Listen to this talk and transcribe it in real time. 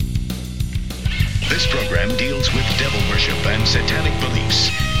This program deals with devil worship and satanic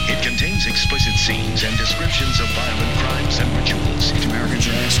beliefs. It contains explicit scenes and descriptions of violent crimes and rituals. Americans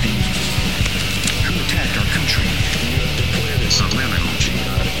are asking, who attacked our country? You have declared a subliminal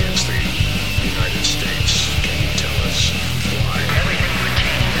jihad against the United States. Can you tell us why? Everything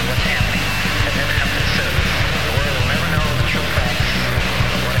pertaining to what's happening has never come to the surface. The world will never know the true facts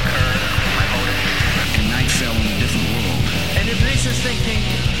of what occurred, my motives. And night fell in a different world. And Iblis is thinking,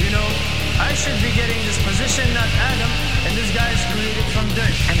 I should be getting this position, not Adam, and this guy is created from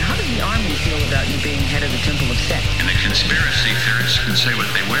dirt. And how does the army feel about you being head of the Temple of Set? And the conspiracy theorists can say what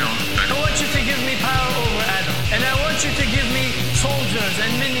they will, but I want you to give me power over Adam, and I want you to give me soldiers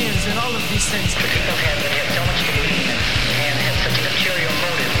and minions and all of these things. The people's heads have so much to believe in and have such an imperial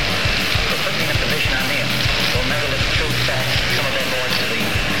motive for putting a position on them. They'll never let the truth facts, some of their lords, to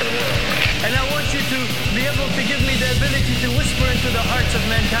the world. And I want you to be able to give me the ability to whisper into the hearts of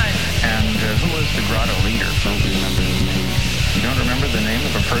mankind. And who was the grotto leader? Don't remember his name. You don't remember the name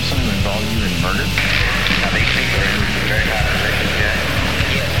of a person who involved you in murder? Now these people are in very high positions, Jack.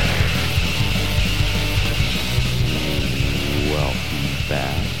 Yes. Welcome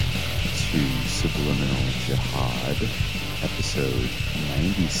back to Subliminal Jihad, episode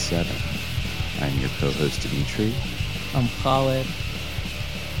 97. I'm your co-host, Dimitri. I'm Khaled.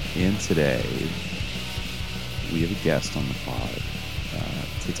 And today, we have a guest on the pod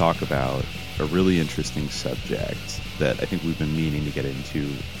to talk about a really interesting subject that I think we've been meaning to get into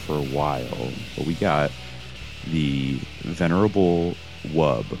for a while. But we got the venerable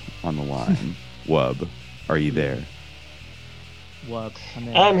Wub on the line. Wub, are you there? Wub,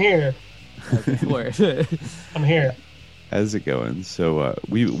 I'm here. Of course. I'm here. How's it going? So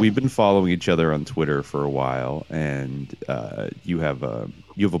we've been following each other on Twitter for a while, and you have a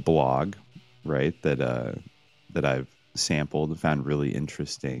blog, right? That I've sampled and found really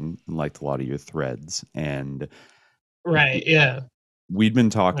interesting and liked a lot of your threads. And right, yeah. We'd been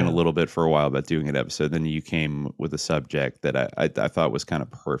talking a little bit for a while about doing an episode. Then you came with a subject that I thought was kind of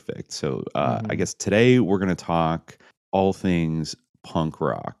perfect. So I guess today we're going to talk all things punk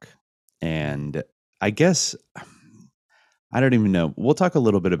rock, and I guess. I don't even know. We'll talk a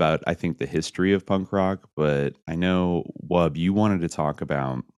little bit about, I think, the history of punk rock, but I know, Wub, you wanted to talk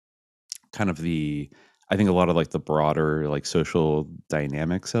about kind of I think a lot of like the broader like social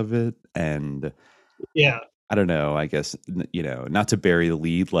dynamics of it. And yeah, I don't know, I guess, not to bury the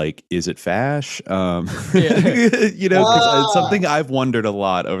lead, like, is it fash? Yeah. Because it's something I've wondered a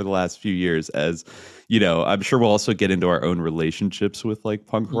lot over the last few years as, I'm sure we'll also get into our own relationships with like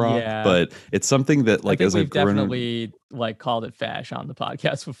punk rock, but it's something that like as we've definitely like called it fash on the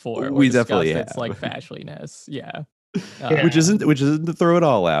podcast before. We definitely have. It's like fashliness. Yeah. Which isn't to throw it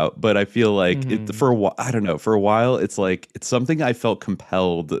all out, but I feel like for a while, I don't know, for a while it's like it's something I felt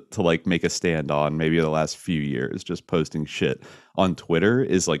compelled to like make a stand on maybe the last few years. Just posting shit on Twitter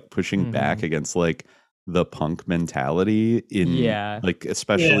is like pushing back against like the punk mentality in like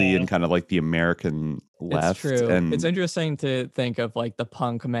especially in kind of like the American left. It's true. And it's interesting to think of like the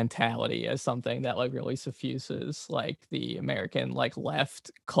punk mentality as something that like really suffuses like the American like left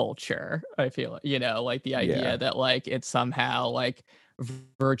culture. I feel like the idea that like it's somehow like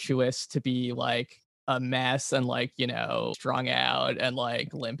virtuous to be like a mess and like strung out and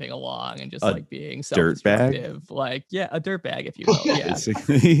like limping along and just like being self-destructive, like a dirtbag, if you will.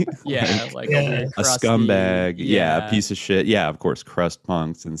 Basically. A scumbag, a piece of shit, of course, crust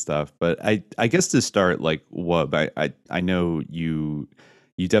punks and stuff. But I guess to start, like, Wub, I know you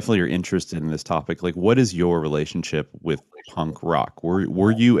definitely are interested in this topic. Like, what is your relationship with punk rock?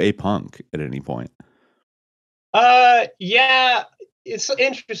 Were you a punk at any point? Yeah. It's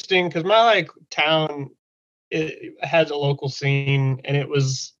interesting because my like town, it has a local scene, and it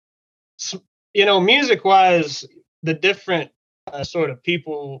was, music wise, the different sort of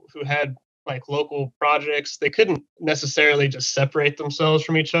people who had like local projects, they couldn't necessarily just separate themselves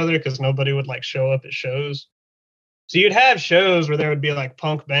from each other because nobody would like show up at shows. So you'd have shows where there would be like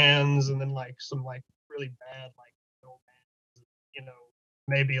punk bands and then like some like really bad like metal bands,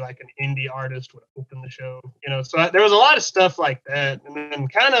 maybe like an indie artist would open the show, so there was a lot of stuff like that. And then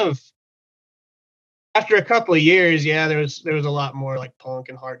kind of after a couple of years, there was a lot more like punk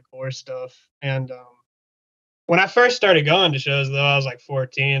and hardcore stuff. And when I first started going to shows, though, I was like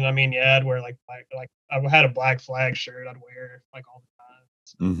 14. I mean, I'd wear like I had a Black Flag shirt I'd wear like all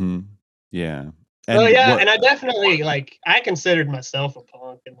the time. Yeah. And and I definitely like I considered myself a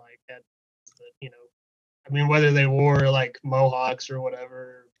punk and like had I mean, whether they wore like mohawks or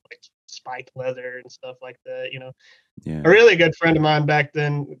whatever, like spiked leather and stuff like that, A really good friend of mine back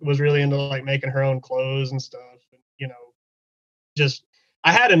then was really into like making her own clothes and stuff. And, just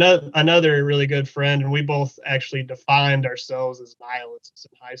I had another really good friend, and we both actually defined ourselves as nihilists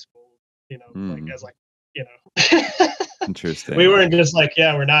in high school. Like as like Interesting. We weren't just like,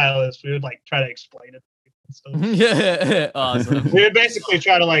 yeah, we're nihilists. We would like try to explain it to people and stuff. Yeah, awesome. We would basically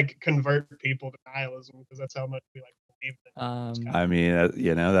try to like convert people to nihilism because that's how much we like believed in it. I mean,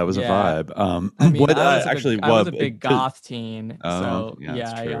 that was a vibe. I mean, what I was actually I was a big goth teen, so yeah, yeah,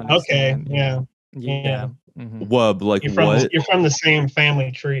 that's I true. understand. Okay, yeah. Yeah. Wub, like you're from the same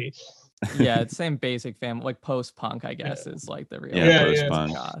family tree. Yeah, it's same basic family, like post-punk, I guess, is like the real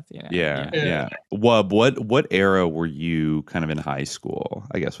post-punk. goth, Yeah. Wub, what era were you kind of in high school?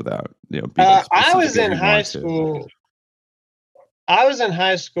 I guess without being I was specific in if you high want to. school. I was in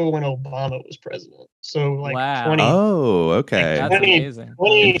high school when Obama was president. So like wow. 20. Oh, okay. That's amazing.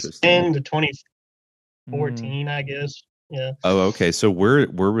 2010 to 2014, I guess. Yeah. Oh, okay. So we're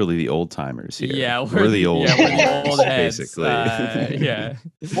really the old timers here. Yeah, we're the old heads, basically. Yeah.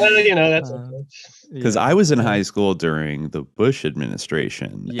 Well, that's okay. Because I was in high school during the Bush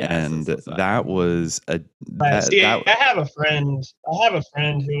administration, and that was a. I have a friend.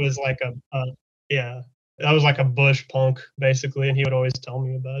 Who was like that was like a Bush punk basically, and he would always tell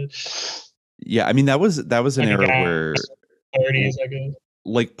me about it. Yeah, I mean that was an era where 30s, I guess.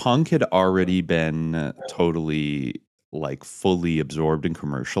 Like punk had already been totally like fully absorbed and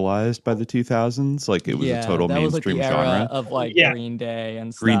commercialized by the 2000s. Like it was a total mainstream was like the genre era of like Green Day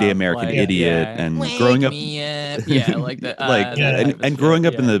and stuff. Green Day, American Idiot, and growing up, like that, and growing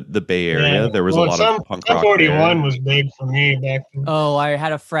up in the Bay Area, there was a lot of punk rock. 41 was big for me back then. Oh, I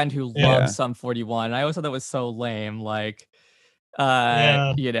had a friend who loved Sum 41. I always thought that was so lame. Like,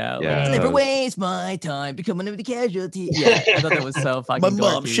 never waste my time becoming a casualty. Yeah, I thought that was so fucking. My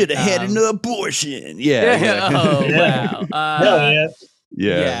mom should have had an abortion. Yeah. Oh wow.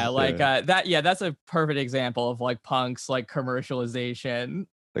 That. That's a perfect example of like punk's like commercialization.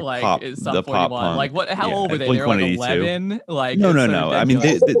 Like pop, is Sum 41. Like what? How old were they? They were like 11. Like no. I mean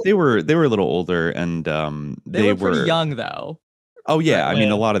they were a little older, and they were pretty young though. Oh yeah, I mean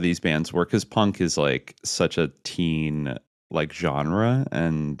a lot of these bands were, because punk is like such a teen like genre,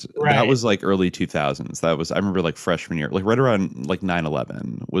 and that was like early 2000s. That was, I remember like freshman year, like right around like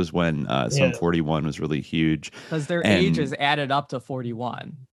 9/11 was when Sum 41 was really huge, because their ages added up to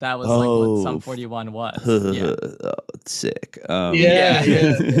 41. That was like what Sum 41 was. Sick. Yeah,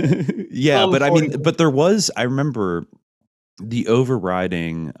 but I mean, but there was, I remember the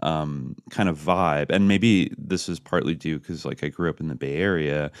overriding kind of vibe, and maybe this is partly due because like I grew up in the Bay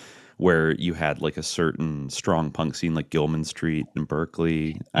Area, where you had like a certain strong punk scene, like Gilman Street in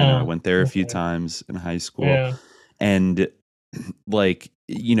Berkeley. I know I went there a few times in high school, and like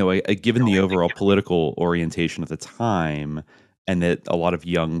given the overall political orientation at the time, and that a lot of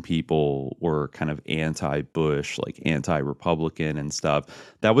young people were kind of anti-Bush, like anti-Republican and stuff,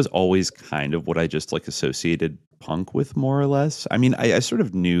 that was always kind of what I just like associated punk with, more or less. I mean, I sort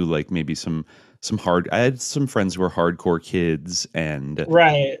of knew like maybe some I had some friends who were hardcore kids, and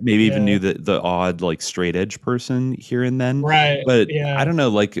maybe even knew the odd like straight edge person here and then. But I don't know,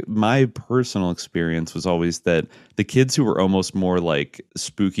 like my personal experience was always that the kids who were almost more like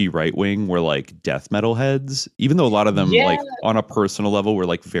spooky right wing were like death metal heads, even though a lot of them like on a personal level were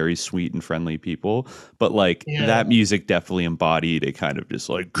like very sweet and friendly people. But like that music definitely embodied a kind of just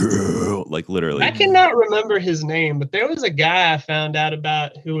like literally. I cannot remember his name, but there was a guy I found out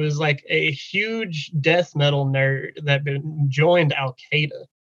about who was like a huge death metal nerd that joined Al Qaeda,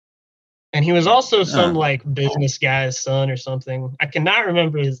 and he was also some like business guy's son or something. I cannot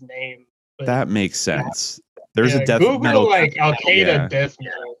remember his name. But that makes sense. There's a death Google metal like Al Qaeda death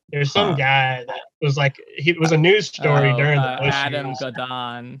metal. There's some guy that was like, it was a news story during the Bush Adam years.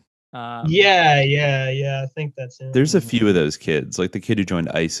 Gadon. I think that's him. There's a few of those kids, like the kid who joined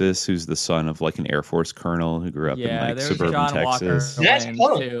ISIS, who's the son of like an Air Force colonel who grew up in like suburban John Texas. Walker That's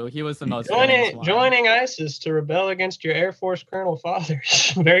punk. too. He was the most joining ISIS to rebel against your Air Force colonel father.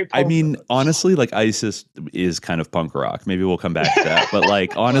 Very punk. I mean, honestly, like ISIS is kind of punk rock. Maybe we'll come back to that. But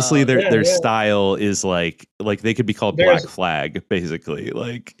like honestly, their style is like they could be called Black Flag, basically.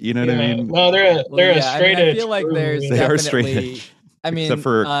 Like, you know what I mean? No, they're a straight edge. I feel like there's they are straight edge. I mean, except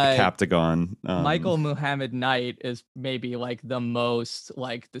for Captagon. Michael Muhammad Knight is maybe like the most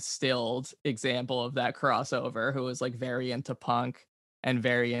like distilled example of that crossover, who was like very into punk and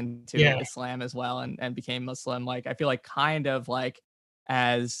very into Islam as well, and became Muslim. Like, I feel like kind of like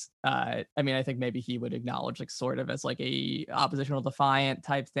as I mean, I think maybe he would acknowledge like sort of as like a oppositional defiant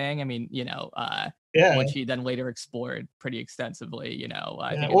type thing. I mean, Yeah. which he then later explored pretty extensively. You know,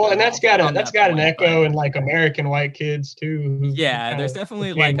 I think. Well, and that's got an echo but, in like American White Kids too. Yeah, there's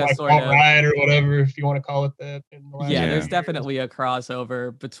definitely like a sort of of right or whatever, if you want to call it that. Yeah, there's definitely a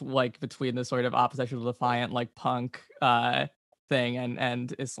crossover between the sort of opposition to Defiant like punk thing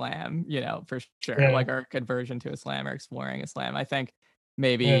and Islam, you know, for sure. Yeah. Like our conversion to Islam or exploring Islam. I think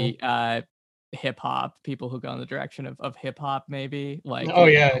maybe hip hop, people who go in the direction of hip hop, maybe like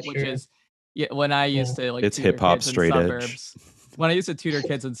which is when I used to like it's hip hop straight edge. When I used to tutor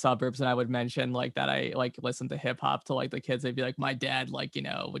kids in suburbs and I would mention like that I like listened to hip hop to like the kids, they'd be like, my dad like, you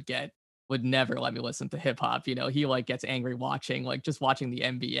know, would never let me listen to hip hop. You know, he like gets angry watching the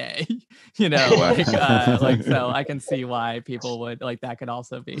NBA, you know, like so I can see why people would like that could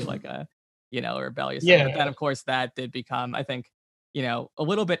also be like a, you know, a rebellious thing. But then of course that did become, I think, you know, a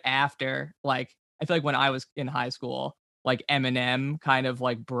little bit after, like, I feel like when I was in high school, like Eminem kind of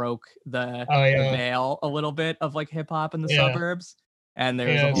like broke the veil a little bit of like hip hop in the suburbs. And there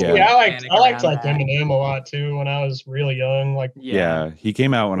was a whole I liked like Eminem a lot too when I was really young. Like he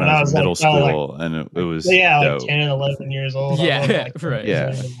came out when I was in middle school, and it was like 10, 11 years old. Right.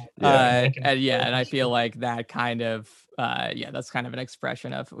 Yeah. And I feel like that kind of that's kind of an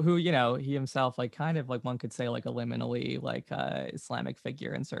expression of who, you know, he himself like kind of like one could say like a liminally like Islamic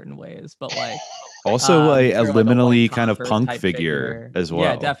figure in certain ways, but like also a liminally kind of punk figure as well.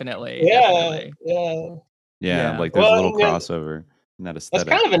 Yeah, definitely. Yeah. Like there's a little crossover. That's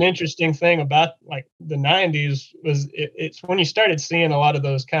kind of an interesting thing about like the 90s was it's when you started seeing a lot of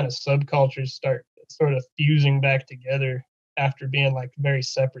those kind of subcultures start sort of fusing back together after being like very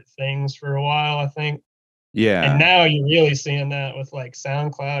separate things for a while, I think. Yeah. And now you're really seeing that with like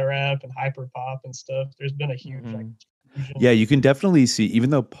SoundCloud rap and hyperpop and stuff. There's been a huge yeah, you can definitely see, even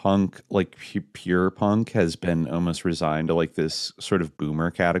though punk, like pure punk, has been almost resigned to like this sort of boomer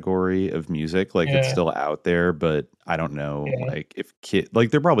category of music. Like it's still out there, but I don't know, like if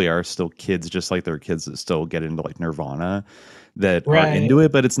there probably are still kids, just like there are kids that still get into like Nirvana that are into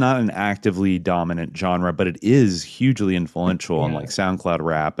it, but it's not an actively dominant genre. But it is hugely influential on like SoundCloud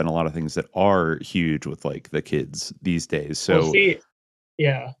rap and a lot of things that are huge with like the kids these days. So. Well,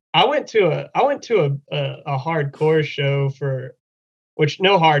 I went to a hardcore show for which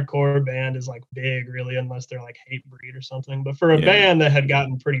no hardcore band is like big really unless they're like Hatebreed or something. But for a band that had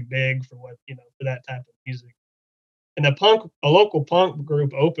gotten pretty big for what, you know, for that type of music. And a local punk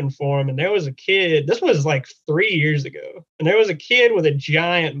group opened for him, and there was a kid, this was like 3 years ago, and there was a kid with a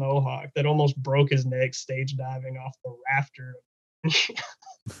giant mohawk that almost broke his neck stage diving off the rafter.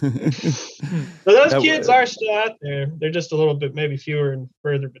 So those kids are still out there. They're just a little bit maybe fewer and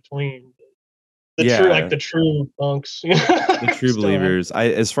further between. The true punks, the true believers.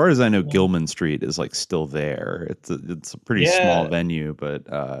 As far as I know, Gilman Street is like still there. It's a pretty small venue,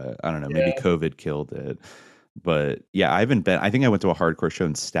 but I don't know. Maybe COVID killed it. But yeah, I haven't been. I think I went to a hardcore show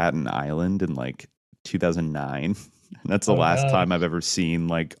in Staten Island in like 2009. That's the last time I've ever seen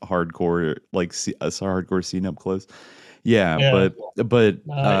like hardcore, like a hardcore scene up close. But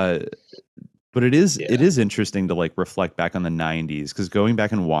it is interesting to like reflect back on the 90s, because going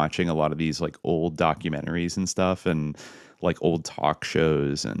back and watching a lot of these like old documentaries and stuff and like old talk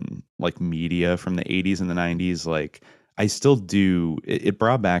shows and like media from the 80s and the 90s, like I still do, it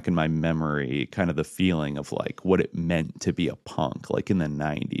brought back in my memory kind of the feeling of like what it meant to be a punk like in the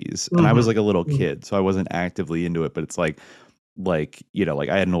 90s. And I was like a little kid, so I wasn't actively into it, but it's like, you know, like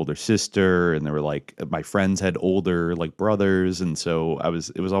I had an older sister, and there were like my friends had older like brothers, and so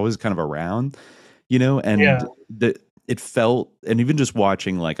it was always kind of around, you know, and it felt, and even just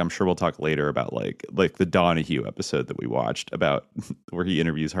watching, like I'm sure we'll talk later about like the Donahue episode that we watched about where he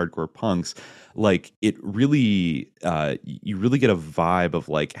interviews hardcore punks, like it really you really get a vibe of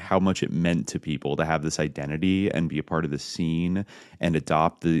like how much it meant to people to have this identity and be a part of the scene and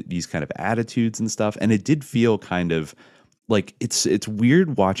adopt these kind of attitudes and stuff. And it did feel kind of like it's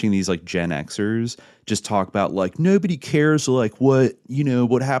weird watching these like Gen Xers just talk about like nobody cares like what, you know,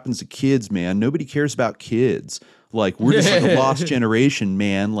 what happens to kids, man. Nobody cares about kids. Like we're just like a lost generation,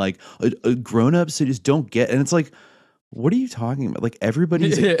 man. Like grown-ups that just don't get. And it's like, what are you talking about? Like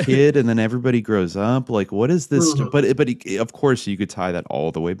everybody's a kid and then everybody grows up. Like what is this? But of course you could tie that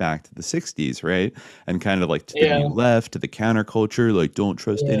all the way back to the 60s, right? And kind of like to the new left, to the counterculture, like don't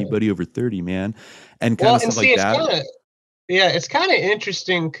trust anybody over 30, man. And kind of stuff like that. It's kind of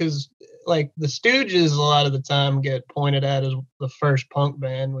interesting because like the Stooges a lot of the time get pointed at as the first punk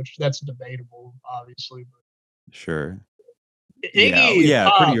band, which that's debatable, obviously. But sure. Iggy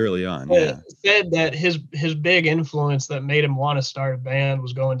Pop pretty early on. Said that his big influence that made him want to start a band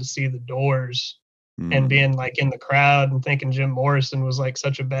was going to see the Doors and being like in the crowd and thinking Jim Morrison was like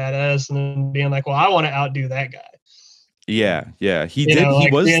such a badass, and then being like, well, I want to outdo that guy. Yeah, he you did. Know, he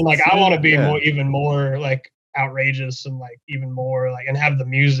like was being like, I want to be yeah. even more like outrageous and like even more like, and have the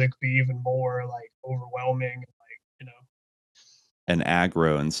music be even more like overwhelming, like, you know, and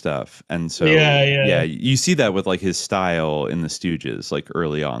aggro and stuff. And so yeah, you see that with like his style in the Stooges, like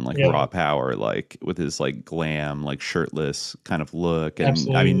early on, like Raw Power, like with his like glam, like shirtless kind of look. And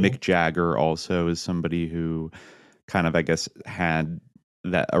Absolutely. I mean, Mick Jagger also is somebody who kind of, I guess, had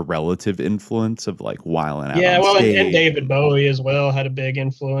that a relative influence of like wilding out on stage. And David Bowie as well had a big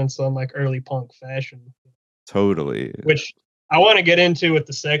influence on like early punk fashion. Totally. Which I want to get into with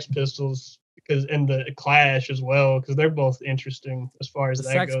the Sex Pistols because and the Clash as well, because they're both interesting as far as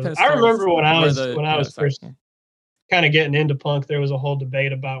that goes. Pistols I remember when I was first kind of getting into punk, there was a whole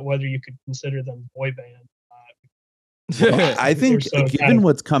debate about whether you could consider them boy band. I think given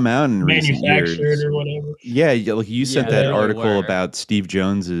what's come out in recent years, or whatever. Yeah, like you sent that article about Steve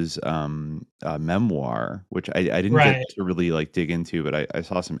Jones's memoir, which I didn't get to really like dig into, but I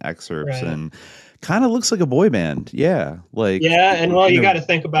saw some excerpts and kind of looks like a boy band. Yeah, like and well, you got to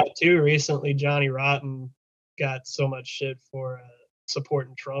think about too. Recently, Johnny Rotten got so much shit for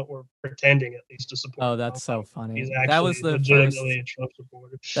supporting Trump, or pretending at least to support. Oh, that's Trump. So funny. He's That was the legitimately a Trump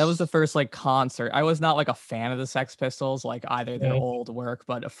supporter. That was the first like concert. I was not like a fan of the Sex Pistols, like either their old work,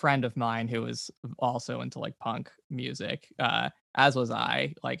 but a friend of mine who was also into like punk music, as was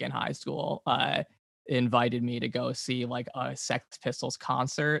I, like in high school, invited me to go see like a Sex Pistols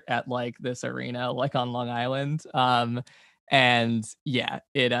concert at like this arena, like on Long Island. And yeah,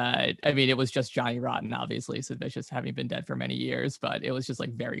 I mean, it was just Johnny Rotten, obviously, Sid Vicious having been dead for many years, but it was just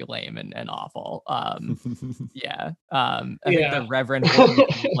like very lame and awful. I think the Reverend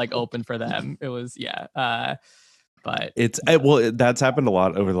like opened for them. It was, but it's that's happened a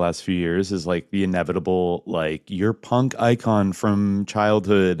lot over the last few years, is like the inevitable, like your punk icon from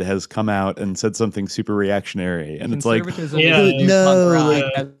childhood has come out and said something super reactionary, and it's like, as we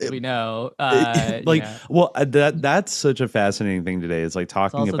know, that's such a fascinating thing today. It's like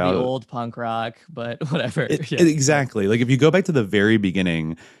talking it's also about the old punk rock, but whatever. Exactly. Like if you go back to the very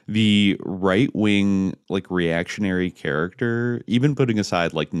beginning, the right wing like reactionary character, even putting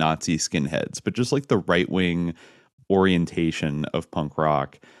aside like Nazi skinheads, but just like the right wing orientation of punk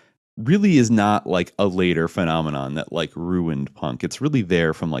rock really is not like a later phenomenon that like ruined punk. It's really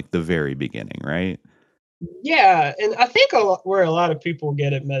there from like the very beginning, right? Yeah, and I think where a lot of people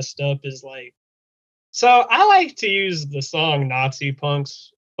get it messed up is like, so I like to use the song Nazi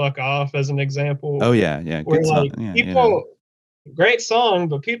Punks Fuck Off as an example. Oh yeah, good song. Like, people, great song,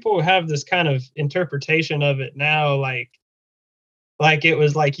 but people have this kind of interpretation of it now, like it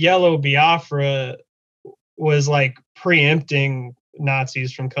was like Yellow Biafra was like preempting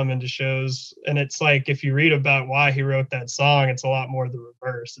Nazis from coming to shows. And it's like, if you read about why he wrote that song, it's a lot more the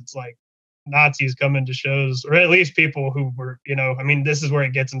reverse. It's like Nazis coming to shows, or at least people who were, I mean, this is where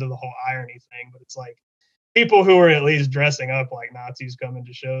it gets into the whole irony thing, but it's like people who were at least dressing up like Nazis coming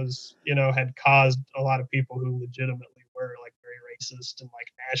to shows, had caused a lot of people who legitimately were like very racist and like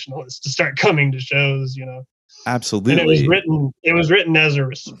nationalists to start coming to shows, Absolutely. And it was written as a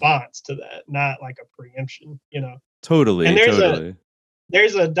response to that, not like a preemption, Totally. And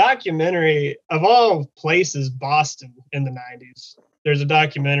there's a documentary, of all places, Boston in the 90s. There's a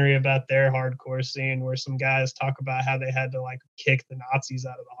documentary about their hardcore scene where some guys talk about how they had to like kick the Nazis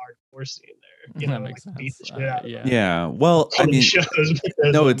out of the hardcore scene there. That makes sense. Beat the shit out of them. Yeah. Well, I mean, it's true.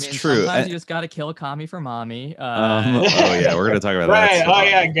 Sometimes you just got to kill a commie for mommy. We're gonna talk about that.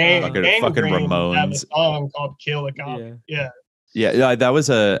 Right. Gang fucking Ramones. Have a song called "Kill a Commie." Yeah. That was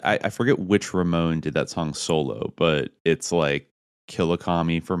I forget which Ramone did that song solo, but it's like kill a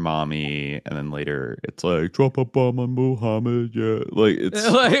commie for mommy, and then later it's like drop a bomb on Muhammad. Yeah, like it's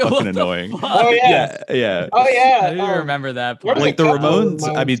fucking annoying. Oh yeah. Oh yeah. I didn't remember that part. Like the Ramones.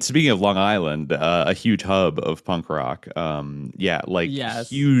 I mean, speaking of Long Island, a huge hub of punk rock.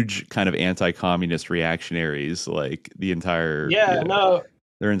 Huge kind of anti-communist reactionaries. Like the entire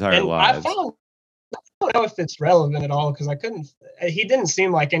their entire lives. I don't know if it's relevant at all because he didn't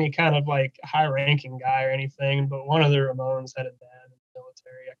seem like any kind of like high-ranking guy or anything, but one of the Ramones had a dad in the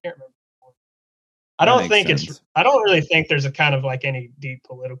military. I can't remember. I don't really think there's a kind of like any deep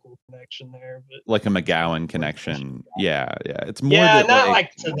political connection there, but like a McGowan connection. Yeah. It's more not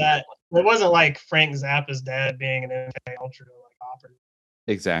like to that. It wasn't like Frank Zappa's dad being an MK-Ultra like operative.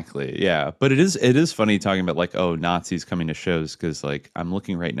 Exactly. Yeah. But it is funny talking about like, oh, Nazis coming to shows, because like I'm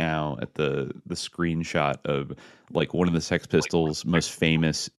looking right now at the screenshot of like one of the Sex Pistols' most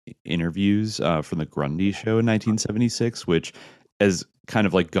famous interviews from the Grundy show in 1976, which as kind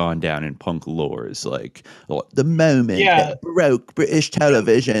of like gone down in punk lore as like the moment that broke British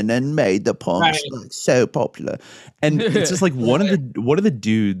television and made the punks like so popular. And it's just like one of the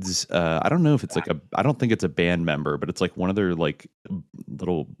dudes, I don't know if it's like I don't think it's a band member, but it's like one of their like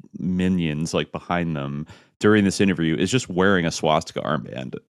little minions like behind them during this interview is just wearing a swastika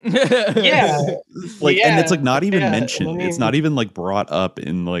armband. And it's like not even mentioned. It's not even like brought up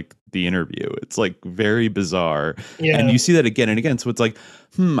in like the interview. It's like very bizarre. And you see that again and again. So it's like,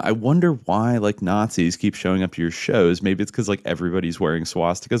 I wonder why like Nazis keep showing up to your shows. Maybe it's because like everybody's wearing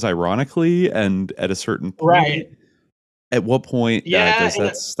swastikas ironically, and at a certain point, at what point does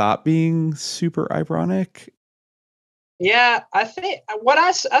that stop being super ironic? Yeah, I think what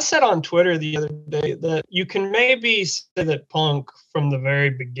I said on Twitter the other day, that you can maybe say that punk from the very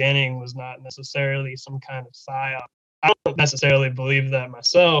beginning was not necessarily some kind of psyop. I don't necessarily believe that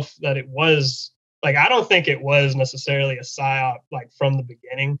myself, that it was, like, I don't think it was necessarily a psyop, like, from the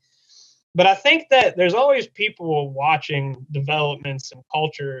beginning. But I think that there's always people watching developments in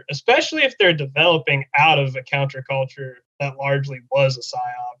culture, especially if they're developing out of a counterculture that largely was a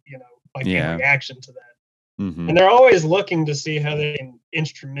psyop, like in reaction to that. Mm-hmm. And they're always looking to see how they can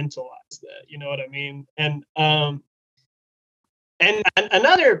instrumentalize that. You know what I mean? And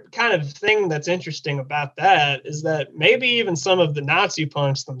another kind of thing that's interesting about that is that maybe even some of the Nazi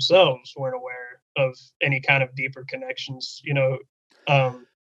punks themselves weren't aware of any kind of deeper connections. I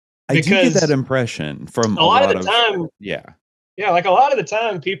do get that impression from a lot of the time. Yeah, like a lot of the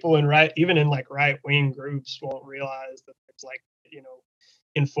time, people even in like right-wing groups won't realize that there's like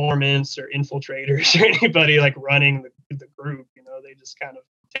informants or infiltrators or anybody like running the group. They just kind of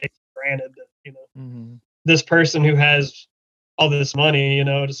take for granted that this person who has all this money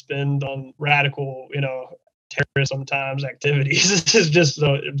to spend on radical terrorist sometimes activities is just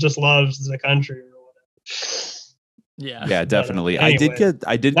loves the country or whatever. Yeah, definitely. But, anyway,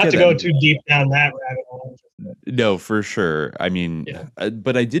 I did not get to go too deep down that rabbit hole. No, for sure. I mean,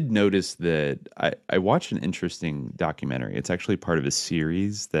 but I did notice that I watched an interesting documentary. It's actually part of a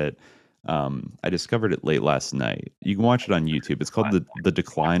series that I discovered it late last night. You can watch it on YouTube. It's called The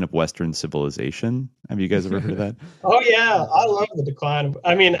Decline of Western Civilization. Have you guys ever heard of that? Oh, yeah. I love The Decline.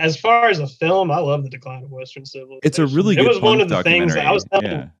 As far as a film, I love The Decline of Western Civilization. It's a really good one of the things that I was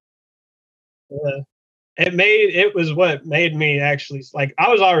telling It was what made me actually, like, I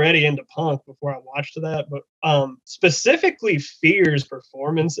was already into punk before I watched that, but specifically Fear's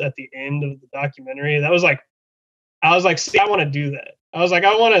performance at the end of the documentary, I was like, see, I want to do that. I was like,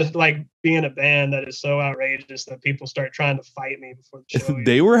 I want to like be in a band that is so outrageous that people start trying to fight me before the show.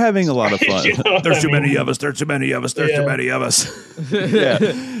 They were having a lot of fun. There's too many of us. There's too many of us. There's too many of us.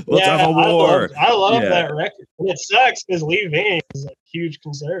 Let's have a war. I love that record. And it sucks because Lee Ving is a huge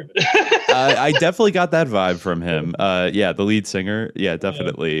conservative. I definitely got that vibe from him. The lead singer. Yeah,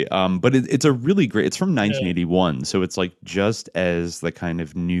 definitely. But it's a really great. It's from 1981, so it's like just as the kind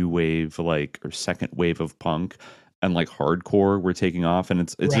of new wave, like, or second wave of punk and like hardcore were taking off, and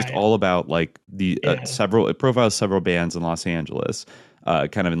it's just all about like the it profiles several bands in Los Angeles,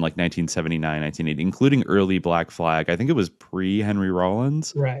 kind of in like 1979, 1980, including early Black Flag. I think it was pre Henry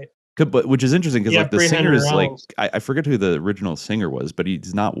Rollins, right? But which is interesting because like the singer is like I forget who the original singer was, but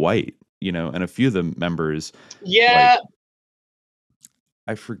he's not white, and a few of the members. Yeah, like,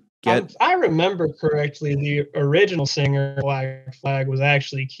 I forget. I remember correctly, the original singer of Black Flag was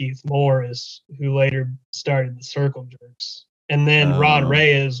actually Keith Morris, who later started the Circle Jerks. And then Ron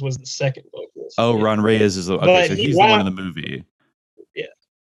Reyes was the second vocalist. Oh, Ron Reyes is okay, so he's the one in the movie.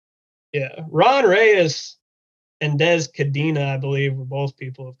 Yeah. Ron Reyes and Des Cadena, I believe, were both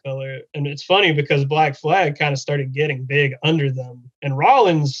people of color. And it's funny because Black Flag kind of started getting big under them. And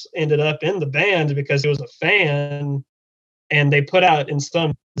Rollins ended up in the band because he was a fan, and they put out in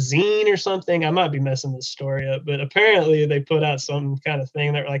some zine or something. I might be messing this story up, but apparently they put out some kind of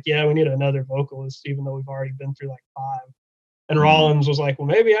thing that were like, yeah, we need another vocalist, even though we've already been through like 5. And Rollins was like, well,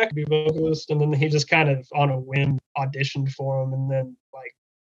 maybe I could be vocalist. And then he just kind of on a whim auditioned for him, and then like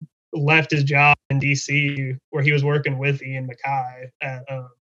left his job in DC where he was working with Ian MacKaye at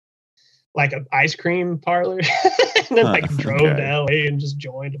like an ice cream parlor, and then like drove to LA and just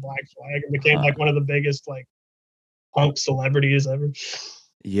joined Black Flag and became like one of the biggest like punk celebrities ever.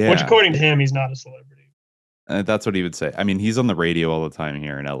 Yeah. Which according to him, he's not a celebrity. That's what he would say. I mean, he's on the radio all the time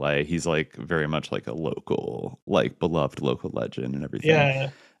here in LA. He's like very much like a local, like beloved local legend and everything.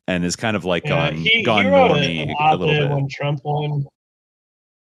 Yeah. And is kind of like gone he normie a little bit. When Trump won.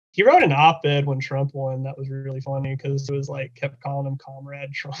 He wrote an op-ed when Trump won. That was really funny because it was like kept calling him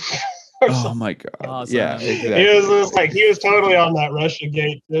Comrade Trump. Oh my God. Awesome. Yeah. Exactly. It was like he was totally on that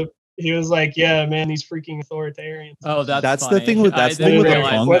Russiagate tip. he was like, "Yeah, man, these freaking authoritarians." Oh, That's funny. the thing with I didn't the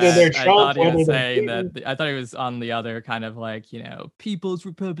realize punk. Whether they're that. I Trump, thought he was whether they're saying Putin. that. I thought he was on the other kind of like, you know, People's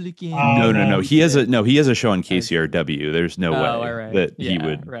Republican. Oh, No. no. He has a show on KCRW. There's no way all right. that he Yeah,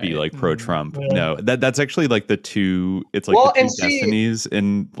 would be right. like pro-Trump. Yeah. No, that's actually like the two. It's like Well, the two and see- destinies.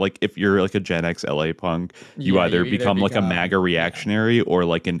 And like if you're like a Gen X LA punk, you Yeah, either you either become like a become- MAGA reactionary or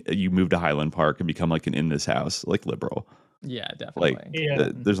like you move to Highland Park and become like an in this house like liberal. Yeah, definitely. Like Yeah.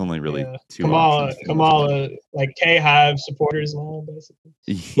 there's only really Yeah. two options. Kamala, like K-Hive supporters and all, basically.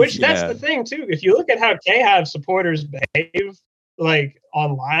 Which that's the thing too. If you look at how K-Hive supporters behave, like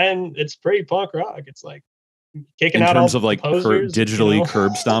online, it's pretty punk rock. It's like kicking in out terms all of like posers, digitally you know?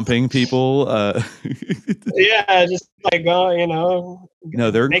 curb stomping people. Yeah, just like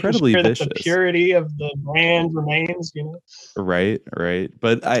No, they're making incredibly sure that vicious. the purity of the brand remains. You know. Right.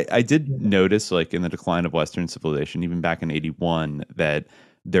 But I did notice, like, in the decline of Western civilization, even back in '81, that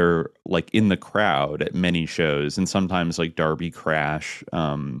they're like in the crowd at many shows, and sometimes like Darby Crash,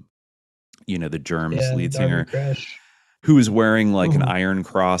 the Germs lead singer, Crash. who is wearing like an Iron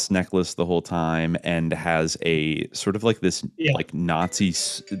Cross necklace the whole time and has a sort of like this like Nazi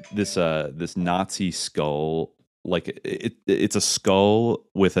this Nazi skull. Like it's a skull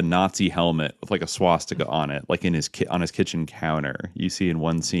with a Nazi helmet with like a swastika on it, like in on his kitchen counter. You see in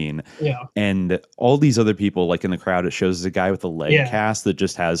one scene, and all these other people like in the crowd. It shows a guy with a leg cast that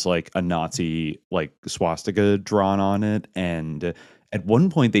just has like a Nazi like swastika drawn on it. And at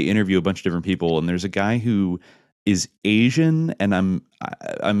one point, they interview a bunch of different people, and there's a guy who is Asian, and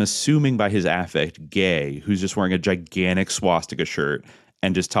I'm assuming by his affect gay, who's just wearing a gigantic swastika shirt.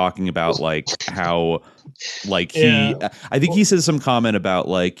 And just talking about like how, like I think he says some comment about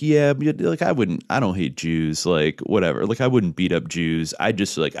like, like I don't hate Jews, like whatever, like I wouldn't beat up Jews. I'd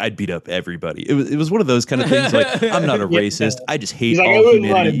beat up everybody. It was one of those kind of things. Like I'm not a racist. I just hate all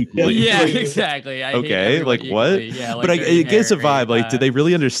humanity equally. Yeah, exactly. Okay, like what? Yeah, but it gets a vibe. Like, do they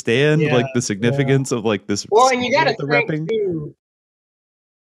really understand like the significance of like this? Well, and you got to think repping? too.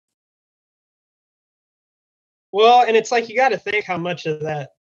 Well, and it's like you got to think how much of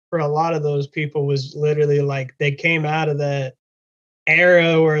that for a lot of those people was literally like they came out of that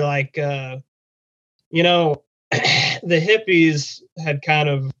era where like the hippies had kind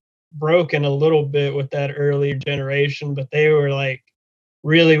of broken a little bit with that earlier generation, but they were like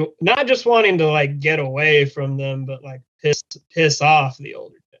really not just wanting to like get away from them, but like piss off the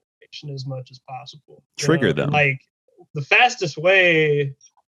older generation as much as possible. Trigger them. Like the fastest way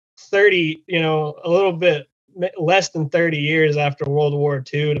 30, a little bit less than 30 years after World War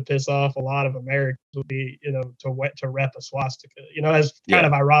II to piss off a lot of Americans would be, to rep a swastika, as kind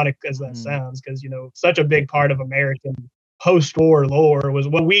of ironic as that sounds, because, such a big part of American post-war lore was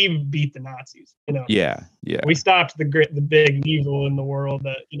when we beat the Nazis, Yeah. We stopped the big evil in the world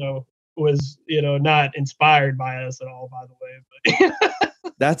that, was, not inspired by us at all, by the way.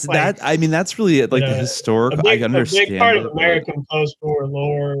 But that's like, that. I mean, that's really like the historical. I understand. A big part of American post-war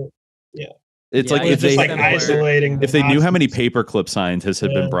lore. Yeah. It's like if they isolating. If they knew how many paperclip scientists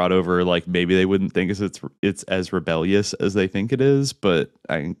have been brought over, like maybe they wouldn't think it's as rebellious as they think it is. But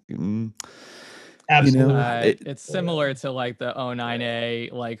absolutely, it's similar to like the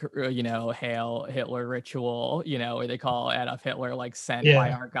 09A, like Hail Hitler ritual, where they call Adolf Hitler like sent by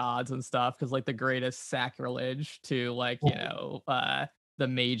our gods and stuff, because like the greatest sacrilege to like the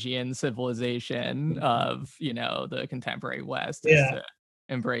Magian civilization of the contemporary West is to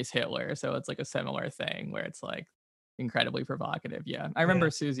embrace Hitler. So it's like a similar thing where it's like incredibly provocative. I remember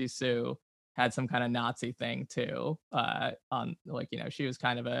Susie Sue had some kind of Nazi thing too, on like she was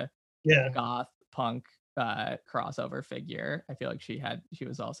kind of a goth punk crossover figure. I feel like she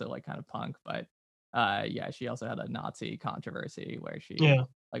was also like kind of punk, but she also had a Nazi controversy where she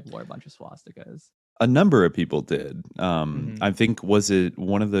like wore a bunch of swastikas. A number of people did. I think, was it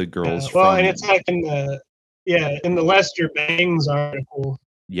one of the girls and it's like in the Lester Bangs article.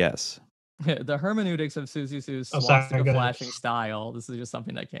 Yes. The hermeneutics of Susie Sue's swastika flashing style. This is just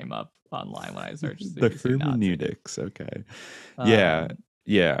something that came up online when I searched the hermeneutics. Okay.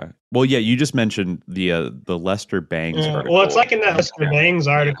 Yeah. Well, you just mentioned the Lester Bangs article. Well, it's like in that Lester Bangs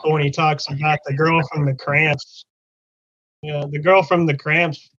article when he talks about the girl from the Cramps. Yeah, the girl from the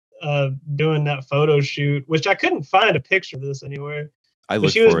Cramps doing that photo shoot, which I couldn't find a picture of this anywhere.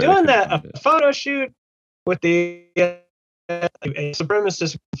 But she was doing a photo shoot with a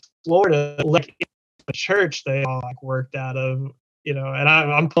supremacist from Florida, like a church they all like worked out of, and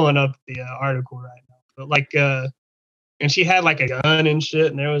I'm pulling up the article right now. But like and she had like a gun and shit.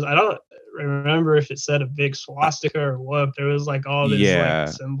 And there was, I don't remember if it said a big swastika or what. There was like all this like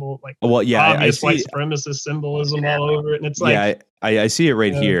symbol, like obvious white supremacist symbolism all over it. And it's like, I see it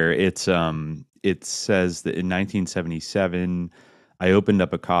right here. It's it says that in 1977. I opened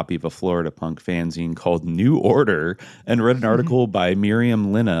up a copy of a Florida punk fanzine called New Order and read an article by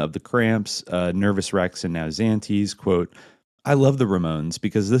Miriam Linna of the Cramps, Nervous Rex, and now Xantes. Quote, I love the Ramones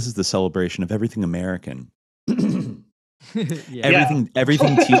because this is the celebration of everything American. Everything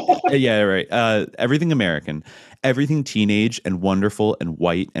everything American, everything teenage and wonderful and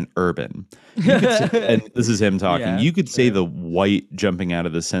white and urban. And this is him talking. You could say the white jumping out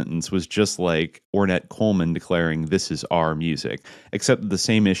of the sentence was just like Ornette Coleman declaring this is our music, except that the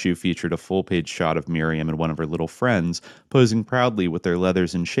same issue featured a full-page shot of Miriam and one of her little friends posing proudly with their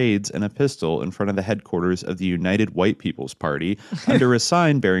leathers and shades and a pistol in front of the headquarters of the United White People's Party under a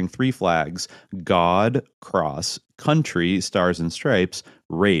sign bearing 3 flags: God, cross, country, stars and stripes,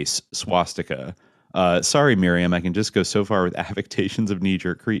 race, swastika. Sorry, Miriam, I can just go so far with affectations of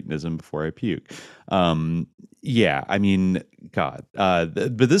knee-jerk cretinism before I puke. Yeah, I mean, God.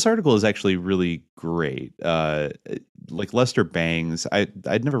 But this article is actually really great. Like Lester Bangs,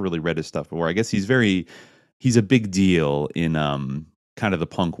 I'd never really read his stuff before. I guess he's a big deal in kind of the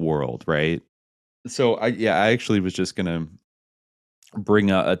punk world, right? So I actually was just gonna bring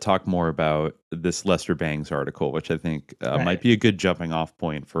talk more about this Lester Bangs article, which I think might be a good jumping off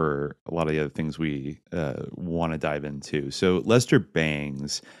point for a lot of the other things we want to dive into. So Lester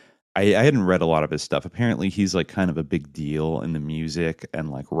Bangs, I hadn't read a lot of his stuff. Apparently he's like kind of a big deal in the music and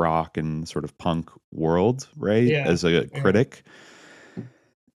like rock and sort of punk world, right? Yeah. As a critic.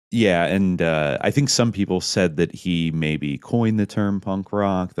 Yeah, and I think some people said that he maybe coined the term punk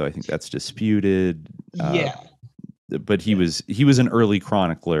rock, though I think that's disputed. But he was an early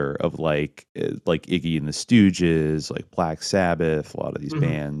chronicler of like Iggy and the Stooges, like Black Sabbath, a lot of these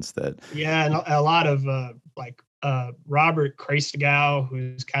bands that. Yeah, and a lot of Robert Christgau,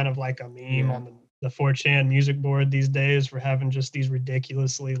 who's kind of like a meme on the 4chan music board these days for having just these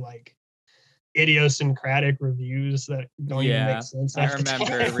ridiculously like idiosyncratic reviews that don't even make sense. I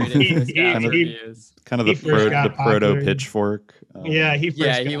remember reading his reviews. Kind of the proto Pitchfork.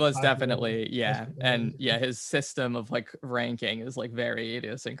 He was definitely and his system of like ranking is like very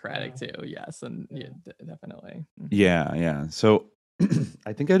idiosyncratic too. Yes, and definitely. Yeah. So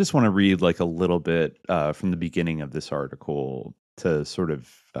I think I just want to read like a little bit from the beginning of this article to sort of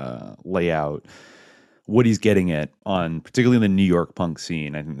lay out what he's getting at on particularly the New York punk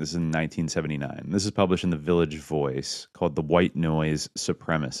scene. I think this is in 1979. This is published in the Village Voice, called The White Noise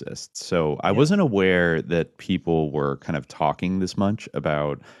Supremacists. So I wasn't aware that people were kind of talking this much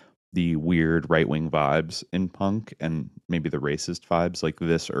about the weird right-wing vibes in punk and maybe the racist vibes like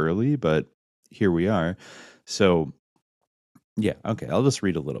this early, but here we are. So yeah, okay, I'll just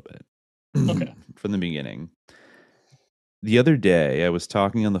read a little bit from the beginning. The other day, I was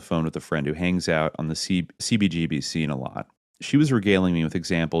talking on the phone with a friend who hangs out on the CBGB scene a lot. She was regaling me with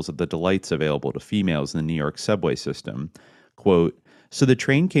examples of the delights available to females in the New York subway system. Quote, so the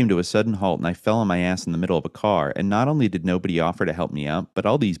train came to a sudden halt and I fell on my ass in the middle of a car, and not only did nobody offer to help me out, but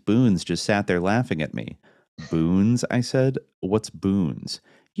all these boons just sat there laughing at me. Boons, I said. What's boons?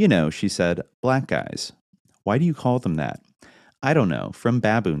 You know, she said, black guys. Why do you call them that? I don't know. From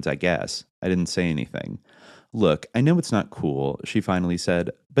baboons, I guess. I didn't say anything. Look, I know it's not cool, she finally said,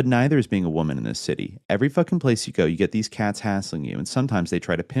 but neither is being a woman in this city. Every fucking place you go, you get these cats hassling you, and sometimes they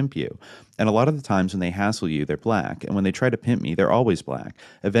try to pimp you. And a lot of the times when they hassle you, they're black, and when they try to pimp me, they're always black.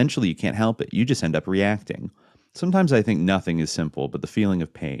 Eventually, you can't help it. You just end up reacting. Sometimes I think nothing is simple but the feeling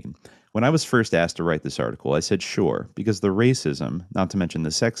of pain. When I was first asked to write this article, I said sure, because the racism, not to mention the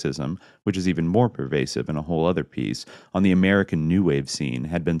sexism, which is even more pervasive in a whole other piece, on the American New Wave scene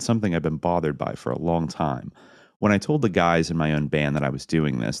had been something I've been bothered by for a long time. When I told the guys in my own band that I was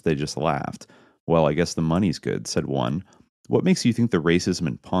doing this, they just laughed. Well, I guess the money's good, said one. What makes you think the racism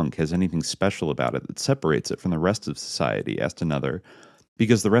in punk has anything special about it that separates it from the rest of society, asked another.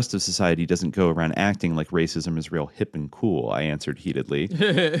 Because the rest of society doesn't go around acting like racism is real hip and cool, I answered heatedly.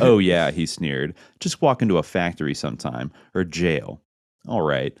 Oh yeah, he sneered. Just walk into a factory sometime, or jail. All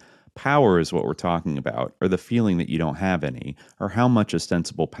right. Power is what we're talking about, or the feeling that you don't have any, or how much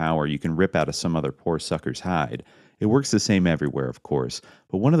ostensible power you can rip out of some other poor sucker's hide. It works the same everywhere, of course,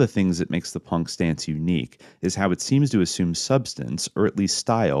 but one of the things that makes the punk stance unique is how it seems to assume substance, or at least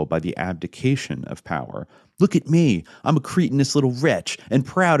style, by the abdication of power. Look at me. I'm a cretinous little wretch and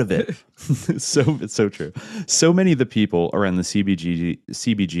proud of it. It's so true. So many of the people around the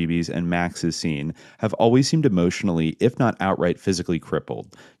CBGBs and Max's scene have always seemed emotionally, if not outright physically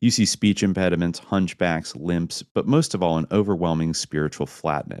crippled. You see speech impediments, hunchbacks, limps, but most of all an overwhelming spiritual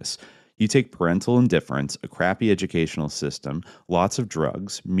flatness. You take parental indifference, a crappy educational system, lots of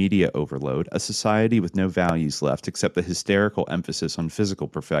drugs, media overload, a society with no values left except the hysterical emphasis on physical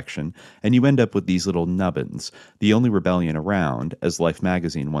perfection, and you end up with these little nubbins, the only rebellion around, as Life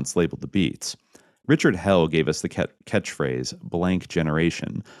magazine once labeled the Beats. Richard Hell gave us the catchphrase, blank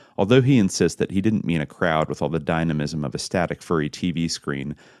generation, although he insists that he didn't mean a crowd with all the dynamism of a static furry TV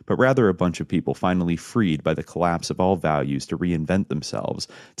screen, but rather a bunch of people finally freed by the collapse of all values to reinvent themselves,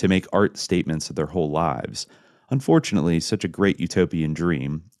 to make art statements of their whole lives. Unfortunately, such a great utopian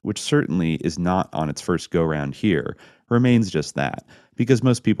dream, which certainly is not on its first go-round here, remains just that, because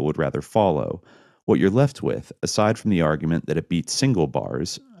most people would rather follow. What you're left with, aside from the argument that it beats singles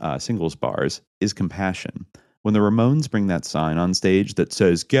bars, is compassion. When the Ramones bring that sign on stage that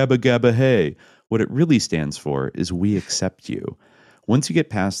says, Gabba Gabba Hey, what it really stands for is we accept you. Once you get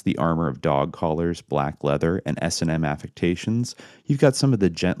past the armor of dog collars, black leather, and S&M affectations, you've got some of the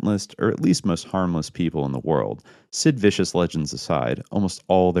gentlest, or at least most harmless people in the world. Sid Vicious legends aside, almost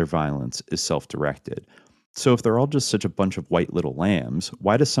all their violence is self-directed. So if they're all just such a bunch of white little lambs,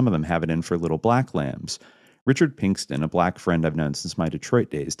 why do some of them have it in for little black lambs? Richard Pinkston, a black friend I've known since my Detroit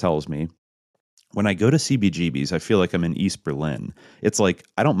days, tells me, when I go to CBGBs, I feel like I'm in East Berlin. It's like,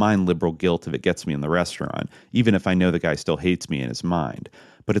 I don't mind liberal guilt if it gets me in the restaurant, even if I know the guy still hates me in his mind.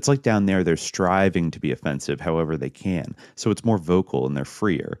 But it's like down there, they're striving to be offensive however they can, so it's more vocal and they're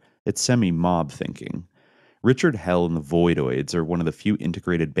freer. It's semi-mob thinking. Richard Hell and the Voidoids are one of the few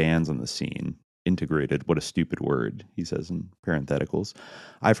integrated bands on the scene. Integrated, what a stupid word, he says in parentheticals.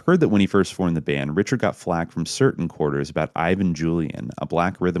 I've heard that when he first formed the band, Richard got flack from certain quarters about Ivan Julian, a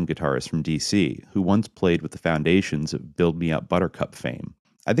black rhythm guitarist from DC, who once played with the foundations of Build Me Up Buttercup fame.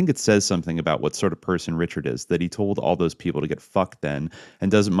 I think it says something about what sort of person Richard is that he told all those people to get fucked then and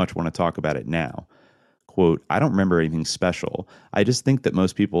doesn't much want to talk about it now. Quote, I don't remember anything special. I just think that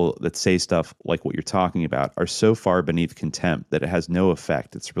most people that say stuff like what you're talking about are so far beneath contempt that it has no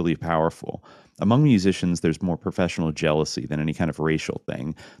effect. It's really powerful. Among musicians, there's more professional jealousy than any kind of racial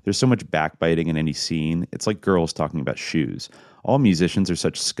thing. There's so much backbiting in any scene. It's like girls talking about shoes. All musicians are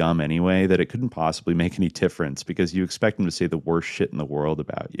such scum anyway that it couldn't possibly make any difference because you expect them to say the worst shit in the world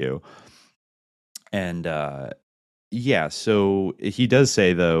about you. And yeah, so he does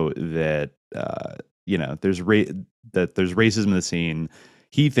say, though, that there's racism in the scene.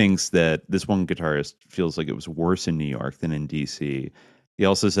 He thinks that this one guitarist feels like it was worse in New York than in DC. He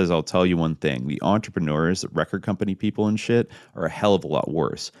also says, I'll tell you one thing. The entrepreneurs, record company people and shit are a hell of a lot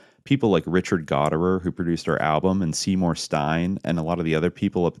worse. People like Richard Goderer, who produced our album, and Seymour Stein, and a lot of the other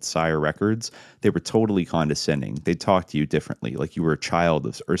people up at Sire Records, they were totally condescending. They'd talk to you differently, like you were a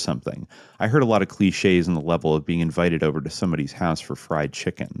child or something. I heard a lot of cliches on the level of being invited over to somebody's house for fried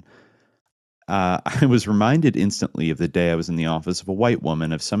chicken. I was reminded instantly of the day I was in the office of a white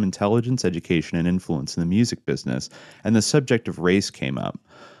woman of some intelligence, education, and influence in the music business, and the subject of race came up.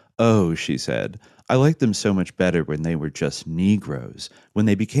 Oh, she said, I liked them so much better when they were just Negroes. When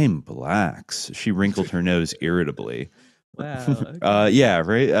they became blacks, she wrinkled her nose irritably. Wow. Okay. Yeah,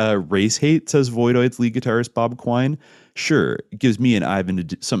 right? Race hate, says Voidoid's lead guitarist Bob Quine. Sure, it gives me and Ivan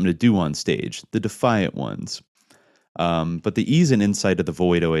something to do on stage, the defiant ones. But the ease and insight of the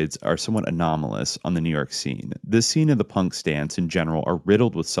Voidoids are somewhat anomalous on the New York scene. This scene and the punk stance in general are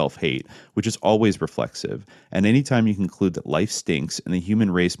riddled with self-hate, which is always reflexive, and anytime you conclude that life stinks and the human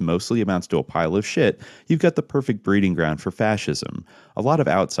race mostly amounts to a pile of shit, you've got the perfect breeding ground for fascism. A lot of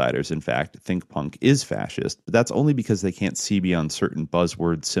outsiders, in fact, think punk is fascist, but that's only because they can't see beyond certain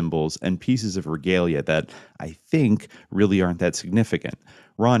buzzwords, symbols, and pieces of regalia that, I think, really aren't that significant.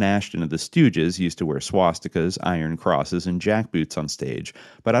 Ron Ashton of the Stooges used to wear swastikas, iron crosses, and jackboots on stage,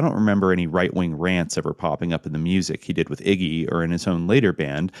 but I don't remember any right-wing rants ever popping up in the music he did with Iggy or in his own later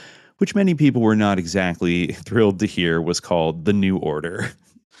band, which many people were not exactly thrilled to hear was called The New Order.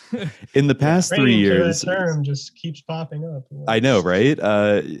 In the past 3 years, that term just keeps popping up. I know, right?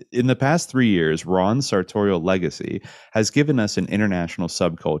 In the past 3 years, Ron's sartorial legacy has given us an international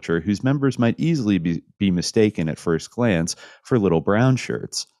subculture whose members might easily be mistaken at first glance for little brown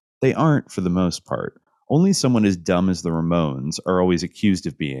shirts. They aren't for the most part. Only someone as dumb as the Ramones are always accused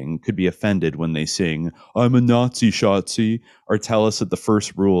of being could be offended when they sing, "I'm a Nazi Shotzi," or tell us that the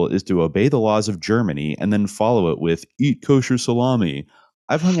first rule is to obey the laws of Germany and then follow it with, "Eat kosher salami."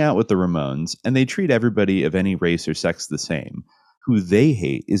 I've hung out with the Ramones, and they treat everybody of any race or sex the same. Who they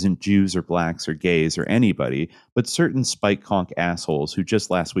hate isn't Jews or blacks or gays or anybody, but certain spike conk assholes who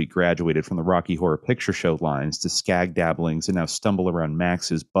just last week graduated from the Rocky Horror Picture Show lines to skag dabblings and now stumble around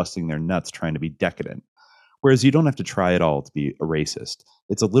Max's busting their nuts trying to be decadent. Whereas you don't have to try at all to be a racist.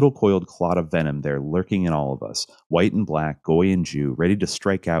 It's a little coiled clot of venom there lurking in all of us, white and black, goy and Jew, ready to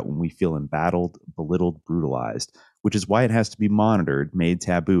strike out when we feel embattled, belittled, brutalized, which is why it has to be monitored, made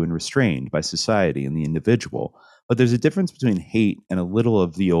taboo, and restrained by society and the individual. But there's a difference between hate and a little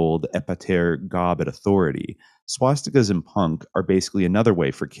of the old epater gob at authority. Swastikas and punk are basically another way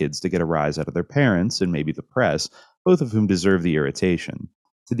for kids to get a rise out of their parents and maybe the press, both of whom deserve the irritation.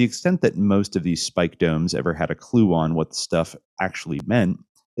 To the extent that most of these spike domes ever had a clue on what the stuff actually meant,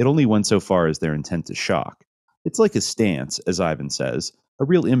 it only went so far as their intent to shock. It's like a stance, as Ivan says, a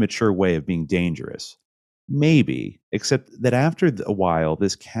real immature way of being dangerous. Maybe, except that after a while,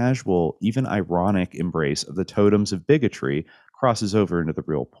 this casual, even ironic embrace of the totems of bigotry crosses over into the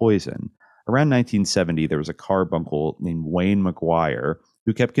real poison. Around 1970, there was a carbuncle named Wayne McGuire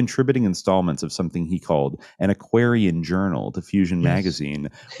who kept contributing installments of something he called an Aquarian Journal to Fusion Magazine,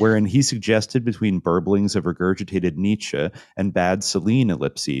 wherein he suggested between burblings of regurgitated Nietzsche and bad Celine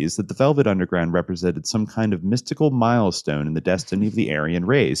ellipses that the Velvet Underground represented some kind of mystical milestone in the destiny of the Aryan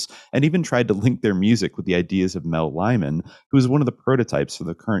race, and even tried to link their music with the ideas of Mel Lyman, who is one of the prototypes for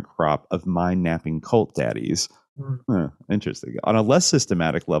the current crop of mind-napping cult daddies. Interesting. On a less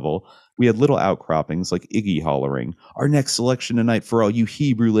systematic level, we had little outcroppings like Iggy hollering, "Our next selection tonight for all you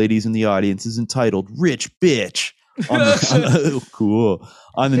Hebrew ladies in the audience is entitled Rich Bitch." Cool.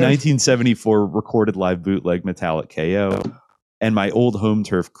 On the 1974 recorded live bootleg Metallic KO. And my old home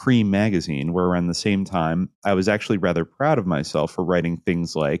turf Cream magazine, where around the same time, I was actually rather proud of myself for writing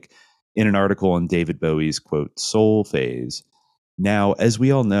things like, in an article on David Bowie's, quote, soul phase, "Now, as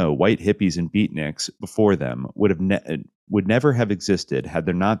we all know, white hippies and beatniks before them would never have existed had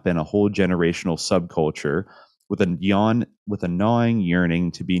there not been a whole generational subculture with a gnawing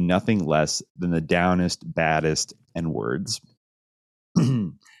yearning to be nothing less than the downest, baddest N-words."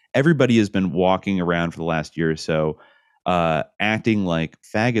 Everybody has been walking around for the last year or so, acting like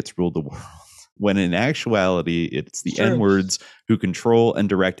faggots ruled the world, when in actuality, it's the N-words who control and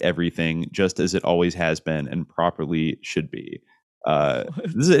direct everything, just as it always has been and properly should be.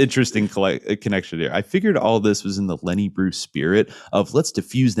 This is an interesting connection here. I figured all this was in the Lenny Bruce spirit of let's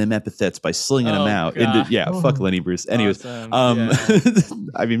diffuse them epithets by slinging them out. Fuck Lenny Bruce. Anyways, awesome.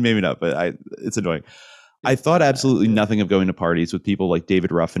 I mean, maybe not, but it's annoying. I thought absolutely nothing of going to parties with people like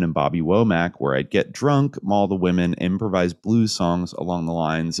David Ruffin and Bobby Womack, where I'd get drunk, maul the women, improvise blues songs along the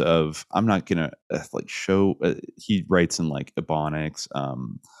lines of, I'm not going to show, he writes in like Ebonics,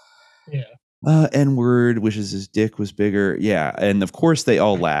 N-word, wishes his dick was bigger. Yeah. And of course they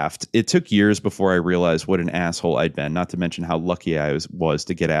all laughed. It took years before I realized what an asshole I'd been, not to mention how lucky I was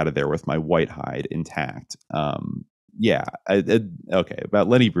to get out of there with my white hide intact. Okay, about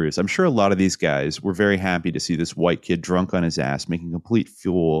Lenny Bruce. I'm sure a lot of these guys were very happy to see this white kid drunk on his ass, making a complete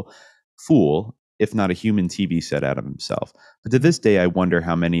fool, if not a human TV set out of himself. But to this day, I wonder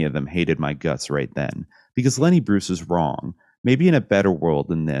how many of them hated my guts right then. Because Lenny Bruce is wrong. Maybe in a better world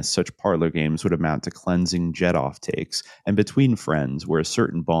than this, such parlor games would amount to cleansing jet offtakes, and between friends, where a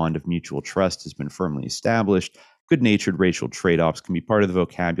certain bond of mutual trust has been firmly established, good-natured racial trade-offs can be part of the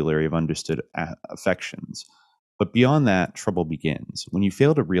vocabulary of understood affections. But beyond that, trouble begins. When you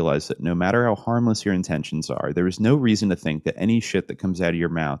fail to realize that no matter how harmless your intentions are, there is no reason to think that any shit that comes out of your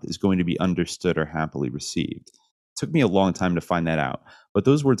mouth is going to be understood or happily received. It took me a long time to find that out, but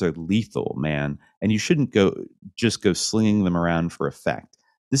those words are lethal, man, and you shouldn't go slinging them around for effect.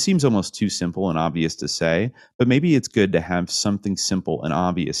 This seems almost too simple and obvious to say, but maybe it's good to have something simple and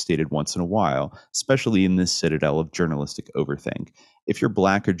obvious stated once in a while, especially in this citadel of journalistic overthink. If you're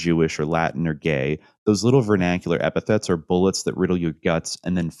black or Jewish or Latin or gay, those little vernacular epithets are bullets that riddle your guts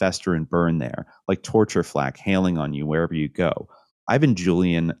and then fester and burn there, like torture flak hailing on you wherever you go. Ivan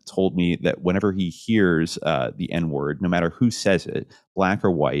Julian told me that whenever he hears the N-word, no matter who says it, black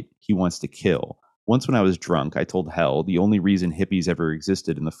or white, he wants to kill. Once when I was drunk, I told Hell the only reason hippies ever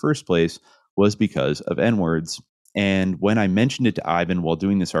existed in the first place was because of N-words. And when I mentioned it to Ivan while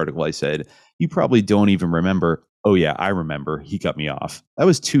doing this article, I said, "You probably don't even remember." "Oh yeah, I remember." He cut me off. That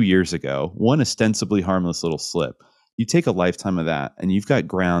was 2 years ago. One ostensibly harmless little slip. You take a lifetime of that, and you've got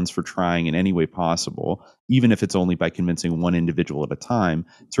grounds for trying in any way possible, even if it's only by convincing one individual at a time,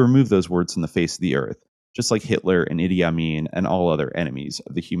 to remove those words from the face of the earth. just like Hitler and Idi Amin and all other enemies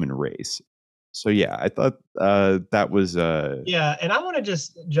of the human race. So yeah, I thought that was yeah, and I want to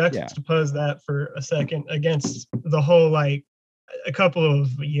just juxtapose that for a second against the whole, like, a couple of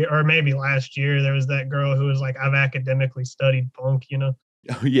years, or maybe last year, there was that girl who was like, I've academically studied punk, you know.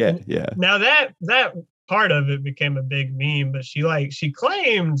 Oh yeah, yeah. Now that part of it became a big meme, but she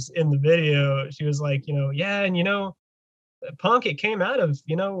claims in the video, she was like, you know, yeah, and you know, punk, it came out of,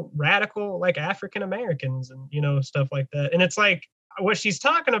 you know, radical, like, African Americans and, you know, stuff like that. And it's like, what she's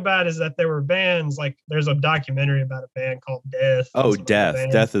talking about is that there were bands, like, there's a documentary about a band called Death. Oh,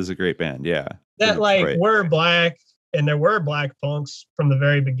 Death is a great band, yeah. That like were black, and there were black punks from the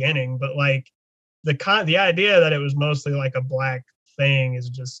very beginning, but like the idea that it was mostly like a black thing is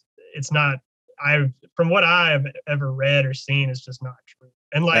just, it's not, from what I've ever read or seen, it's just not true.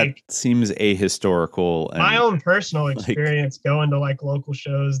 And like, that seems ahistorical. And my own personal experience going to like local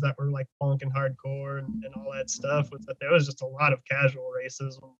shows that were like punk and hardcore and all that stuff was that there was just a lot of casual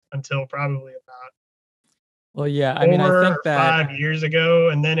racism until probably about, well, yeah, I mean, I think that 5 years ago,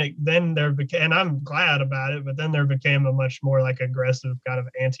 and then there became, and I'm glad about it, but then there became a much more like aggressive kind of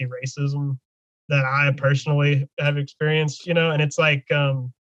anti-racism that I personally have experienced, you know. And it's like,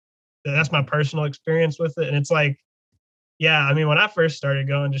 that's my personal experience with it. And it's like, yeah, I mean, when I first started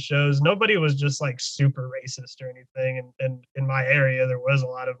going to shows, nobody was just like super racist or anything. And in my area, there was a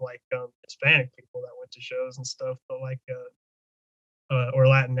lot of like Hispanic people that went to shows and stuff, but like, or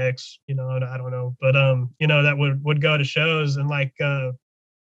Latinx, you know, I don't know, but you know, that would go to shows, and like,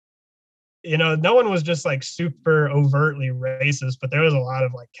 you know, no one was just like super overtly racist, but there was a lot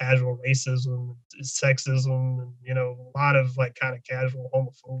of like casual racism, sexism, and, you know, a lot of like kind of casual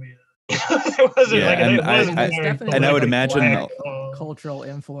homophobia. It wasn't and I would imagine cultural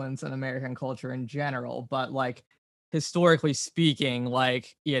influence in American culture in general, but like historically speaking,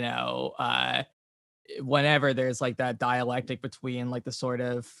 like, you know, whenever there's like that dialectic between like the sort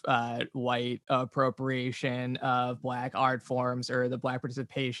of white appropriation of black art forms, or the black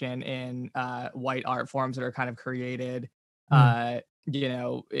participation in white art forms that are kind of created, you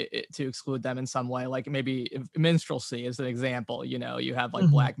know, to exclude them in some way, like maybe minstrelsy is an example. You know, you have like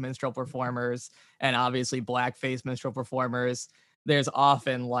black minstrel performers and obviously blackface minstrel performers. There's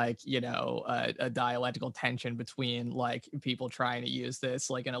often like, you know, a dialectical tension between like people trying to use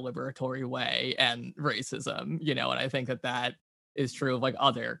this like in a liberatory way and racism, you know. And I think that is true of like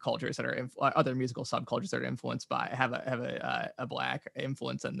other cultures that are other musical subcultures that are influenced by have a black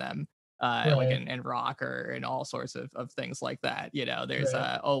influence in them, like in rock or in all sorts of things like that. You know, there's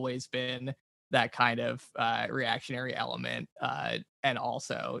always been that kind of reactionary element, and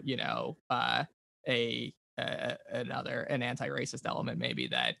also, you know, an anti-racist element maybe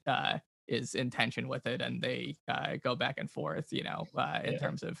that is in tension with it, and they go back and forth, you know, in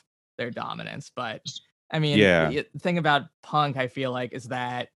terms of their dominance. But I mean, the thing about punk, I feel like, is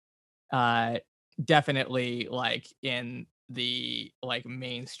that definitely like in the like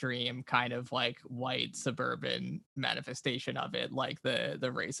mainstream kind of like white suburban manifestation of it, like the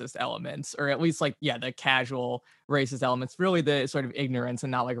racist elements, or at least like the casual racist elements, really the sort of ignorance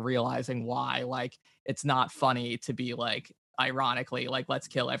and not like realizing why, like it's not funny to be like ironically like let's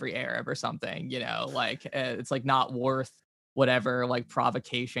kill every Arab or something, you know, like it's like not worth whatever like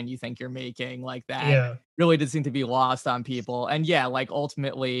provocation you think you're making, like that really does seem to be lost on people. And like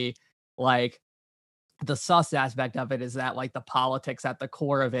ultimately, like the sus aspect of it is that like the politics at the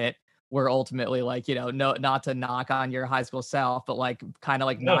core of it were ultimately like, you know, no, not to knock on your high school self, but like kind of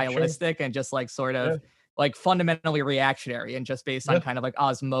like nihilistic and just like sort of like fundamentally reactionary, and just based on kind of like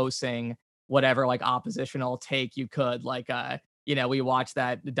osmosing whatever like oppositional take you could, like you know, we watched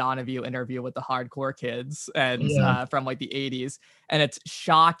that Donahue interview with the hardcore kids and from like the 80s, and it's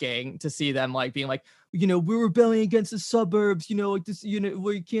shocking to see them like being like, you know, we're rebelling against the suburbs, you know, like this, you know,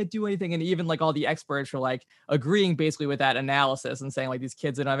 we can't do anything. And even like all the experts were like agreeing basically with that analysis and saying like these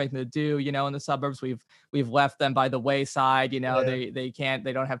kids don't have anything to do, you know, in the suburbs. We've left them by the wayside, you know, they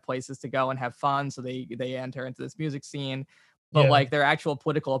don't have places to go and have fun, so they enter into this music scene. But like their actual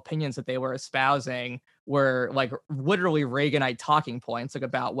political opinions that they were espousing were like literally Reaganite talking points, like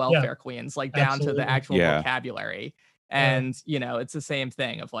about welfare queens, like down to the actual vocabulary. And, you know, it's the same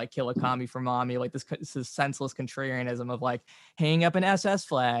thing of like kill a commie for mommy, like this senseless contrarianism of like hanging up an SS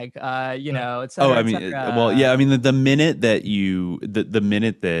flag, you know, et cetera, I mean, I mean, the minute that the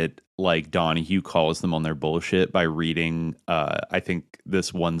minute that like Donahue calls them on their bullshit by reading, I think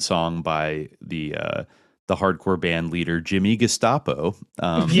this one song by the hardcore band leader Jimmy Gestapo,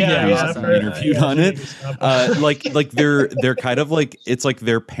 interviewed on it. Like they're kind of like, it's like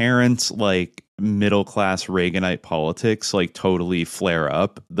their parents like middle class Reaganite politics like totally flare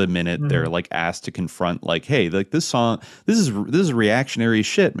up the minute they're like asked to confront like, hey, like this song, this is reactionary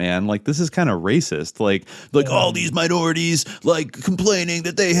shit, man. Like this is kind of racist. Like all these minorities like complaining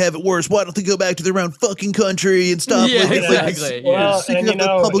that they have it worse. Why don't they go back to their own fucking country and stop? Yeah, like, exactly. Well, and you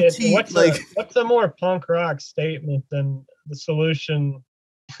know, what's a more punk rock statement than the solution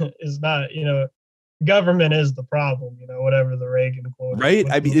is not, you know, government is the problem, you know, whatever the Reagan quote. Right.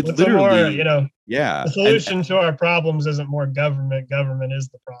 I mean, it's literally, more, you know, yeah. The solution to our problems isn't more government. Government is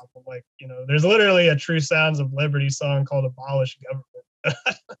the problem. Like, you know, there's literally a True Sounds of Liberty song called "Abolish Government."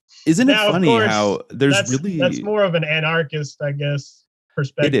 Isn't it now, funny course, how that's more of an anarchist, I guess,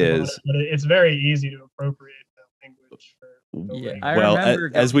 perspective. It is. But it's very easy to appropriate that language. Yeah,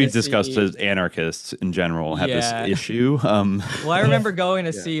 as we've discussed, as anarchists in general have this issue. Well, I remember going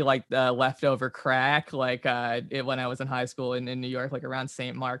to see like the Leftover Crack, like when I was in high school in New York, like around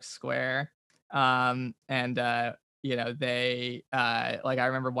St. Mark's Square. You know, they like I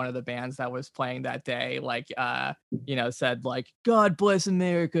remember one of the bands that was playing that day, like you know, said like "God bless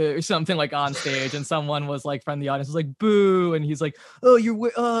America" or something like on stage, and someone was like from the audience was like "boo," and he's like,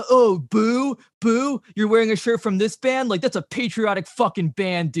 "Oh, boo, you're wearing a shirt from this band? Like that's a patriotic fucking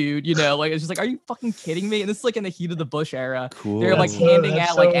band, dude." You know, like it's just like, are you fucking kidding me? And this is like in the heat of the Bush era. Cool. They're like handing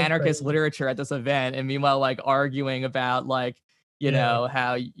out like anarchist literature at this event, and meanwhile like arguing about like, you know,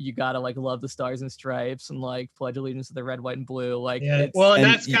 how you gotta like love the Stars and Stripes and like pledge allegiance to the red, white, and blue. Like, well, and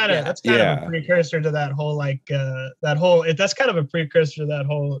that's kind of a precursor to that whole like that's kind of a precursor to that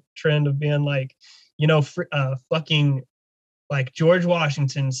whole trend of being like, you know, fucking like George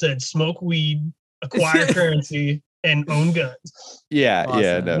Washington said, smoke weed, acquire currency, and own guns. Yeah, awesome.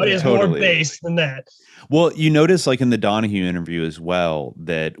 Yeah. No, what is totally. more base than that? Well, you notice like in the Donahue interview as well,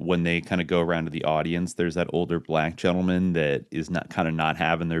 that when they kind of go around to the audience, there's that older black gentleman that is not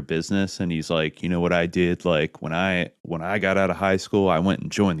having their business. And he's like, you know what I did? Like when I got out of high school, I went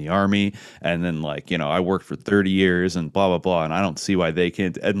and joined the army. And then like, you know, I worked for 30 years and blah, blah, blah. And I don't see why they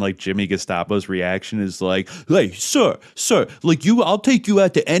can't. And like Jimmy Gestapo's reaction is like, hey, sir, like I'll take you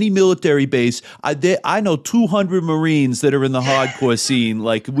out to any military base. I know 200 Marines that are in the hardcore scene.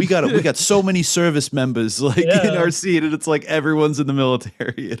 Like we got so many service members like in our scene, and it's like everyone's in the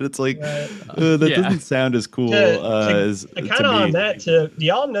military, and it's like that doesn't sound as cool as kind of on that tip. Do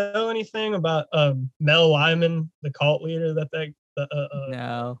y'all know anything about Mel Lyman, the cult leader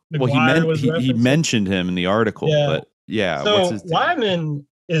no. Well, he mentioned him in the article, but so Lyman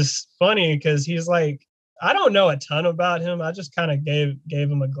is funny because he's like, I don't know a ton about him. I just kind of gave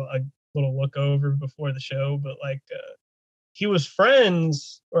him a little look over before the show, but like he was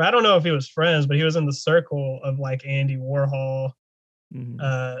friends, or I don't know if he was friends, but he was in the circle of like Andy Warhol,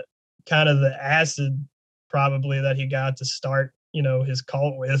 kind of the acid probably that he got to start, you know, his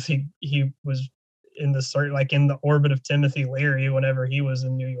cult with. He was in the orbit of Timothy Leary whenever he was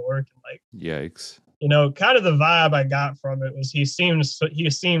in New York, and like, yikes. You know, kind of the vibe I got from it was he seemed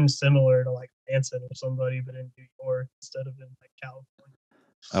similar to like Manson or somebody, but in New York instead of in like California.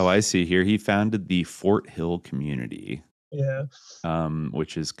 Oh, I see here. He founded the Fort Hill community. Yeah.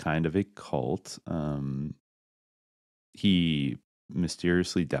 Which is kind of a cult. He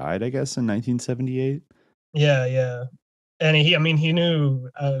mysteriously died, I guess, in 1978. Yeah. And he knew,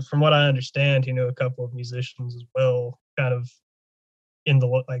 from what I understand, he knew a couple of musicians as well, kind of in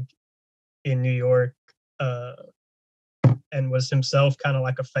New York, and was himself kind of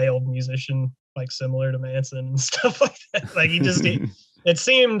like a failed musician, like similar to Manson and stuff like that. Like it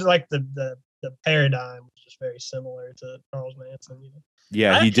seemed like the paradigm was just very similar to Charles Manson. You know?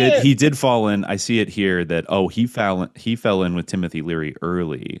 Yeah, he did fall in. I see it here that he fell in with Timothy Leary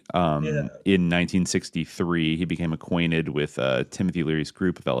early. In 1963, he became acquainted with Timothy Leary's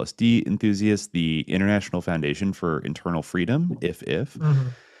group of LSD enthusiasts, the International Foundation for Internal Freedom, IF. Mm-hmm.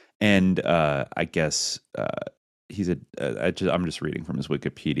 And I guess he said, I'm just reading from his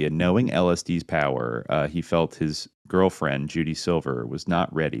Wikipedia. Knowing LSD's power, he felt his girlfriend, Judy Silver, was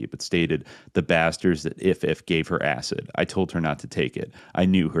not ready, but stated, "The bastards that if gave her acid. I told her not to take it. I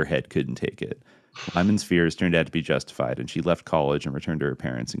knew her head couldn't take it." Lyman's fears turned out to be justified, and she left college and returned to her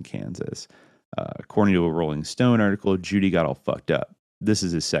parents in Kansas. According to a Rolling Stone article, Judy got all fucked up. This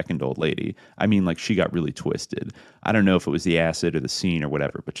is his second old lady. I mean, like, she got really twisted. I don't know if it was the acid or the scene or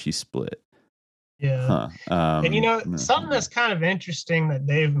whatever, but she split. Yeah. And you know, something that's kind of interesting that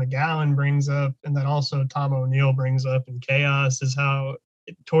Dave McGowan brings up, and that also Tom O'Neill brings up in Chaos, is how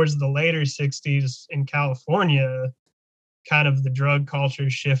towards the later 60s in California, kind of the drug culture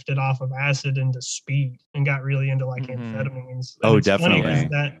shifted off of acid into speed and got really into like amphetamines. And Oh, it's funny 'cause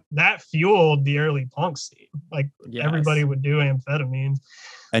definitely. that fueled the early punk scene. Like everybody would do amphetamines.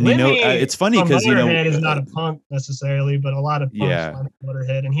 And Lemmy it's funny from because Motorhead is not a punk necessarily, but a lot of punks Yeah. like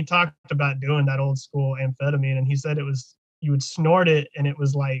Motorhead. And he talked about doing that old school amphetamine, and he said you would snort it, and it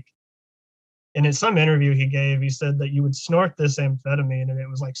was like, and in some interview he gave, he said that you would snort this amphetamine, and it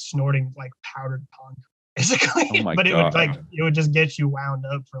was like snorting like powdered punk, basically. Oh my But it God. would just get you wound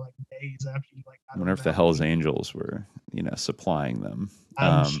up for like days after you like. I wonder if the Hells Angels were, supplying them.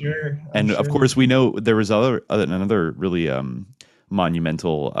 I'm sure. Of course, we know there was another really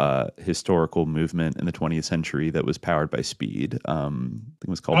monumental historical movement in the 20th century that was powered by speed. I think it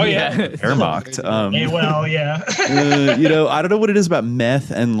was called Wehrmacht. I don't know what it is about meth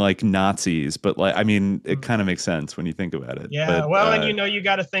and like Nazis, but like, I mean, it kind of makes sense when you think about it. Yeah, but, and you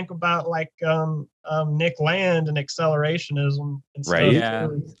got to think about like Nick Land and accelerationism and stuff. Right. Yeah,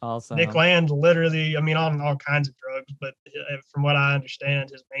 also Nick Land literally, I mean, on all kinds of drugs, but from what I understand,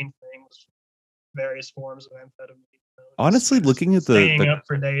 his main thing was various forms of amphetamine. Honestly, looking at staying up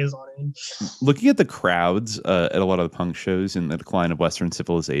for days on end. Looking at the crowds at a lot of the punk shows in the decline of Western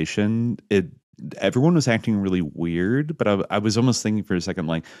civilization, everyone was acting really weird. But I was almost thinking for a second,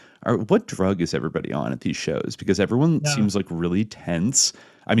 like, what drug is everybody on at these shows? Because everyone seems like really tense.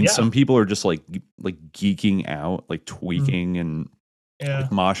 I mean, some people are just like geeking out, like tweaking and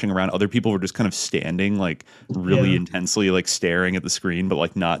like moshing around. Other people were just kind of standing like really intensely, like staring at the screen, but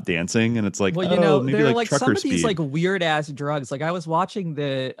like not dancing. And it's like, well, maybe there are like some trucker of these speed. like weird ass drugs. Like I was watching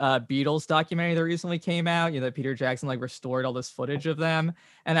the Beatles documentary that recently came out, that Peter Jackson like restored all this footage of them.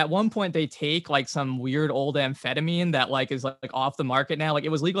 And at one point they take like some weird old amphetamine that like is like off the market now. Like it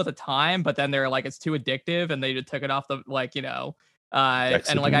was legal at the time, but then they're like, it's too addictive, and they just took it off the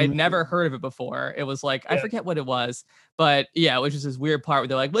and like I'd never heard of it before. It was like I forget what it was, but it was just this weird part where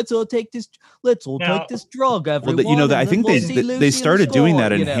they're like, let's all take this drug, everyone. Well, I think they started doing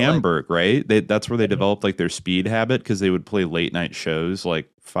that in like, Hamburg, right? That's where they developed like their speed habit, because they would play late night shows like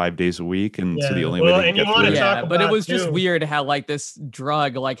 5 days a week, and so the only way they could get through. But it was just weird how like this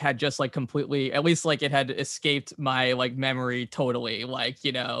drug like had just like completely, at least like it had escaped my like memory totally, like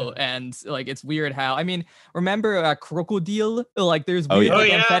and like it's weird how, I mean, remember Crocodile? Like there's weird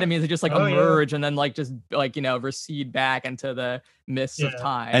amphetamines that just like emerge and then like just like recede back into the mists of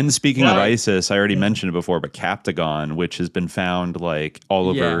time. And speaking of ISIS, I already mentioned it before, but Captagon, which has been found like all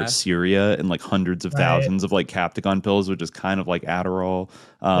over Syria, and like hundreds of thousands of like Captagon pills, which is kind of like Adderall.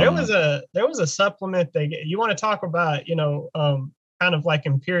 There was a supplement you want to talk about, kind of like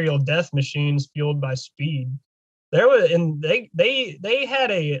imperial death machines fueled by speed. There was, and they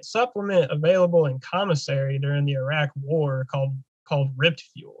had a supplement available in commissary during the Iraq War called Ripped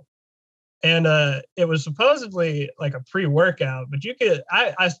Fuel. And it was supposedly like a pre-workout, but you could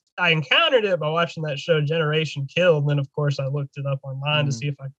I encountered it by watching that show Generation Kill, and then of course I looked it up online to see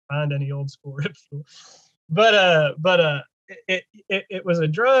if I could find any old school Ripped Fuel. But it was a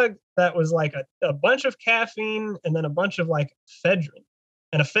drug that was like a bunch of caffeine and then a bunch of like ephedrine,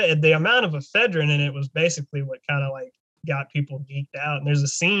 and the amount of ephedrine in it was basically what kind of like got people geeked out. And there's a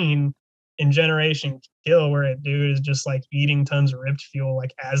scene in Generation Kill where a dude is just like eating tons of Ripped Fuel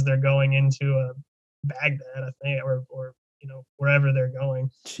like as they're going into Baghdad, I think, or wherever they're going.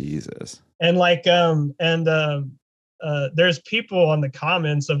 Jesus. And like there's people on the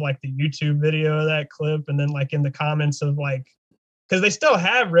comments of like the YouTube video of that clip, and then like in the comments of like, because they still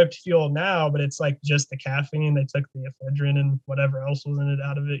have Ripped Fuel now, but it's like just the caffeine. They took the ephedrine and whatever else was in it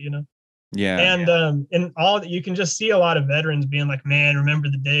out of it, Yeah. And all you can just see a lot of veterans being like, man, remember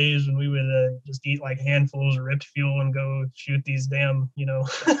the days when we would just eat like handfuls of Ripped Fuel and go shoot these damn,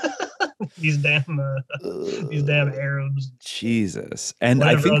 these damn Arabs. Jesus. And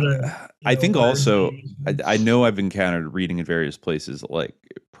I think also, I know I've encountered reading in various places, like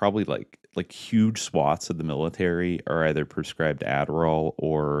probably like huge swaths of the military are either prescribed Adderall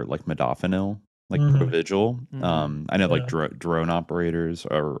or like modafinil, like Provigil. I know like drone operators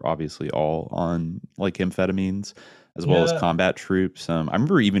are obviously all on like amphetamines, as well as combat troops. I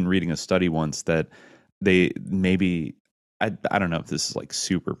remember even reading a study once that they maybe, I don't know if this is like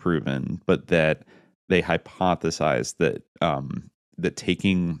super proven, but that they hypothesized that that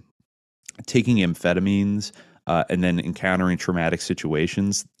taking amphetamines and then encountering traumatic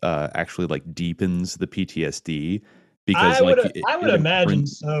situations actually like deepens the PTSD, because I would it imagine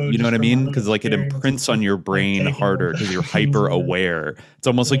imprints, so. you know what I just from mean? my Because like it experience imprints on of, your like, brain taking harder those because you're things, hyper yeah. aware. It's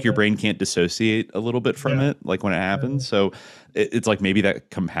almost like your Yeah. brain can't dissociate a little bit from Yeah. it, like when it happens. So it's like maybe that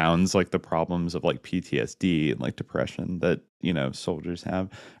compounds like the problems of like PTSD and like depression that, you know, soldiers have,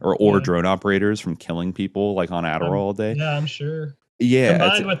 or Yeah. drone operators from killing people like on Adderall all day. Yeah, I'm sure. Yeah.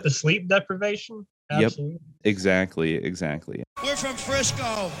 Combined with the sleep deprivation. Yep. Absolutely. Exactly. We're from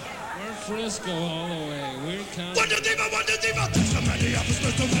Frisco. We're Frisco all the way. We're kind What do you think? There's so many of us.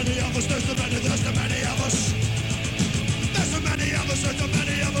 There's so many of us. There's so many of us. There's so many of us. There's so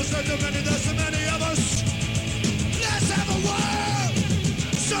many of us. There's so many of us. Let's have a war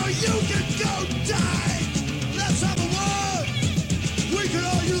so you can go die. Let's have a war. We can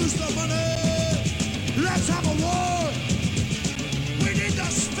all use the money. Let's have a war. We need the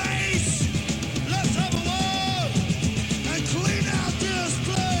space. Let's have a war and clean out this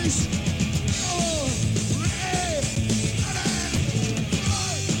place. Oh, hey,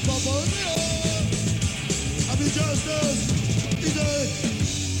 I'll be just as easy.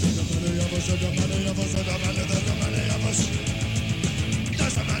 There's so many of us. There's so many of us. There's so many of us.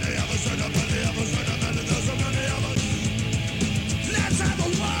 There's so many of us. There's so many of us. There's so many of us. Let's have a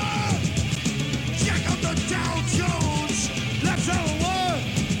war. Check out the Dow Jones. Let's have a war.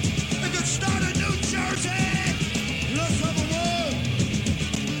 It could start in New Jersey. Let's have a war.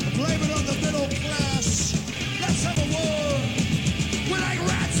 Blame it on the middle class. Let's have a war. We're like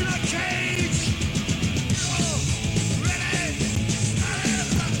rats in a cage. Oh, ready?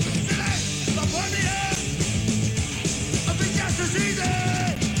 The money is. I think that's as easy.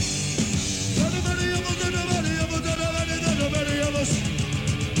 There's so many of us. There's so many of us. There's so many of us. There's so many of us.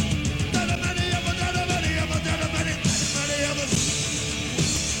 There's so many of us. There's so many of us.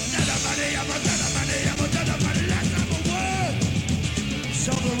 There's so many of us. There's so many of us. There's so many. Let's have a war.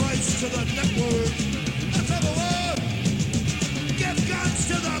 Sell the rights to the network. Let's have a war. Give guns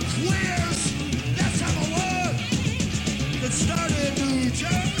to the queers. Let's have a war. It started in New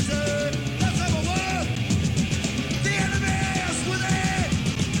Jersey. Let's have a war. The enemy is within.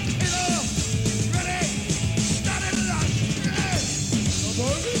 Ready? Started in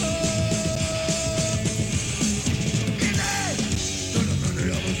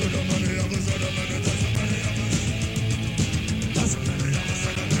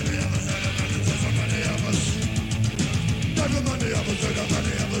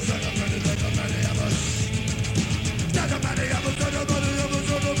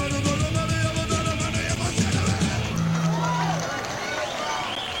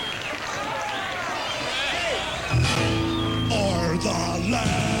Or the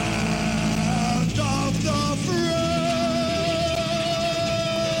land of the free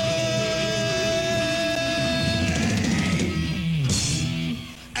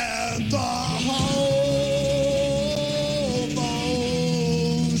and the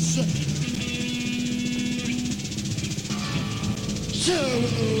homos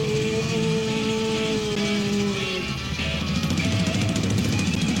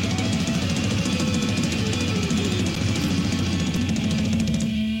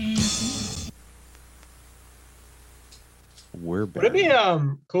We're back. Would it be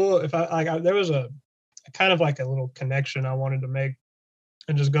cool if there was a kind of like a little connection I wanted to make,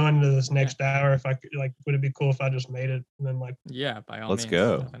 and just going into this next hour, if I could, like, would it be cool if I just made it and then like? Yeah, by all Let's means.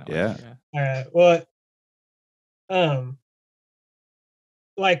 go. Definitely. Yeah. All right. Well,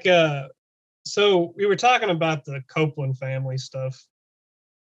 so we were talking about the Copeland family stuff,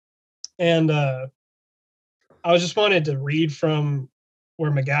 and I was just wanted to read from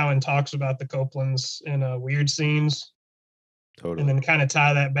where McGowan talks about the Copelands in Weird Scenes. Totally. And then kind of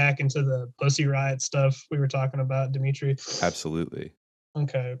tie that back into the Pussy Riot stuff we were talking about, Dimitri. Absolutely.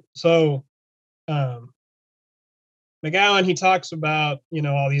 Okay. So McGowan, he talks about,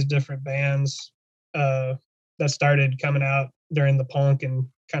 all these different bands that started coming out during the punk and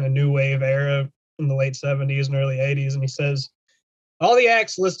kind of new wave era in the late 70s and early 80s. And he says, all the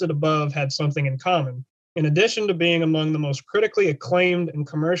acts listed above had something in common. In addition to being among the most critically acclaimed and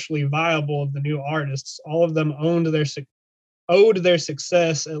commercially viable of the new artists, all of them owed their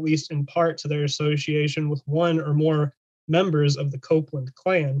success, at least in part, to their association with one or more members of the Copeland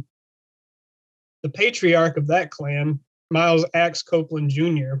clan. The patriarch of that clan, Miles Axe Copeland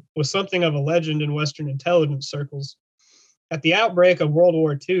Jr., was something of a legend in Western intelligence circles. At the outbreak of World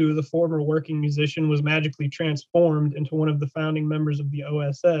War II, the former working musician was magically transformed into one of the founding members of the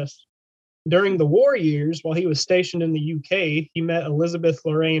OSS. During the war years, while he was stationed in the UK, he met Elizabeth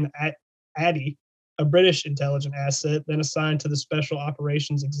Lorraine Addy, a British intelligence asset then assigned to the Special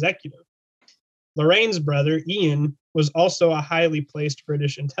Operations Executive. Lorraine's brother, Ian, was also a highly placed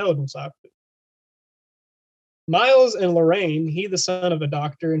British intelligence operative. Miles and Lorraine, he the son of a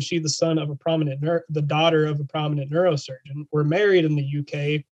doctor and she the son of a the daughter of a prominent neurosurgeon, were married in the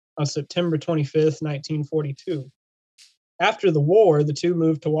UK on September 25th, 1942. After the war, the two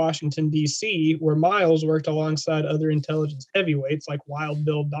moved to Washington, D.C., where Miles worked alongside other intelligence heavyweights like Wild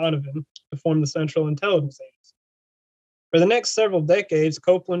Bill Donovan to form the Central Intelligence Agency. For the next several decades,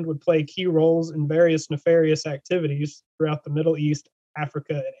 Copeland would play key roles in various nefarious activities throughout the Middle East,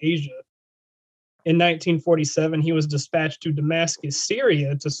 Africa, and Asia. In 1947, he was dispatched to Damascus,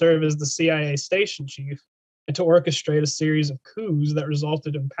 Syria, to serve as the CIA station chief and to orchestrate a series of coups that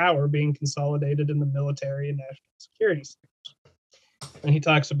resulted in power being consolidated in the military and national security sectors. And he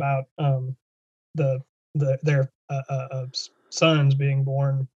talks about their sons being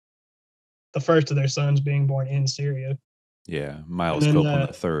born, the first of their sons being born in Syria. Yeah, Miles Copeland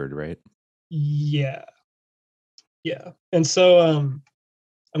the third, right? Yeah. And so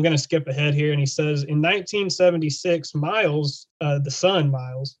I'm going to skip ahead here, and he says, in 1976, Miles, the son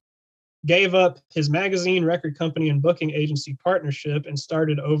Miles, gave up his magazine, record company, and booking agency partnership and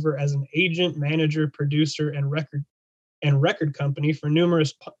started over as an agent, manager, producer, and record company for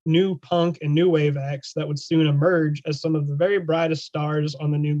numerous new punk and new wave acts that would soon emerge as some of the very brightest stars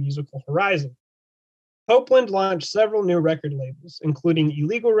on the new musical horizon. Copeland launched several new record labels, including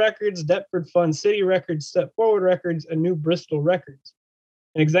Illegal Records, Deptford Fun City Records, Step Forward Records, and New Bristol Records.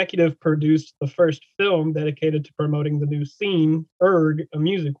 An executive produced the first film dedicated to promoting the new scene, Erg, A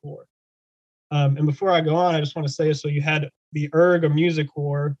Music War. And before I go on, I just want to say, so you had the Erg, A Music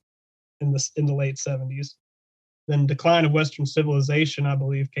War in the late 70s. Then Decline of Western Civilization, I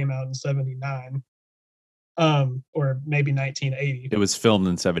believe, came out in 79. Or maybe 1980. It was filmed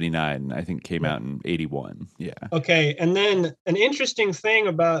in 79. I think came out in 81. Yeah. Okay. And then an interesting thing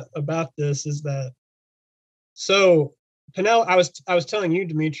about this is that, so I was telling you,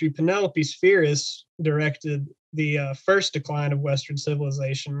 Dimitri, Penelope Spheris directed the first Decline of Western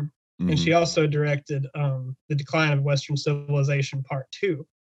Civilization, and she also directed the Decline of Western Civilization Part 2.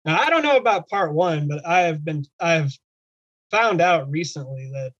 Now, I don't know about Part 1, but I have found out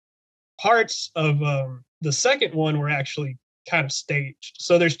recently that parts of the second one were actually kind of staged.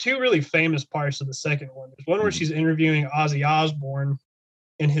 So there's two really famous parts of the second one. There's one where she's interviewing Ozzy Osbourne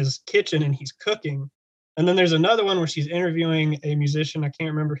in his kitchen and he's cooking. And then there's another one where she's interviewing a musician. I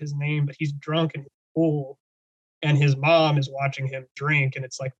can't remember his name, but he's drunk in his pool and his mom is watching him drink. And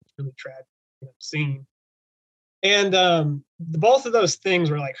it's like a really tragic scene. And both of those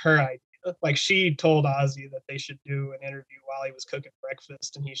things were like her idea. Like she told Ozzy that they should do an interview while he was cooking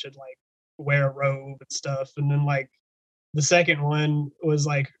breakfast and he should like wear a robe and stuff. And then like the second one was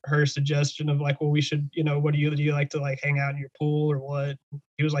like her suggestion of like, well, we should, what do you like to like hang out in your pool or what?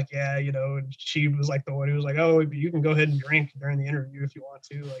 He was like, yeah, and she was like the one who was like, oh, you can go ahead and drink during the interview if you want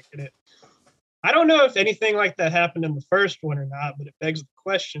to. Like, I don't know if anything like that happened in the first one or not, but it begs the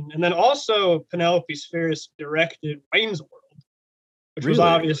question. And then also Penelope Spheris directed Wayne's World, which was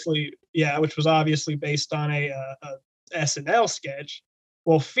obviously based on a SNL sketch.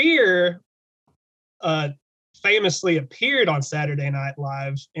 Well, Fear famously appeared on Saturday Night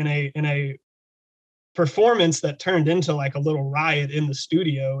Live in a performance that turned into like a little riot in the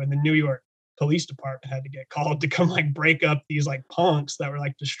studio, and the New York Police Department had to get called to come like break up these like punks that were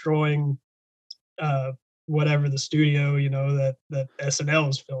like destroying whatever the studio that SNL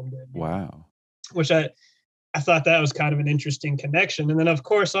is filmed in. Wow. Which I thought that was kind of an interesting connection. And then of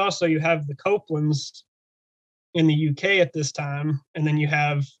course also you have the Copelands in the UK at this time, and then you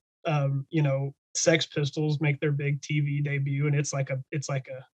have Sex Pistols make their big TV debut, and it's the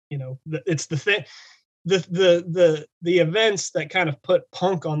events that kind of put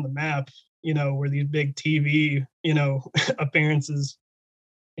punk on the map, were these big TV appearances,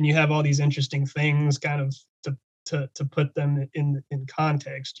 and you have all these interesting things kind of to put them in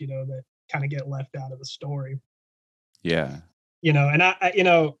context, that kind of get left out of the story. Yeah. And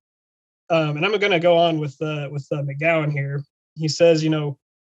and I'm going to go on with McGowan here. He says,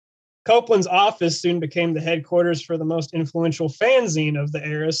 Copeland's office soon became the headquarters for the most influential fanzine of the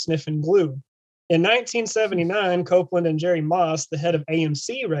era, Sniff and Glue. In 1979, Copeland and Jerry Moss, the head of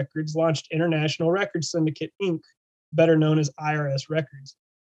AMC Records, launched International Record Syndicate, Inc., better known as IRS Records.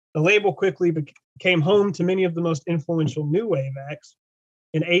 The label quickly became home to many of the most influential new wave acts.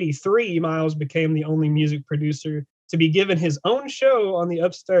 In '83, Miles became the only music producer to be given his own show on the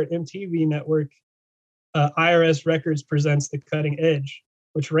upstart MTV network, IRS Records Presents The Cutting Edge,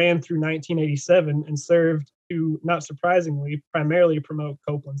 which ran through 1987 and served to, not surprisingly, primarily promote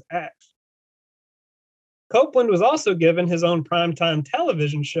Copeland's acts. Copeland was also given his own primetime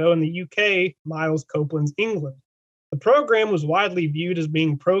television show in the UK, Miles Copeland's England, The program was widely viewed as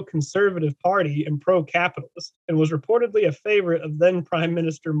being pro-conservative party and pro-capitalist, and was reportedly a favorite of then Prime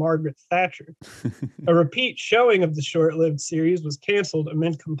Minister Margaret Thatcher. A repeat showing of the short-lived series was canceled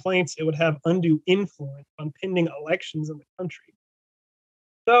amid complaints it would have undue influence on pending elections in the country.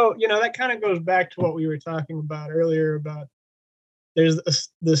 So, that kind of goes back to what we were talking about earlier about there's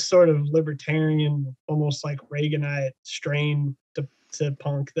this sort of libertarian, almost like Reaganite strain to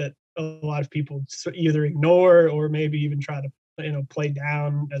punk that a lot of people either ignore or maybe even try to play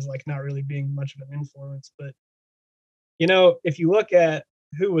down as like not really being much of an influence. But if you look at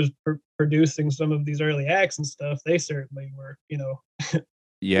who was producing some of these early acts and stuff, they certainly were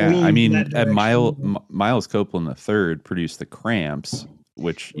yeah, I mean, Miles Copeland III produced the Cramps,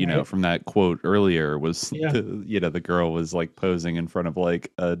 which Right. from that quote earlier was Yeah. the girl was like posing in front of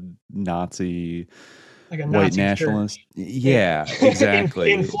like a Nazi like a white Nazi nationalist. church. Yeah,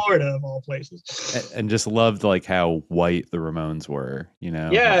 exactly. in Florida of all places. And just loved like how white the Ramones were,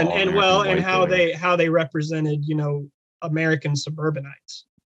 Yeah, how and all-American how white they represented American suburbanites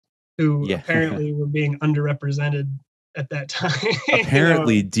who Yeah. apparently were being underrepresented at that time.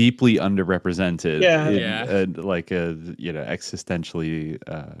 apparently deeply underrepresented Yeah. in Yeah. like a existentially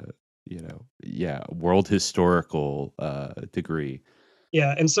world historical degree.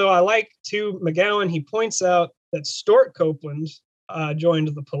 Yeah, and so I like too McGowan. He points out that Stuart Copeland joined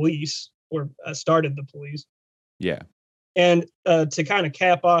the police or started the police. Yeah. And to kind of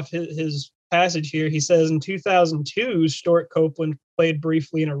cap off his passage here, he says in 2002, Stuart Copeland played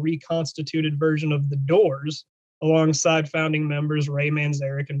briefly in a reconstituted version of The Doors alongside founding members Ray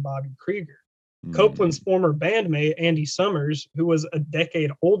Manzarek and Bobby Krieger. Copeland's former bandmate, Andy Summers, who was a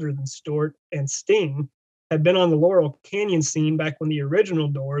decade older than Stuart and Sting, had been on the Laurel Canyon scene back when the original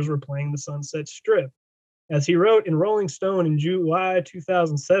Doors were playing the Sunset Strip. As he wrote in Rolling Stone in July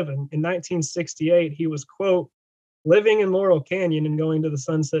 2007, in 1968, he was, quote, living in Laurel Canyon and going to the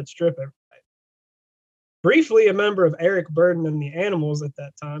Sunset Strip every night. Briefly a member of Eric Burdon and the Animals at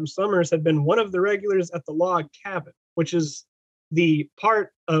that time, Summers had been one of the regulars at the Log Cabin, which is the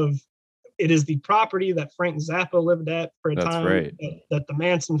property that Frank Zappa lived at for a That's time, right. that the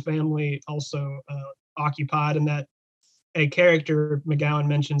Manson family also occupied, and that a character McGowan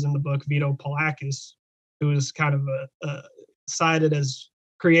mentions in the book, Vito Polakis, who is kind of cited as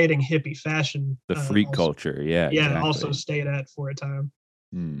creating hippie fashion. The freak also, culture. Yeah. Exactly. also stayed at for a time.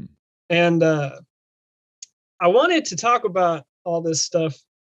 Mm. And I wanted to talk about all this stuff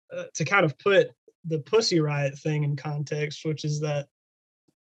to kind of put the Pussy Riot thing in context, which is that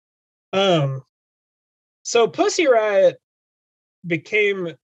so Pussy Riot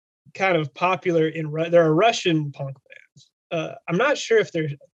became kind of popular there are Russian punk bands. I'm not sure if they're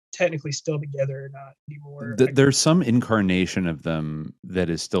technically still together or not anymore. There's some incarnation of them that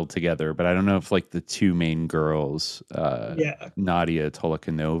is still together, but I don't know if like the two main girls, Nadia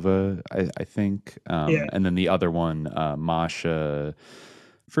Tolokanova, I think, and then the other one, Masha,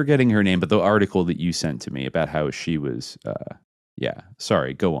 forgetting her name, but the article that you sent to me about how she was,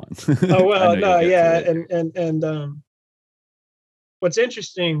 sorry, go on. Oh well, no, yeah, and what's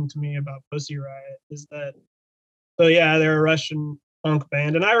interesting to me about Pussy Riot is that, they're a Russian punk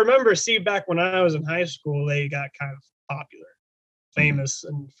band, and I remember, back when I was in high school, they got kind of popular, famous,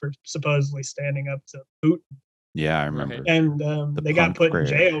 and for supposedly standing up to Putin. Yeah, I remember. And they got put in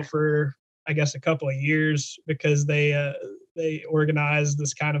jail for, I guess, a couple of years because they organized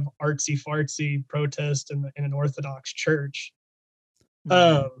this kind of artsy fartsy protest in an Orthodox church.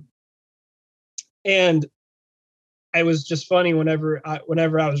 And it was just funny whenever I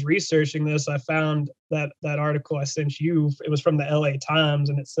was researching this, I found that article I sent you. It was from the LA Times,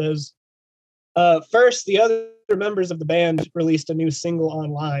 and it says, first, the other members of the band released a new single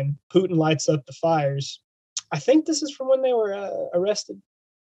online, Putin Lights Up the Fires. I think this is from when they were arrested.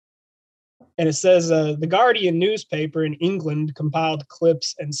 And it says, the Guardian newspaper in England compiled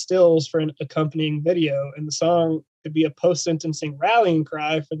clips and stills for an accompanying video, and the song could be a post-sentencing rallying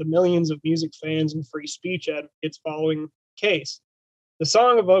cry for the millions of music fans and free speech advocates following the case. The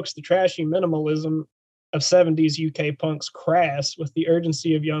song evokes the trashy minimalism of 70s UK punk's Crass with the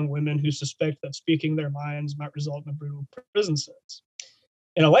urgency of young women who suspect that speaking their minds might result in a brutal prison sentence.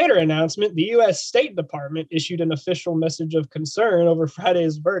 In a later announcement, the U.S. State Department issued an official message of concern over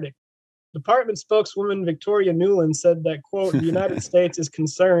Friday's verdict. Department spokeswoman Victoria Nuland said that, quote, the United States is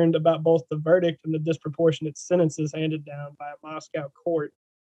concerned about both the verdict and the disproportionate sentences handed down by a Moscow court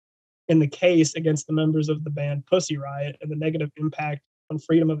in the case against the members of the band Pussy Riot and the negative impact on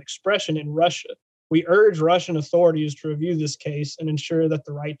freedom of expression in Russia. We urge Russian authorities to review this case and ensure that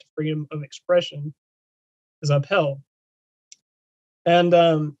the right to freedom of expression is upheld. And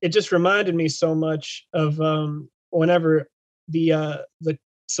it just reminded me so much of whenever the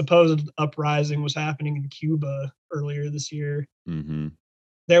supposed uprising was happening in Cuba earlier this year,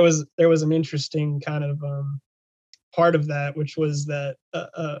 there was an interesting kind of part of that, which was that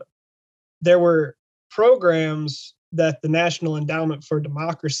there were programs that the National Endowment for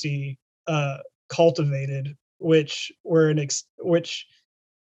Democracy cultivated, which were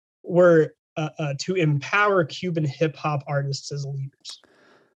to empower Cuban hip hop artists as leaders.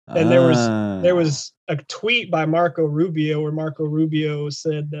 And there was a tweet by Marco Rubio where Marco Rubio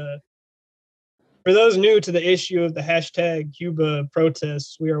said, for those new to the issue of the hashtag Cuba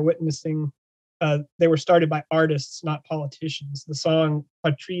protests, we are witnessing they were started by artists, not politicians. The song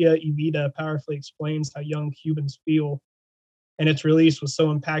Patria y Vida powerfully explains how young Cubans feel, and its release was so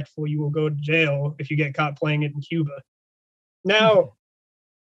impactful you will go to jail if you get caught playing it in Cuba. Now,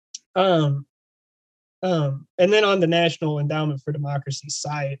 and then on the National Endowment for Democracy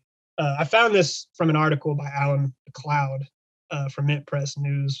site, I found this from an article by Alan McLeod from Mint Press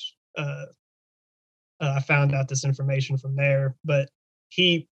News. I found out this information from there, but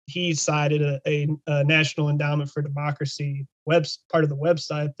he cited a National Endowment for Democracy part of the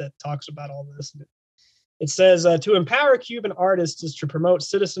website that talks about all this. It says, to empower Cuban artists is to promote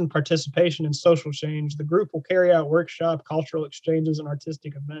citizen participation in social change. The group will carry out workshop, cultural exchanges, and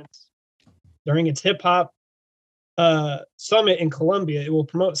artistic events. During its hip-hop summit in Colombia, it will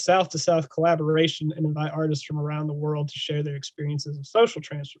promote South-to-South collaboration and invite artists from around the world to share their experiences of social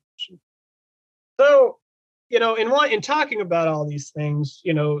transformation. So, in talking about all these things,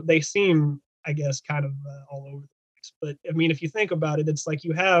 they seem, I guess, kind of all over the place. But, I mean, if you think about it, it's like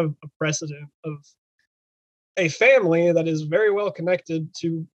you have a precedent of a family that is very well connected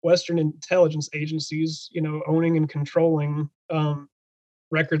to Western intelligence agencies, owning and controlling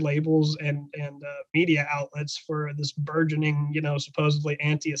record labels and media outlets for this burgeoning, supposedly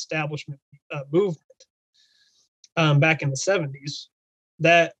anti-establishment movement back in the 70s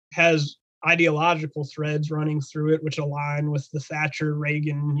that has ideological threads running through it, which align with the Thatcher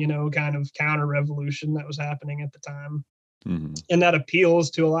Reagan, kind of counter-revolution that was happening at the time. And that appeals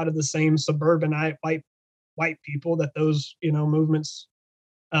to a lot of the same suburbanite white people that those, movements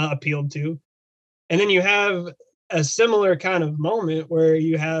appealed to. And then you have a similar kind of moment where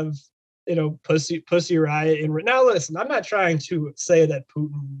you have, Pussy Riot. Now, listen, I'm not trying to say that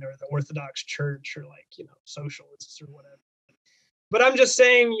Putin or the Orthodox Church or socialists or whatever, but I'm just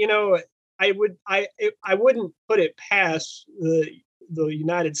saying, I wouldn't put it past the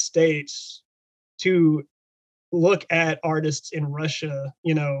United States to look at artists in Russia,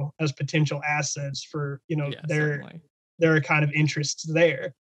 as potential assets for, their kind of interests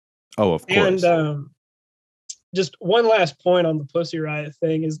there. Oh, of course. And just one last point on the Pussy Riot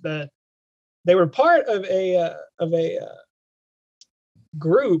thing is that they were part of a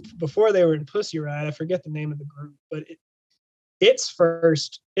group before they were in Pussy Riot. I forget the name of the group, but its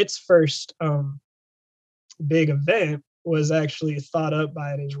first big event was actually thought up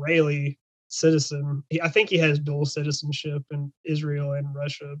by an Israeli citizen. I think he has dual citizenship in Israel and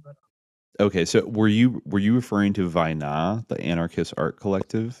Russia. But okay, so were you referring to Vaina, the anarchist art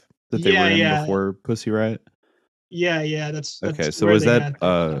collective that they were in before Pussy Riot? Yeah, that's okay. So was that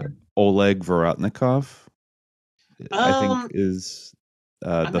Oleg Vorotnikov? I think is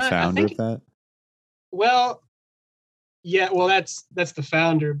the founder of that. Well, yeah, well that's the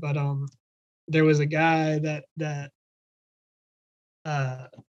founder, but there was a guy that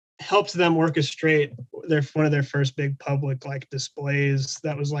helped them orchestrate one of their first big public displays.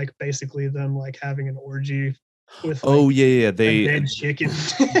 That was basically them having an orgy with they dead chicken.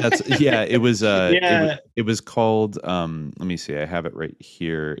 It was it was called let me see, I have it right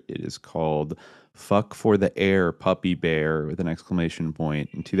here. It is called Fuck for the Air Puppy Bear with an exclamation point.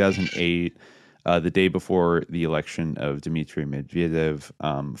 In 2008, the day before the election of Dmitry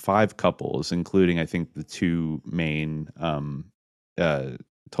Medvedev, 5 couples, including I think the 2 main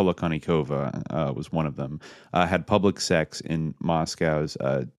Tolokonnikova was one of them, had public sex in Moscow's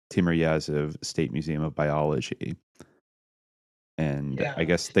Timiryazev State Museum of Biology. And I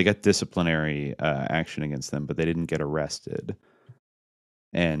guess they got disciplinary action against them, but they didn't get arrested.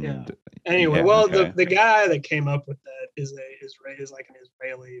 And anyway, the guy that came up with that is an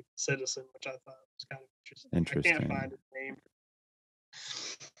Israeli citizen, which I thought was kind of interesting. I can't find his name.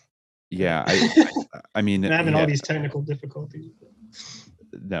 Yeah, I mean, I'm having all these technical difficulties.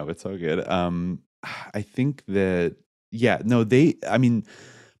 No, it's all good. I think that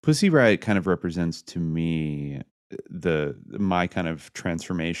Pussy Riot kind of represents to me my kind of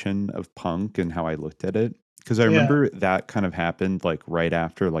transformation of punk and how I looked at it, because I remember that kind of happened right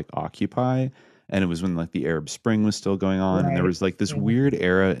after Occupy, and it was when the Arab Spring was still going on, and there was this weird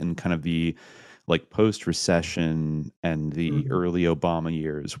era in kind of the like post recession and the early Obama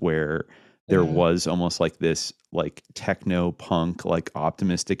years where there Yeah. was almost like this like techno punk like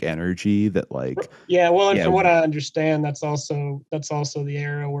optimistic energy that like Yeah, well, and yeah, from what I understand, that's also the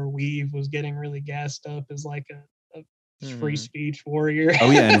era where Weave was getting really gassed up as like a free speech warrior.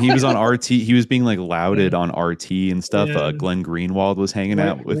 oh yeah, and he was on RT. He was being like lauded on RT and stuff. Yeah. Glenn Greenwald was hanging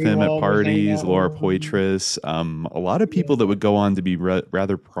out with him at Greenwald was hanging parties. out Laura with him. Poitras, a lot of people that would go on to be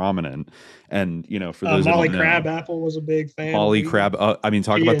rather prominent. And you know, for those Molly who don't know, Crabapple was a big fan. Molly of Weave. Crab. I mean,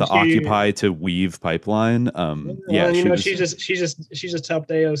 talk She- about the she- Occupy to Weave pipeline. Yeah, and, you she know, was, she just helped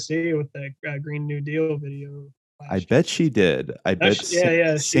AOC with the Green New Deal video. I bet she did. I bet.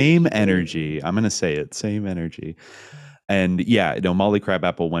 Same energy. I'm gonna say it. Same energy. And yeah, you know, Molly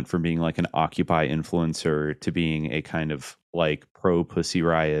Crabapple went from being like an Occupy influencer to being a kind of like pro Pussy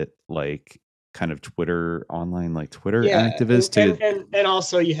Riot, like kind of Twitter online, like Twitter activist. And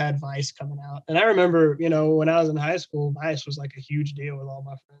also you had Vice coming out. And I remember, you know, when I was in high school, Vice was like a huge deal with all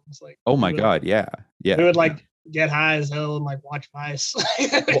my friends. Like, oh my God, yeah. we would like get high as hell and like watch Vice.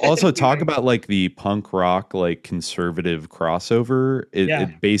 Well, also talk about like the punk rock, like conservative crossover.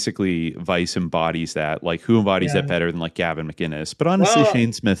 It basically Vice embodies that. Like, who embodies that better than like Gavin McInnes? But honestly,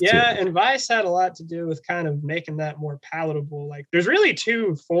 Shane Smith too. Yeah, and Vice had a lot to do with kind of making that more palatable. Like, there's really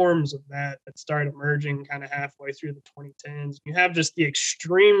two forms of that started emerging kind of halfway through the 2010s. You have just the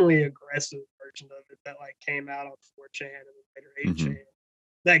extremely aggressive version of it that like came out on 4chan and later 8chan.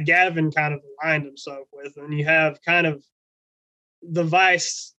 That Gavin kind of aligned himself with, and you have kind of the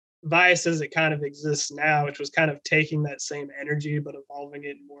Vice as it kind of exists now, which was kind of taking that same energy but evolving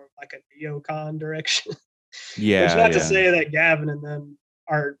it in more of like a neocon direction. Yeah, which not to say that Gavin and them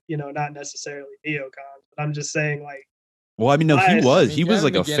are, you know, not necessarily neocons, but I'm just saying like. Well, I mean, no, he was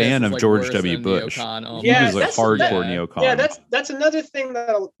like a McGinnis fan of like George worse W. than Bush. neocon, He was like hardcore neocon. Yeah, that's another thing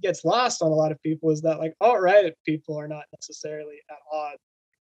that gets lost on a lot of people is that like alt-right people are not necessarily at odds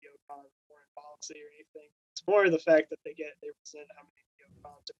with neocon foreign policy or anything. It's more the fact that they resent how many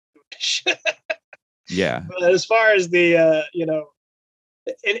neocons are doing. Yeah. But as far as the you know,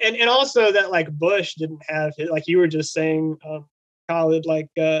 and also that like Bush didn't have his, like you were just saying, Khalid, like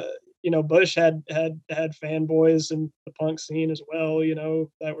you know, Bush had fanboys in the punk scene as well, you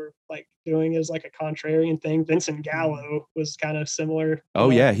know, that were like doing as like a contrarian thing. Vincent Gallo was kind of similar. Oh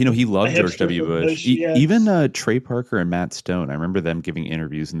yeah, you know, he loved George hipster W. for Bush. yeah. Even Trey Parker and Matt Stone. I remember them giving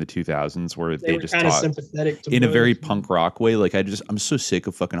interviews in the 2000s where they were just kind of talked sympathetic to in a Bush. very punk rock way. Like I'm so sick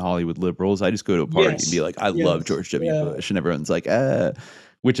of fucking Hollywood liberals. I just go to a party and be like, I love George W. Bush, and everyone's like,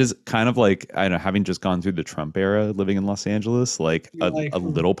 which is kind of like, I don't know, having just gone through the Trump era living in Los Angeles, like a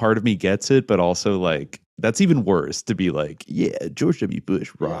little part of me gets it, but also like that's even worse to be like, yeah, George W.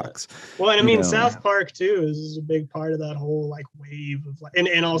 Bush rocks. Well, and I mean, South Park too is a big part of that whole like wave of like,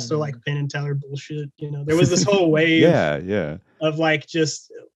 and also like Penn and Teller bullshit. You know, there was this whole wave, of like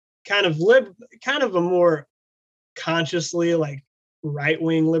just kind of a more consciously like right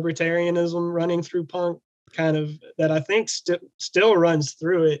wing libertarianism running through punk, kind of that I think still runs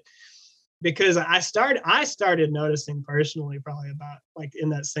through it, because I started noticing personally probably about like in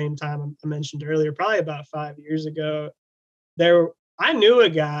that same time I mentioned earlier, probably about 5 years ago, I knew a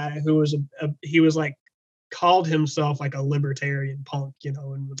guy who was he was like called himself like a libertarian punk, you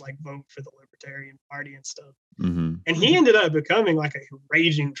know, and would like vote for the Libertarian Party and stuff. And he ended up becoming like a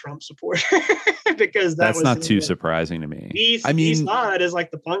raging Trump supporter because that's not too surprising to me. He saw it as like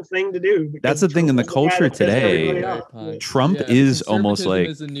the punk thing to do. That's the thing in the culture today. Trump is almost like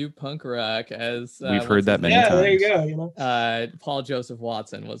is a new punk rock, as we've heard that many times. Yeah, there you go. You know, Paul Joseph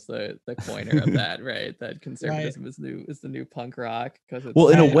Watson was the coiner of that, right? That conservatism is the new punk rock because well,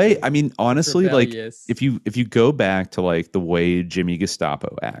 in a way, I mean, honestly, rebellious. like if you go back to like the way Jimmy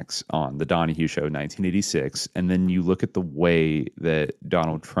Gestapo acts on the Donahue Show, 1986. And then you look at the way that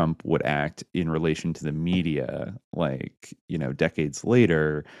Donald Trump would act in relation to the media, like, you know, decades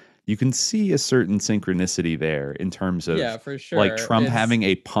later, you can see a certain synchronicity there in terms of for sure. like Trump having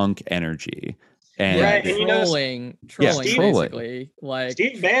a punk energy. And and trolling basically. Like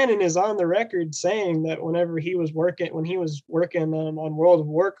Steve Bannon is on the record saying that when he was working on World of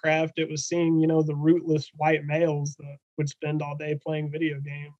Warcraft, it was seeing, you know, the rootless white males that would spend all day playing video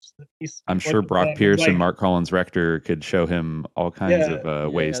games. I'm sure Brock Pierce and Mark Collins Rector could show him all kinds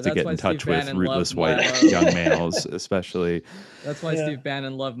of ways to get in touch with rootless white young males, especially. That's why Steve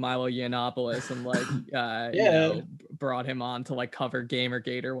Bannon loved Milo Yiannopoulos and like you know, brought him on to like cover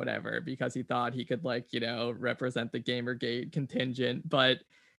Gamergate or whatever, because he thought he could like, you know, represent the Gamergate contingent. But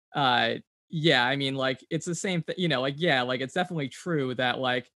yeah, I mean, like it's the same thing, you know, like like it's definitely true that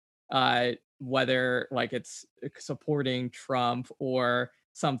like whether like it's supporting Trump or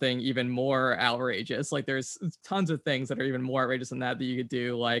something even more outrageous. Like there's tons of things that are even more outrageous than that you could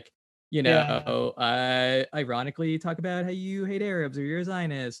do. Like, you know, ironically talk about how you hate Arabs or you're a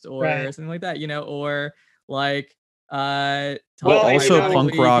Zionist or something like that, you know, or like also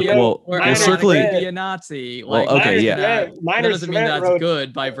punk rock or circling be a Nazi. Like, that doesn't mean that's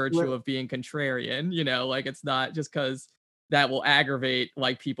good by virtue of being contrarian, you know, like it's not just because that will aggravate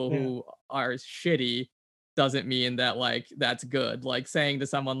like people who are shitty doesn't mean that like that's good. Like saying to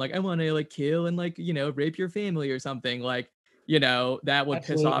someone like I want to like kill and like, you know, rape your family or something, like, you know, that would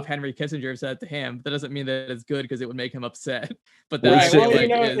piss off Henry Kissinger if said to him. That doesn't mean that it's good because it would make him upset. But that's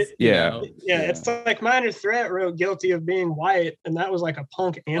it's like Minor Threat wrote "Guilty of Being White," and that was like a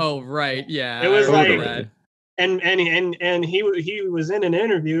punk anthem. Oh right, yeah. It was like and he was in an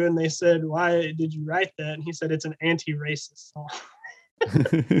interview and they said, "Why did you write that?" And he said, "It's an anti-racist song."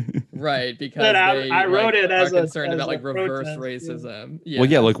 Right, because I wrote it as concerned about like reverse racism.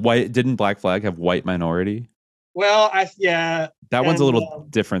 Well, like white didn't Black Flag have white minority? Well, that one's a little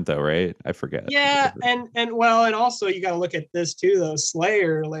different though, right? I forget. Yeah, and also you got to look at this too, though.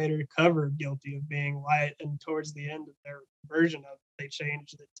 Slayer later covered "Guilty of Being White," and towards the end of their version of it, they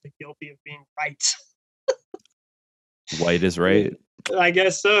changed it to "Guilty of Being Right." White is right. I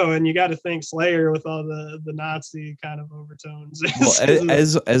guess so, and you got to think Slayer with all the Nazi kind of overtones. Well,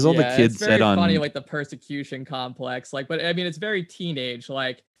 as all the kids said on funny, like the persecution complex, like, but I mean, it's very teenage,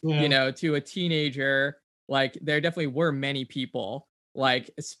 like you know, to a teenager. Like there definitely were many people, like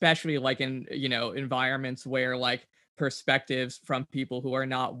especially like in, you know, environments where like perspectives from people who are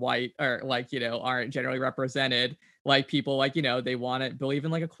not white or like, you know, aren't generally represented, like people like, you know, they want to believe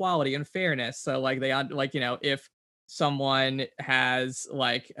in like equality and fairness. So like they like, you know, if someone has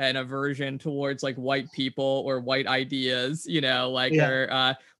like an aversion towards like white people or white ideas, you know, like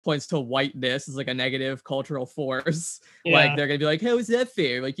or points to whiteness as like a negative cultural force, like they're gonna be like, how is that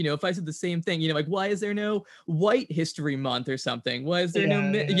fair? Like, you know, if I said the same thing, you know, like why is there no White History Month or something? Why is there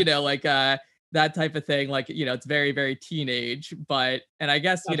you know, like that type of thing? Like, you know, it's very, very teenage, but and I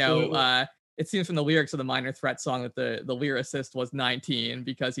guess, you know, it seems from the lyrics of the Minor Threat song that the lyricist was 19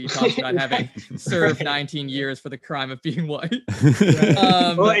 because he talks about having served 19 years for the crime of being white.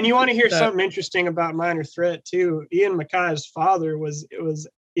 Well, and you want to hear something interesting about Minor Threat too. Ian MacKay's father was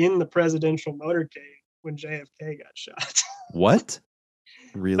in the presidential motorcade when JFK got shot. What?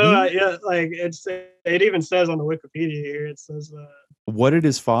 Really? Yeah, like it even says on the Wikipedia here. It says. What did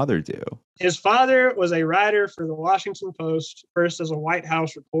his father do? His father was a writer for the Washington Post, first as a White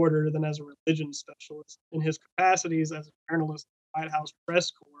House reporter, then as a religion specialist. In his capacities as a journalist at the White House Press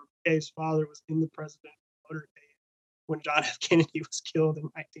Corps, McKay's father was in the presidential motorcade when John F. Kennedy was killed in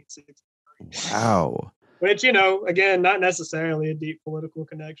 1963. Wow. Which, you know, again, not necessarily a deep political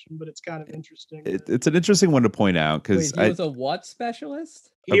connection, but it's kind of interesting. It's an interesting one to point out because he was a what specialist?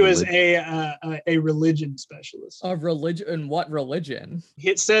 He was a religion specialist. A religion? And what religion?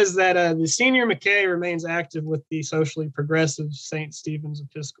 It says that the senior McKay remains active with the socially progressive St. Stephen's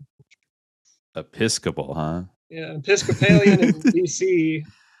Episcopal Church. Episcopal, huh? Yeah, Episcopalian in D.C.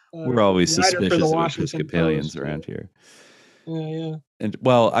 We're always suspicious of Episcopalians around here. Yeah. And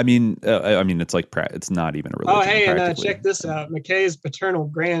well, I mean, it's like it's not even a religion. Oh, hey, and check this out. McKay's paternal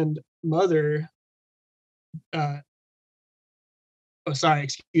grandmother.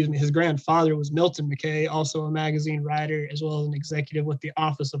 His grandfather was Milton McKay, also a magazine writer as well as an executive with the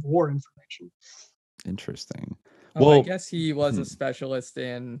Office of War Information. Interesting. Well, I guess he was a specialist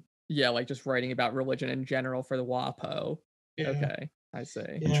in like just writing about religion in general for the WAPO. Yeah. Okay. I see.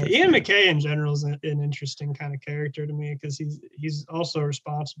 Yeah, Ian MacKay in general is an interesting kind of character to me because he's also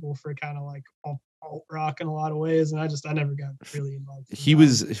responsible for kind of like alt rock in a lot of ways, and I never got really involved. He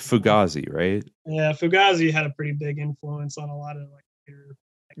was Fugazi, right? Yeah, Fugazi had a pretty big influence on a lot of like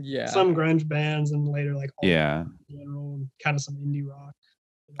some grunge bands and later like alt rock in general and kind of some indie rock.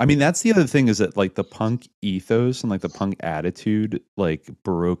 I mean, that's the other thing is that like the punk ethos and like the punk attitude like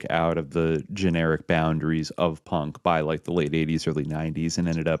broke out of the generic boundaries of punk by like the late 80s, early 90s and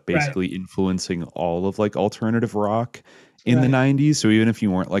ended up basically influencing all of like alternative rock in the 90s. So even if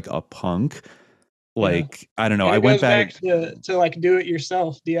you weren't like a punk, like, I don't know, I went back to like do it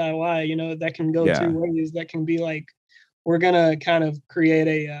yourself, DIY, you know, that can go two ways. That can be like, we're going to kind of create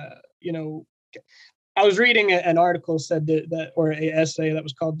a, you know, I was reading an article said that or an essay that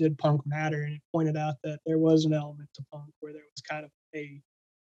was called "Did Punk Matter?" and it pointed out that there was an element to punk where there was kind of a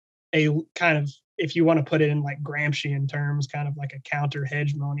kind of, if you want to put it in like Gramscian terms, kind of like a counter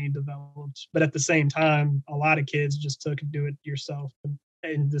hegemony developed. But at the same time, a lot of kids just took do it yourself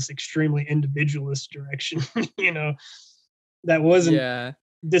in this extremely individualist direction, you know, that wasn't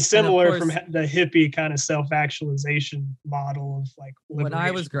dissimilar from course, the hippie kind of self-actualization model of like when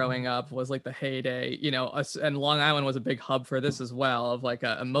I was liberation. growing up was like the heyday, and Long Island was a big hub for this as well, of like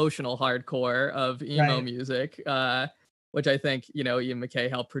a emotional hardcore of emo Right. music, which I think, Ian MacKaye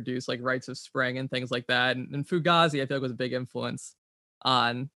helped produce, like Rites of Spring and things like that. And Fugazi, I feel like, was a big influence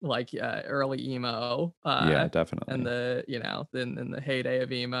on like early emo. Yeah, definitely. And in the heyday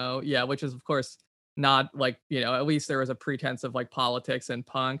of emo. Yeah, which is of course not like, at least there was a pretense of like politics and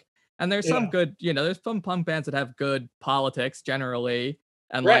punk. And there's some Yeah. good, there's some punk bands that have good politics generally,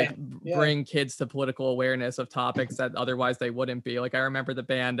 and Right. like Yeah. bring kids to political awareness of topics that otherwise they wouldn't be. Like I remember the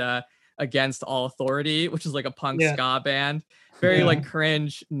band Against All Authority, which is like a punk Yeah. ska band. Very Yeah. like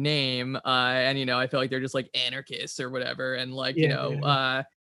cringe name. And I feel like they're just like anarchists or whatever. And like, Yeah.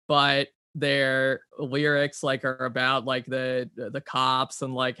 but their lyrics like are about like the cops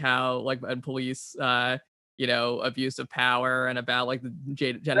and like how like and police abuse of power, and about like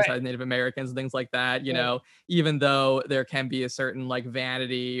the genocide of Native Americans and things like that, even though there can be a certain like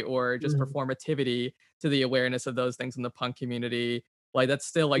vanity or just performativity to the awareness of those things in the punk community, like that's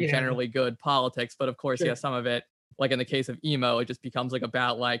still like Yeah. generally good politics. But of course, Sure. yeah, some of it, like in the case of emo, it just becomes like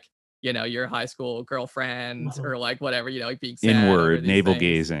about like your high school girlfriend or like whatever, like being sad over Inward, these navel things.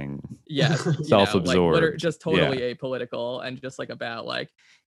 gazing. Yes, Self-absorbed. just totally Yeah. apolitical, and just like about like,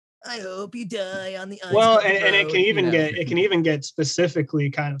 I hope you die on the ice. Well, and it can even get specifically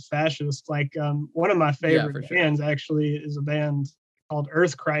kind of fascist. Like one of my favorite bands actually is a band called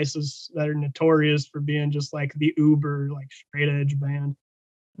Earth Crisis that are notorious for being just like the uber like straight edge band.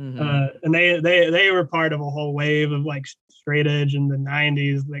 And they were part of a whole wave of like straight edge in the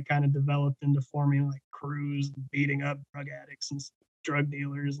 90s that kind of developed into forming like crews and beating up drug addicts and drug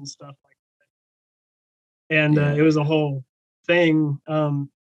dealers and stuff like that. And it was a whole thing.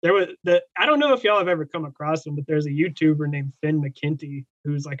 There was I don't know if y'all have ever come across him, but there's a YouTuber named Finn McKenty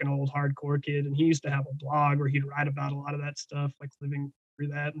who's like an old hardcore kid, and he used to have a blog where he'd write about a lot of that stuff, like living through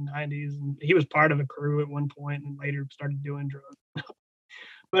that in the 90s. And he was part of a crew at one point and later started doing drugs.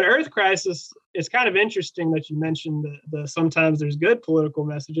 But Earth Crisis, it's kind of interesting that you mentioned the sometimes there's good political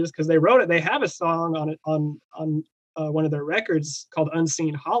messages, because they wrote it. They have a song on it on one of their records called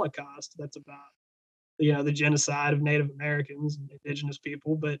Unseen Holocaust that's about the genocide of Native Americans and indigenous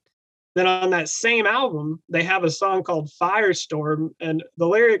people. But then on that same album, they have a song called Firestorm, and the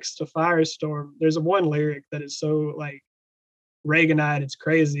lyrics to Firestorm, there's one lyric that is so like Reaganite, it's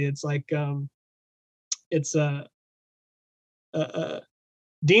crazy. It's like it's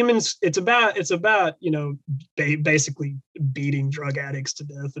demons. It's about basically beating drug addicts to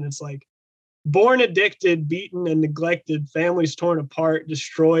death, and it's like, born addicted, beaten and neglected, families torn apart,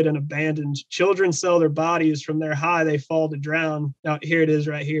 destroyed and abandoned, children sell their bodies, from their high they fall to drown. Now here it is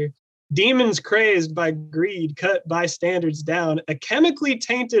right here. Demons crazed by greed, cut bystanders down, a chemically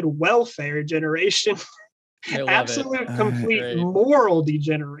tainted welfare generation, absolute complete moral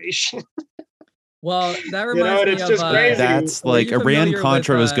degeneration. Well, that reminds me it's of just crazy. That's like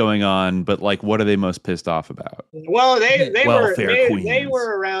Iran-Contra was going on, but like, what are they most pissed off about? Well, they Welfare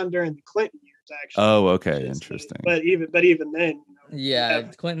were around during the Clinton years, actually. Oh, okay, interesting. But even then, yeah,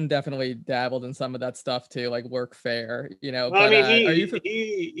 Clinton definitely dabbled in some of that stuff too, like workfare. Well, I mean,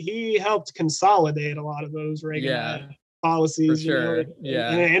 he helped consolidate a lot of those Reagan policies, for sure.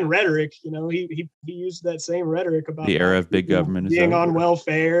 And rhetoric. He used that same rhetoric about the era of big government being on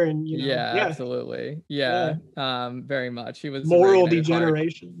welfare, and absolutely, very much. He was moral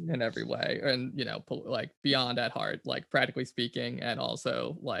degeneration in every way, and like beyond at heart, like practically speaking, and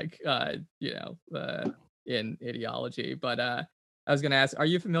also like in ideology. But I was gonna ask, are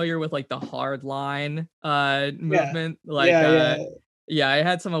you familiar with like the hardline movement? Yeah, I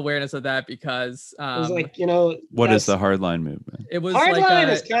had some awareness of that because it was like, what is the hardline movement? It was hardline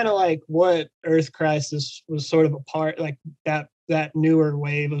is kind of like what Earth Crisis was sort of a part, like that newer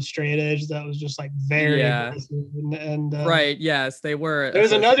wave of straight edge that was just like very aggressive and right. Yes, they were. There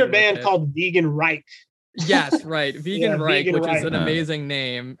was another band called Vegan Reich. Yes, right. Vegan Reich, which is an amazing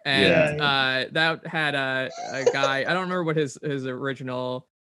name. And that had a guy, I don't remember what his original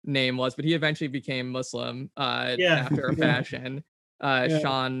name was, but he eventually became Muslim after a fashion.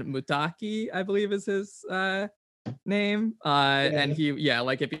 Sean Mutaki, I believe is his name. And he,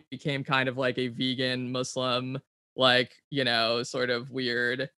 it became kind of like a vegan Muslim, like, sort of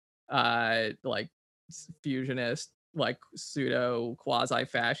weird, like fusionist, like pseudo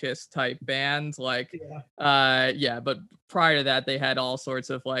quasi-fascist type bands, like but prior to that they had all sorts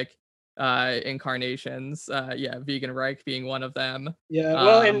of like incarnations, Vegan Reich being one of them.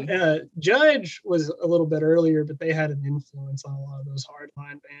 And Judge was a little bit earlier, but they had an influence on a lot of those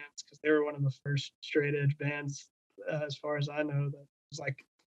hardline bands because they were one of the first straight edge bands, as far as I know, that was like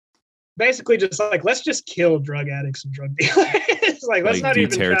basically just like, let's just kill drug addicts and drug dealers. Like, let's not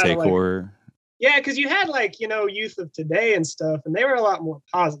even try to, like, Core. yeah, because you had, like, you know, Youth of Today and stuff, and they were a lot more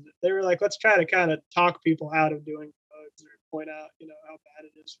positive. They were like, let's try to kind of talk people out of doing drugs or point out, you know, how bad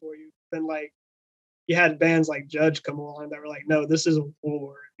it is for you. Then, like, you had bands like Judge come along that were like, no, this is a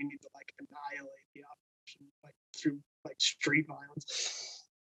war. We need to, like, annihilate the opposition, like, through, like, street violence.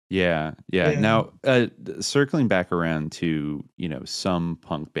 Yeah. Now, circling back around to, you know, some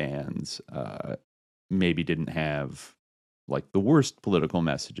punk bands maybe didn't have like the worst political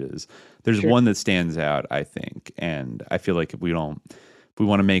messages. There's one that stands out, I think, and I feel like if we want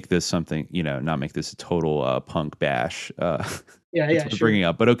to make this something, you know, not make this a total punk bash. Bringing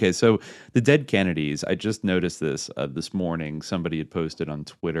up, but okay. So the Dead Kennedys, I just noticed this morning. Somebody had posted on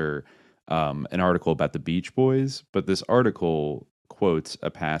Twitter an article about the Beach Boys, but this article quotes a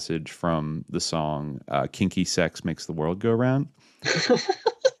passage from the song "Kinky Sex Makes the World Go Round."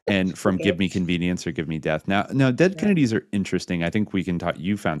 And from "Give Me Convenience or Give Me Death." Now, Dead Kennedys are interesting. I think we can talk.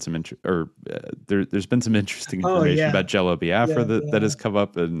 You found some there's been some interesting information about Jello Biafra that has come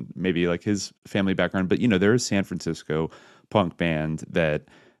up, and maybe like his family background. But you know, there is San Francisco punk band that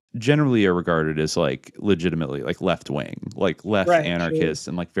generally are regarded as like legitimately like left wing, like left anarchist,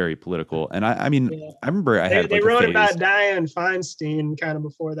 and like very political. And I mean, I remember they wrote about Dianne Feinstein kind of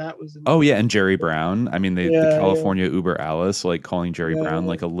before that was. And Jerry Brown. I mean, the California Uber Alice, like calling Jerry Brown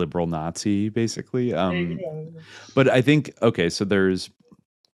like a liberal Nazi, basically. But I think so there's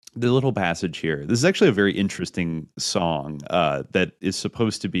the little passage here. This is actually a very interesting song that is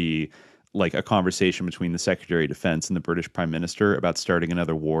supposed to be like a conversation between the Secretary of Defense and the British Prime Minister about starting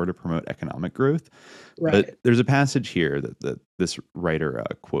another war to promote economic growth. Right. But there's a passage here that this writer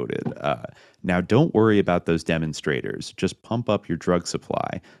quoted. Now, don't worry about those demonstrators. Just pump up your drug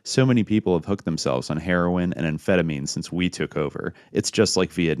supply. So many people have hooked themselves on heroin and amphetamine since we took over. It's just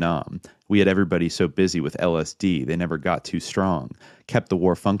like Vietnam. We had everybody so busy with LSD, they never got too strong. Kept the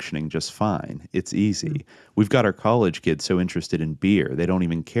war functioning just fine. It's easy. We've got our college kids so interested in beer, they don't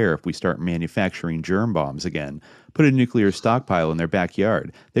even care if we start manufacturing germ bombs again. Put a nuclear stockpile in their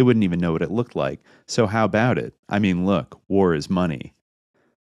backyard. They wouldn't even know what it looked like. So how about it? I mean, look, war is money.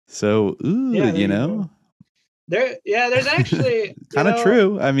 So, you know. There's actually kind of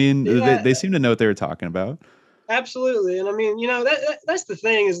true. I mean, they seem to know what they were talking about. Absolutely. And I mean, you know, that's the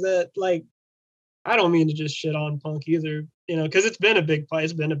thing is that, like, I don't mean to just shit on punk either, you know, because it's been a big part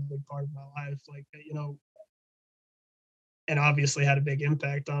of my life, like, you know, and obviously had a big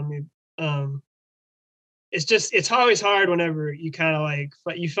impact on me. It's always hard whenever you kind of like,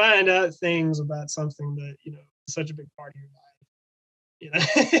 you find out things about something that, you know, is such a big part of your life. You know?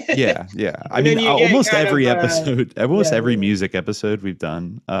 Yeah. I mean, almost every episode, every music episode we've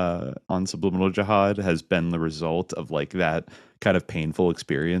done on Subliminal Jihad has been the result of like that kind of painful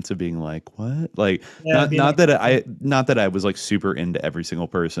experience of being like, what? Like, not that I was like super into every single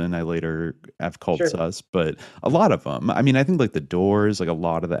person I later have called sus, but a lot of them. I mean, I think like the Doors, like a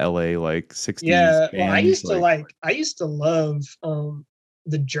lot of the LA like 60s. Yeah, bands, I used to love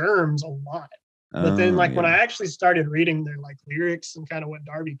the Germs a lot. But then, like, when I actually started reading their, like, lyrics and kind of what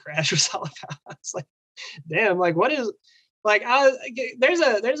Darby Crash was all about, I was like, damn, like, what is, like,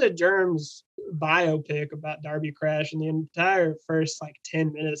 there's a Germs biopic about Darby Crash, and the entire first, like,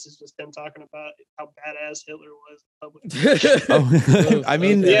 10 minutes is just them talking about how badass Hitler was. I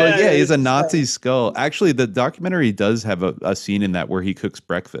mean, he's a Nazi skull. Actually, the documentary does have a scene in that where he cooks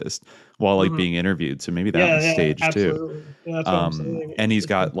breakfast while like being interviewed, so maybe that was staged too. Yeah, that's what I'm saying. And he's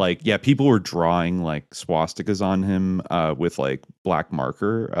got like people were drawing like swastikas on him with like black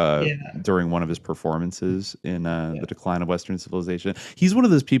marker during one of his performances in The Decline of Western Civilization. He's one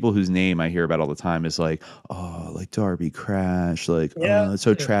of those people whose name I hear about all the time is like, oh, like Darby Crash, like it's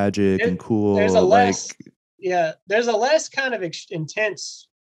so tragic and cool. There's a less kind of intensely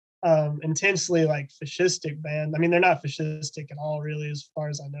like fascistic band. I mean, they're not fascistic at all, really, as far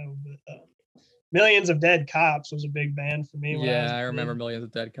as I know. But Millions of Dead Cops was a big band for me. I remember Millions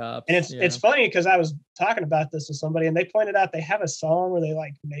of Dead Cops. And it's funny because I was talking about this with somebody, and they pointed out they have a song where they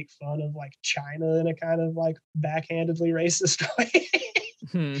like make fun of like China in a kind of like backhandedly racist way,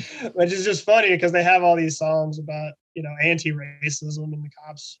 which is just funny because they have all these songs about, you know, anti-racism and the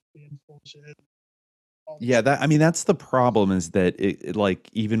cops being full of shit. Yeah, that's the problem is that it like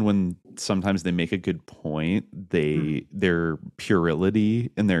even when sometimes they make a good point, their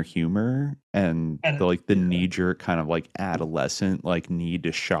puerility and their humor and the knee-jerk kind of like adolescent like need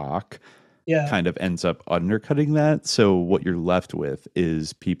to shock kind of ends up undercutting that. So what you're left with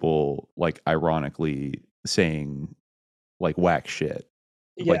is people like ironically saying like whack shit.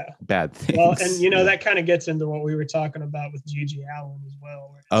 like bad things. Well, and you know, that kind of gets into what we were talking about with Gigi Allen as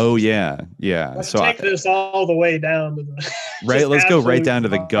well. Oh yeah. Let's take this all the way down to the right. Let's go right down to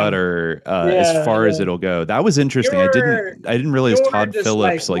the gutter as far as it'll go. That was interesting. I didn't realize Todd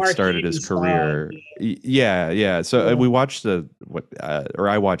Phillips like started his career. Yeah. So we watched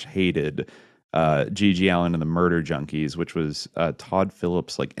I watched Hated. Gigi Allen and the Murder Junkies, which was Todd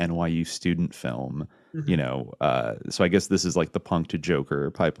Phillips' like NYU student film. You know, so I guess this is like the punk to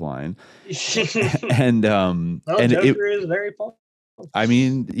Joker pipeline. And Joker is very punk. I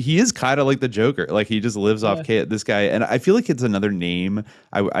mean, he is kind of like the Joker. Like he just lives off this guy. And I feel like it's another name.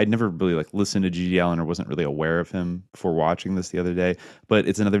 I never really like listened to Gigi Allen or wasn't really aware of him before watching this the other day. But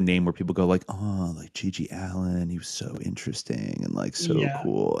it's another name where people go like, oh, like Gigi Allen, he was so interesting and like so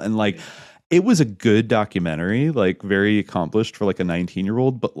cool. And like it was a good documentary, like very accomplished for like a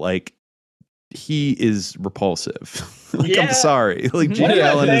 19-year-old, but like he is repulsive. Like, I'm sorry. Like Gigi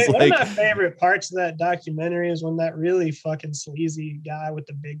Allen is like one of my favorite parts of that documentary is when that really fucking sleazy guy with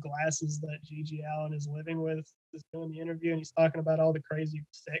the big glasses that Gigi Allen is living with is doing the interview, and he's talking about all the crazy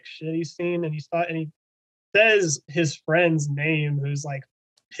sex shit he's seen, and he says his friend's name who's like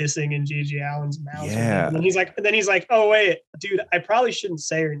pissing in Gigi Allen's mouth. Yeah. And then he's like, oh wait, dude, I probably shouldn't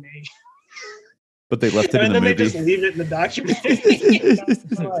say her name. But they left it in the movie. And then they just leave it in the documentary.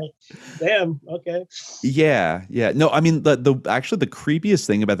 Like, damn, okay. Yeah. No, I mean the actually the creepiest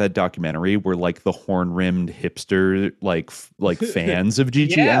thing about that documentary were like the horn-rimmed hipster like fans of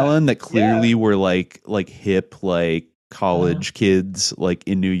Gigi Allen that clearly were like hip like college kids like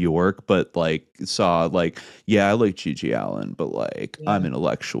in New York, but like saw like, yeah, I like Gigi Allen, but like I'm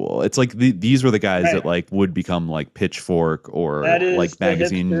intellectual. It's like these were the guys that like would become like Pitchfork or like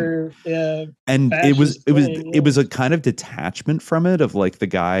magazine. And it was a kind of detachment from it of like the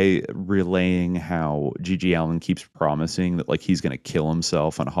guy relaying how Gigi Allen keeps promising that like he's going to kill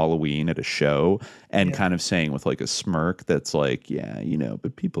himself on Halloween at a show and kind of saying with like a smirk that's like, yeah, you know,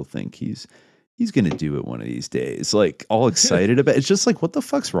 but people think he's going to do it one of these days. Like all excited about it. It's just like, what the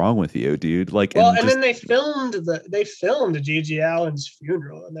fuck's wrong with you, dude? Like, well, and then they filmed Gigi Allen's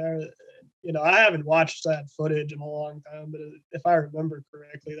funeral, and there, you know, I haven't watched that footage in a long time, but if I remember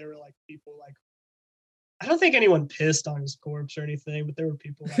correctly, there were like people like, I don't think anyone pissed on his corpse or anything, but there were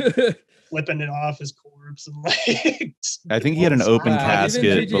people like flipping it off his corpse and like. I think he had an open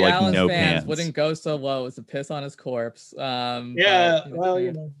casket, but like Allen's no fans pants. wouldn't go so low as to piss on his corpse. You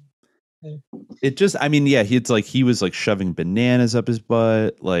know. It just, I mean, yeah, he was like shoving bananas up his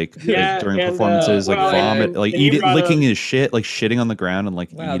butt, like during performances, like vomit, like licking his shit, like shitting on the ground and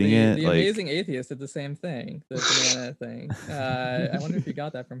like eating it. The like, Amazing Atheist did the same thing, the banana thing. I wonder if you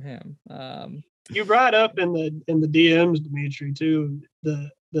got that from him. You brought up in the DMs, Dimitri, too,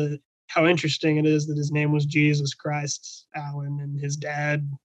 the how interesting it is that his name was Jesus Christ Allen, and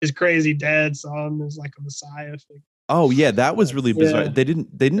his crazy dad saw him as like a Messiah figure. Oh yeah, that was really bizarre. They didn't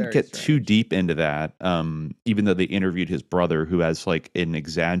Very get strange. too deep into that. Even though they interviewed his brother, who has like an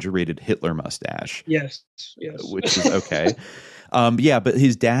exaggerated Hitler mustache. Yes. Which is okay. Yeah, but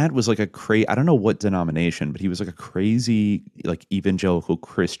his dad was like I don't know what denomination, but he was like a crazy like evangelical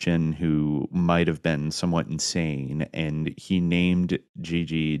Christian who might have been somewhat insane, and he named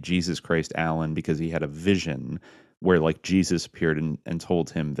Gigi Jesus Christ Allen because he had a vision where like Jesus appeared and told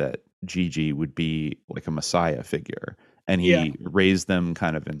him that Gigi would be like a Messiah figure. And he raised them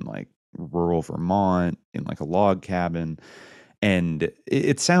kind of in like rural Vermont in like a log cabin. And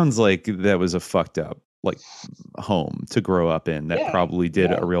it sounds like that was a fucked up like home to grow up in that probably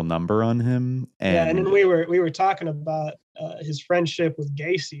did a real number on him. And then we were talking about his friendship with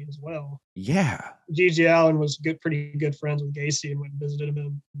Gacy as well. Yeah. Gigi Allen was pretty good friends with Gacy and went and visited him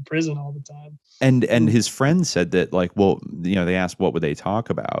in prison all the time. And his friend said that like, well, you know, they asked what would they talk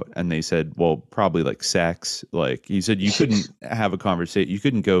about, and they said, well, probably like sex. Like he said, you couldn't have a conversation, you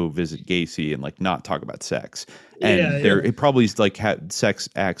couldn't go visit Gacy and like not talk about sex. And it probably like had sex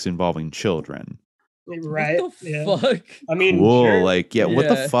acts involving children. Right. What the fuck? I mean, cool. sure. Like, what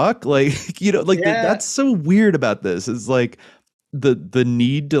the fuck? Like, you know, like that's so weird about this. It's like the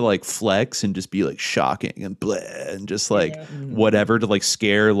need to like flex and just be like shocking and bleh and just like whatever to like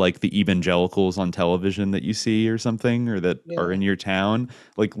scare like the evangelicals on television that you see or something or that are in your town,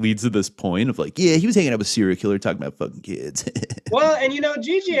 like leads to this point of like, yeah, he was hanging out with serial killer talking about fucking kids. Well, and you know,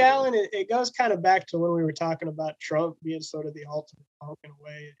 Gigi Allen, it goes kind of back to when we were talking about Trump being sort of the ultimate punk in a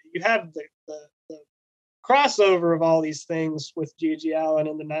way. You have the crossover of all these things with Gigi Allen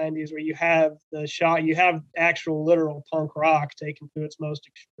in the 90s, where you have you have actual literal punk rock taken to its most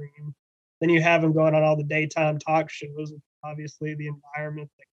extreme. Then you have him going on all the daytime talk shows, obviously the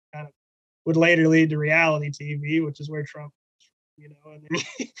environment that kind of would later lead to reality TV, which is where Trump you know, and then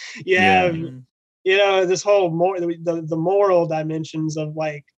you have, you know, this whole the moral dimensions of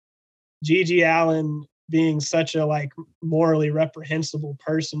like Gigi Allen being such a like morally reprehensible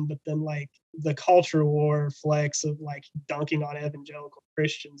person, but then like the culture war flex of like dunking on evangelical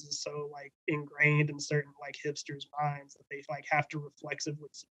Christians is so like ingrained in certain like hipsters' minds that they like have to reflexively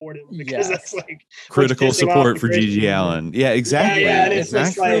support him because that's like critical support for Gigi Allen. Yeah, exactly. Yeah, and it's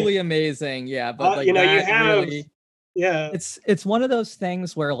like truly amazing. Yeah, but like you know, that you have really, yeah, it's one of those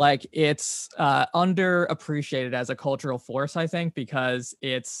things where like it's underappreciated as a cultural force, I think, because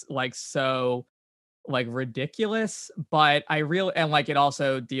it's like so like ridiculous, but I really, and like it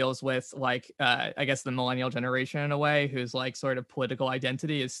also deals with like I guess the millennial generation in a way, whose like sort of political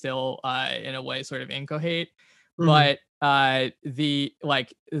identity is still in a way sort of incoherent. But the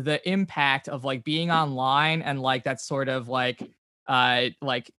like the impact of like being online and like that sort of like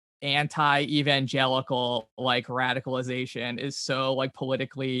anti-evangelical like radicalization is so like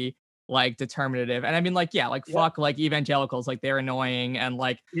politically like determinative. And I mean, like, yeah, like fuck like evangelicals, like they're annoying, and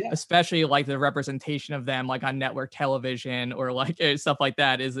like especially like the representation of them like on network television or like stuff like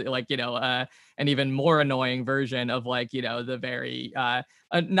that is like, you know, an even more annoying version of like, you know, the very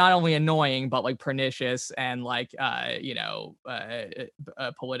not only annoying but like pernicious and like you know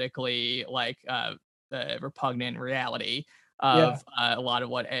politically like repugnant reality of a lot of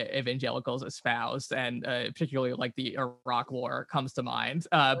what evangelicals espoused, and particularly like the Iraq War comes to mind.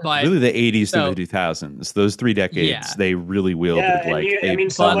 But really the 80s to the 2000s, those 3 decades, they really wielded like I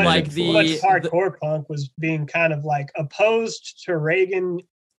mean, so much hardcore punk was being kind of like opposed to Reagan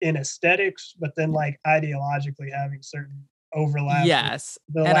in aesthetics, but then like ideologically having certain overlap. Yes,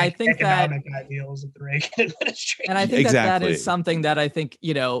 the, and like, I think economic ideals of the Reagan administration. And I think that is something that I think,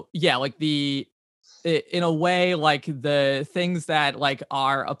 you know, like the in a way, like the things that like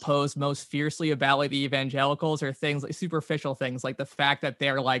are opposed most fiercely about like the evangelicals are things like superficial things, like the fact that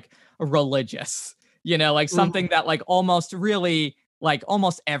they're like religious, you know, like something that like almost really like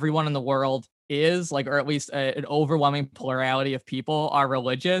almost everyone in the world is like, or at least an overwhelming plurality of people are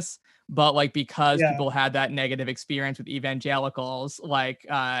religious. But like because people had that negative experience with evangelicals, like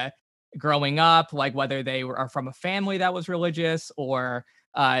growing up, like whether they are from a family that was religious or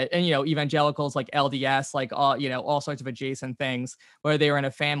and you know, evangelicals like LDS, like all, you know, all sorts of adjacent things, whether they were in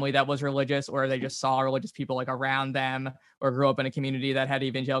a family that was religious or they just saw religious people like around them or grew up in a community that had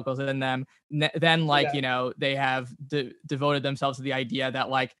evangelicals in them, then like, you know, they have devoted themselves to the idea that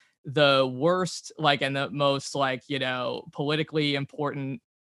like the worst like and the most like, you know, politically important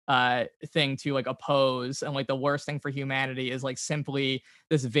thing to like oppose and like the worst thing for humanity is like simply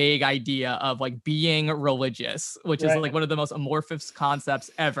this vague idea of like being religious, which is like one of the most amorphous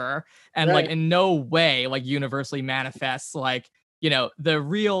concepts ever, and like in no way like universally manifests like, you know, the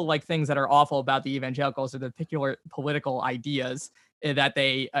real like things that are awful about the evangelicals are the particular political ideas that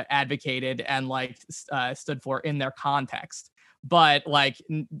they advocated and like stood for in their context. But like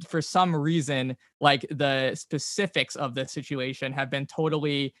for some reason, like the specifics of the situation have been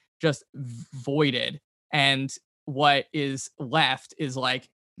totally just voided, and what is left is like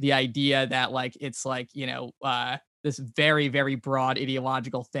the idea that like it's like, you know, this very, very broad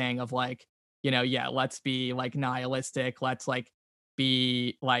ideological thing of like, you know, let's be like nihilistic, let's like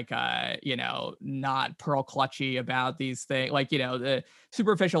be like you know, not pearl clutchy about these things, like, you know, the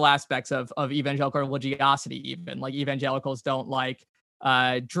superficial aspects of evangelical religiosity. Even like evangelicals don't like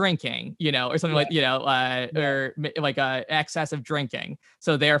drinking, you know, or something like, you know, or like excessive drinking,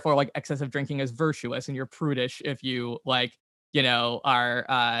 so therefore like excessive drinking is virtuous and you're prudish if you like, you know,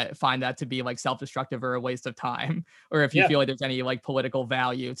 are find that to be like self-destructive or a waste of time, or if you feel like there's any like political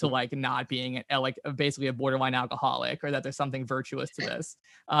value to like not being like basically a borderline alcoholic, or that there's something virtuous to this.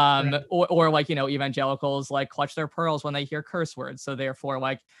 Or like, you know, evangelicals like clutch their pearls when they hear curse words, so therefore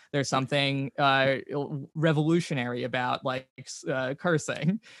like there's something revolutionary about like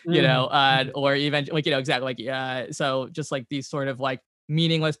cursing, you know, or even like, you know, exactly like so just like these sort of like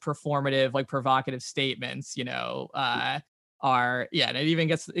meaningless performative like provocative statements, you know, are and it even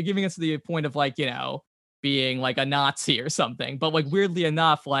gets to the point of like, you know, being like a Nazi or something. But like weirdly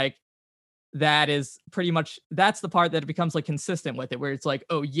enough, like that is pretty much, that's the part that it becomes like consistent with it, where it's like,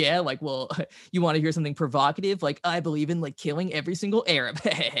 oh yeah, like, well, you want to hear something provocative, like I believe in like killing every single Arab.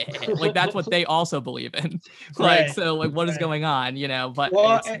 Like that's what they also believe in. Like so like what is going on, you know? But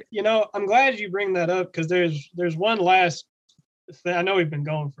well, you know, I'm glad you bring that up, because there's one last thing. I know we've been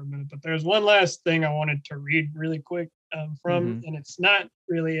going for a minute, but there's one last thing I wanted to read really quick from, and it's not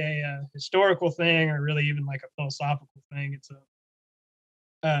really a historical thing or really even like a philosophical thing. It's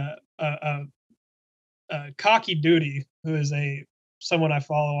a Cocky Duty, who is someone I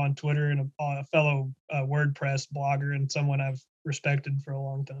follow on Twitter and a fellow WordPress blogger, and someone I've respected for a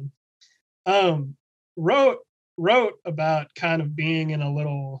long time. Wrote about kind of being in a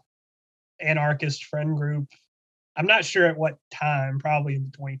little anarchist friend group. I'm not sure at what time, probably in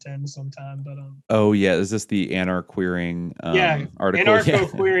the 2010s sometime, but oh yeah, is this the anarch-queering article?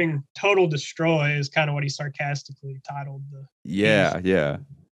 Anarcho-queering Total Destroy is kind of what he sarcastically titled the piece. Yeah.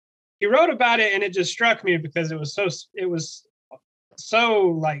 He wrote about it, and it just struck me because it was so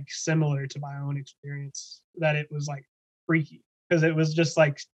like similar to my own experience that it was like freaky, because it was just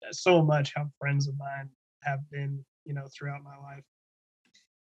like so much how friends of mine have been, throughout my life.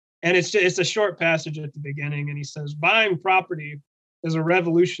 And it's a short passage at the beginning, and he says, buying property is a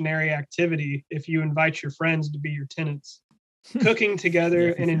revolutionary activity if you invite your friends to be your tenants. Cooking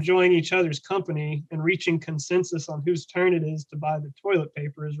together and enjoying each other's company and reaching consensus on whose turn it is to buy the toilet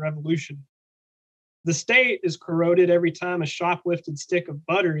paper is revolution. The state is corroded every time a shoplifted stick of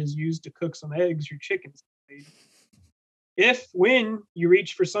butter is used to cook some eggs your chickens made. If, when you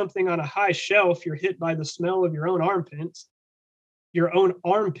reach for something on a high shelf, you're hit by the smell of your own armpits,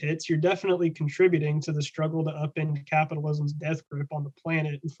 you're definitely contributing to the struggle to upend capitalism's death grip on the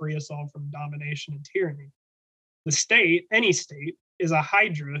planet and free us all from domination and tyranny. The state, any state, is a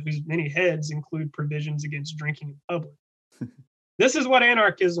hydra whose many heads include provisions against drinking in public. This is what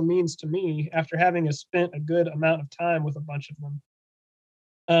anarchism means to me after having spent a good amount of time with a bunch of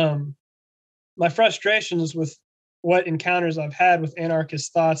them. My frustrations with what encounters I've had with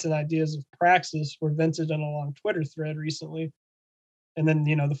anarchist thoughts and ideas of praxis were vented in a long Twitter thread recently. And then,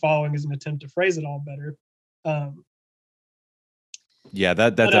 the following is an attempt to phrase it all better. Yeah,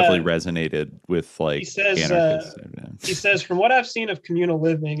 that definitely resonated with like anarchists. He says, from what I've seen of communal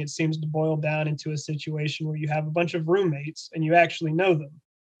living, it seems to boil down into a situation where you have a bunch of roommates and you actually know them.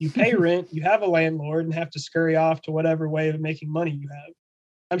 You pay rent, you have a landlord, and have to scurry off to whatever way of making money you have.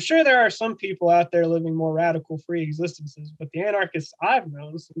 I'm sure there are some people out there living more radical, free existences, but the anarchists I've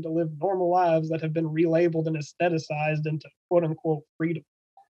known seem to live normal lives that have been relabeled and aestheticized into quote-unquote freedom,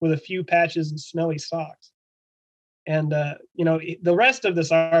 with a few patches and smelly socks. And the rest of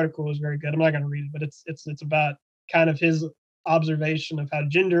this article is very good. I'm not going to read it, but it's about kind of his observation of how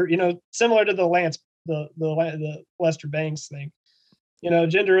gender, similar to the Lester Bangs thing.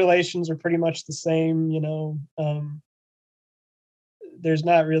 Gender relations are pretty much the same. There's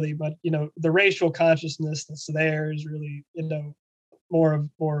not really, but the racial consciousness that's there is really more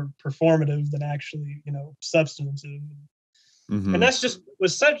performative than actually substantive. Mm-hmm. And that's just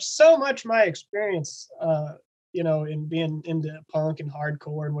was so much my experience. In being into punk and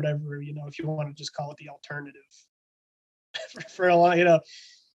hardcore and whatever, if you want to just call it the alternative for a long,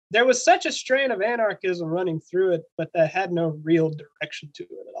 there was such a strain of anarchism running through it, but that had no real direction to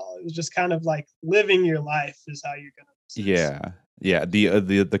it at all. It was just kind of like living your life is how you're going to. Yeah.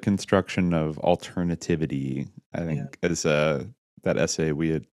 The construction of alternativity, I think, is that essay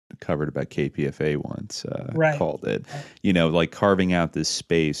we had covered about KPFA once called it. Like carving out this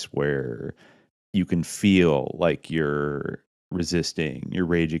space where you can feel like you're resisting, you're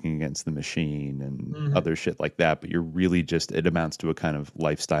raging against the machine and other shit like that, but you're really it amounts to a kind of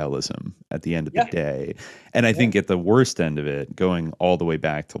lifestyleism at the end of the day. And I think at the worst end of it, going all the way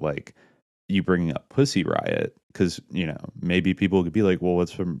back to like you bringing up Pussy Riot, because maybe people could be like, well,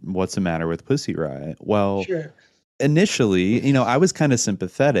 what's the matter with Pussy Riot? Well, initially, I was kind of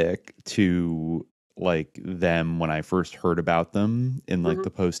sympathetic to like them when I first heard about them in like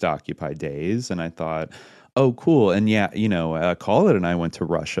the post-Occupy days, and I thought, oh cool. And Khaled and I went to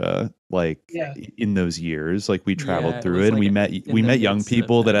Russia in those years. Like we traveled through it and like we met young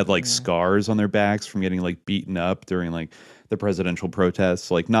people that had like scars on their backs from getting like beaten up during like the presidential protests,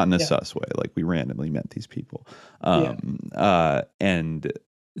 like not in a sus way, like we randomly met these people. And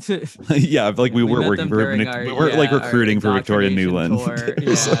like we were working for like recruiting for Victoria Nuland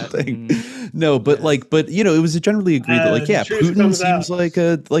or something. No, but it was generally agreed that like Putin seems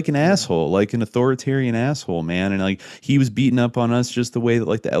like an asshole, like an authoritarian asshole, man, and like he was beating up on us just the way that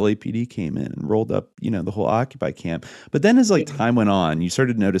like the LAPD came in and rolled up the whole Occupy camp. But then as like time went on, you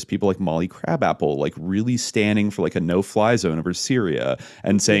started to notice people like Molly Crabapple like really standing for like a no-fly zone over Syria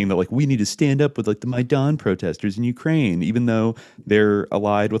and saying that like we need to stand up with like the Maidan protesters in Ukraine, even though they're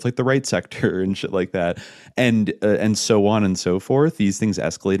allied with like the right sector and shit like that, and so on and so forth. These things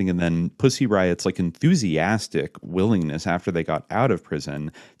escalating, and then Pussy Riot's like enthusiastic willingness after they got out of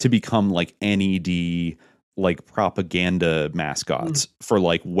prison to become like NED like propaganda mascots for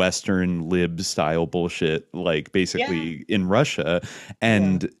like Western lib style bullshit, like basically in Russia.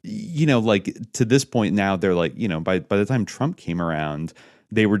 And like to this point now, they're like by the time Trump came around,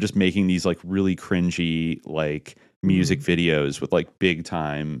 they were just making these like really cringy like music videos with like big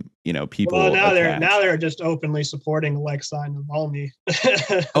time, people. Well, now attached. they're just openly supporting Alexei Navalny.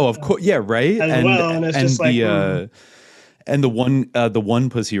 Oh, of course, yeah, right. And it's just like and the one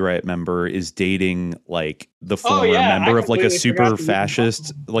Pussy Riot member is dating like the former member of like a super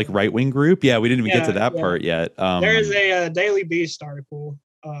fascist like right wing group. Yeah, we didn't even get to that part yet. There is a Daily Beast article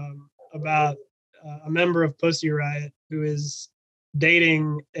about a member of Pussy Riot who is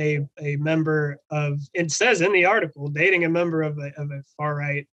dating a member of, it says in the article, dating a member of a far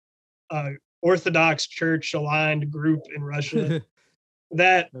right Orthodox Church aligned group in Russia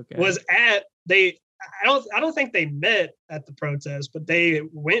that was at I don't think they met at the protest, but they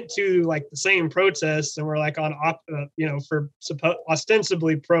went to like the same protests and were like on for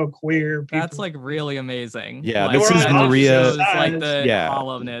ostensibly pro queer. That's like really amazing. Yeah, like, this is Maria. Shows, like the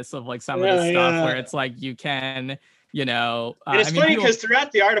hollowness of like some of the stuff where it's like you can. And it's funny because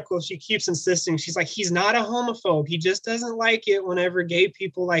throughout the article, she keeps insisting, she's like, he's not a homophobe. He just doesn't like it whenever gay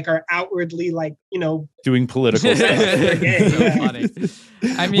people like are outwardly like, doing political stuff. So funny.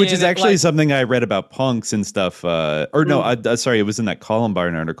 I mean, which is actually something I read about punks and stuff. Sorry, it was in that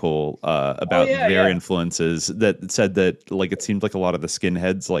Columbine article about their influences that said that like it seemed like a lot of the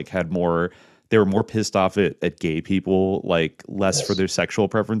skinheads like they were more pissed off at gay people, like less for their sexual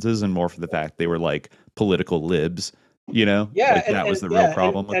preferences and more for the fact they were like political libs, Yeah, like that was the real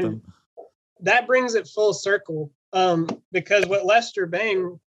problem with them. That brings it full circle, because what Lester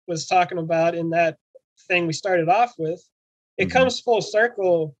Bang was talking about in that thing we started off with, it comes full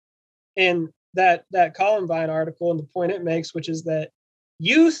circle in that Columbine article and the point it makes, which is that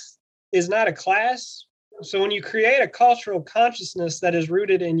youth is not a class. So when you create a cultural consciousness that is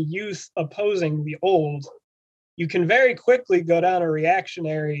rooted in youth opposing the old, you can very quickly go down a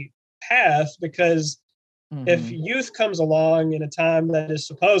reactionary path, because if youth comes along in a time that is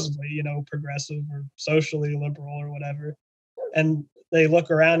supposedly, progressive or socially liberal or whatever, and they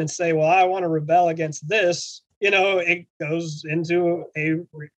look around and say, well, I want to rebel against this, it goes into a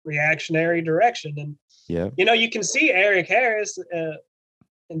reactionary direction. And, you can see Eric Harris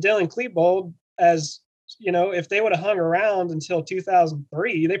and Dylan Klebold as, if they would have hung around until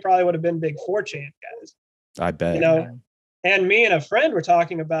 2003, they probably would have been big 4chan guys. I bet. And me and a friend were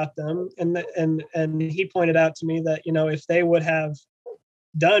talking about them, and he pointed out to me that, if they would have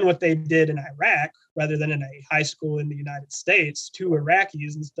done what they did in Iraq rather than in a high school in the United States to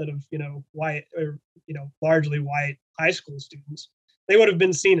Iraqis instead of, white or, largely white high school students, they would have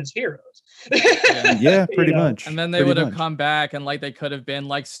been seen as heroes. Yeah, pretty much. And then they would have come back and like they could have been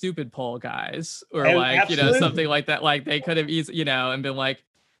like stupid poll guys or like, something like that. Like they could have easily, and been like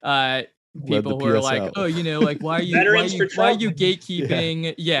people who are like, oh, like why are you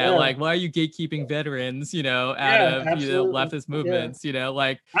gatekeeping? Like why are you gatekeeping veterans, out of leftist movements,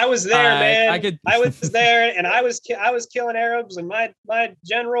 like I was there, man. I was there, and I was killing Arabs, and my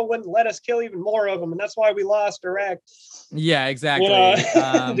general wouldn't let us kill even more of them, and that's why we lost Iraq. Yeah, exactly.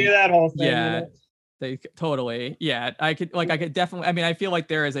 Do that whole thing. Yeah, they totally. Yeah, I could definitely. I mean, I feel like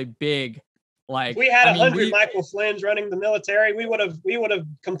there is a big. Like, we had 100 Michael Flynn's running the military, we would have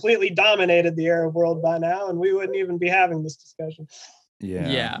completely dominated the Arab world by now, and we wouldn't even be having this discussion.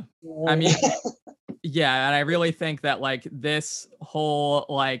 Yeah. I mean, and I really think that like this whole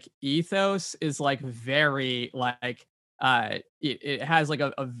like ethos is like very like it has like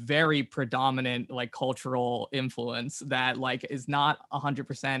a very predominant like cultural influence that like is not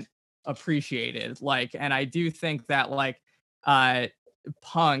 100% appreciated. Like, and I do think that like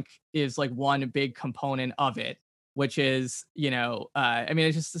punk is like one big component of it, which is, I mean,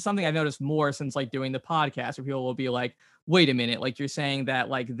 it's just something I've noticed more since like doing the podcast, where people will be like, wait a minute, like you're saying that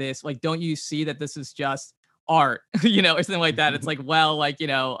like this, like, don't you see that this is just art, or something like that. It's like, well, like,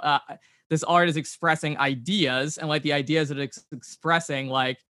 this art is expressing ideas, and like the ideas that it's expressing,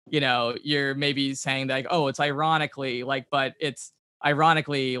 like, you're maybe saying that like, oh, it's ironically like, but it's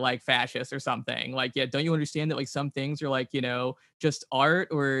ironically like fascist or something. Like, yeah, don't you understand that like some things are like, just art,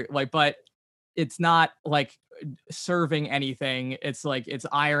 or like, but it's not like serving anything. It's like its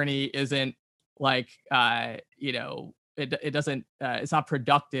irony isn't like it doesn't it's not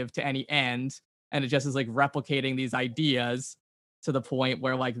productive to any end, and it just is like replicating these ideas to the point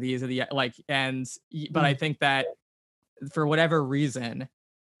where like these are the like ends. But I think that for whatever reason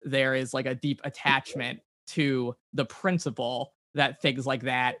there is like a deep attachment to the principle that things like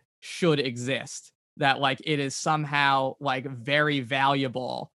that should exist, that like it is somehow like very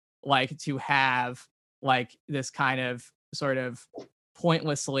valuable, like to have like this kind of sort of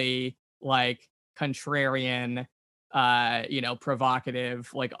pointlessly like contrarian provocative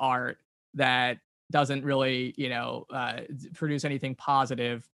like art that doesn't really produce anything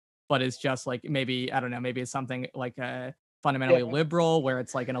positive, but it's just like maybe, I don't know, maybe it's something like a fundamentally liberal, where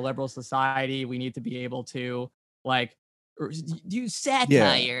it's like in a liberal society, we need to be able to like do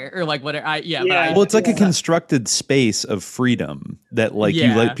satire or like whatever. Well, it's like a constructed space of freedom that like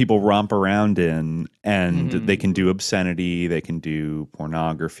you let people romp around in, and they can do obscenity, they can do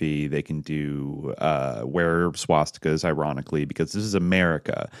pornography, they can do wear swastikas, ironically, because this is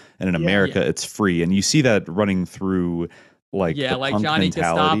America, and in America it's free, and you see that running through like like Johnny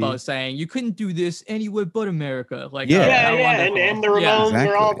Gestapo saying you couldn't do this anywhere but America. Like and the Ramones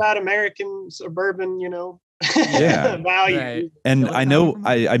are all about American suburban, value. Right. And I know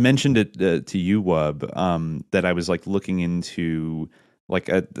I mentioned it to you, Wub, that I was like looking into like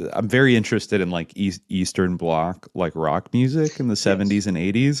I'm very interested in like Eastern Bloc like rock music in the 70s and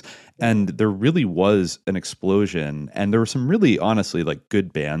 80s, and there really was an explosion, and there were some really honestly like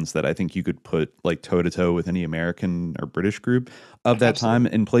good bands that I think you could put like toe to toe with any American or British group of that time.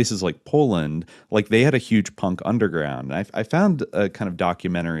 In places like Poland, like they had a huge punk underground. I found a kind of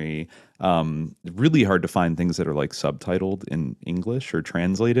documentary, really hard to find things that are like subtitled in English or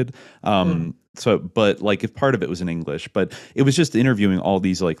translated. So, but like if part of it was in English, but it was just interviewing all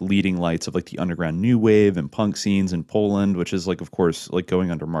these like leading lights of like the underground new wave and punk scenes in Poland, which is like, of course, like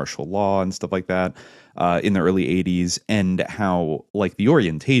going under martial law and stuff like that in the early 80s, and how like the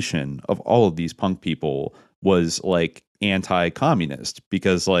orientation of all of these punk people was like anti-communist,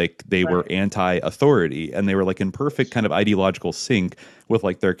 because like they were anti-authority, and they were like in perfect kind of ideological sync with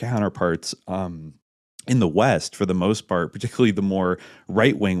like their counterparts in the West for the most part, particularly the more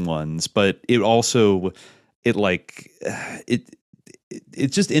right-wing ones. But it also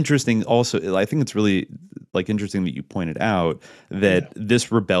it's just interesting also. I think it's really like interesting that you pointed out that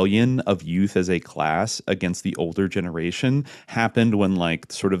this rebellion of youth as a class against the older generation happened when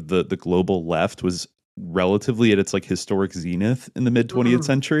like sort of the global left was relatively at its like historic zenith in the mid 20th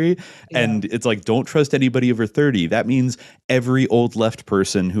century. And it's like, don't trust anybody over 30. That means every old left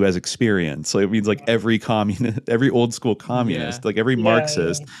person who has experience. So it means like every communist, every old school communist, like every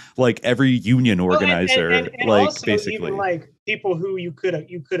Marxist, like every union organizer, and like also basically even like people who you could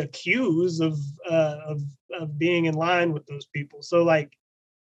accuse of being in line with those people. So like,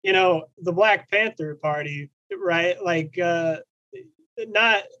 the Black Panther Party, right? Like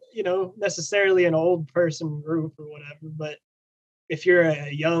not necessarily an old person group or whatever, but if you're a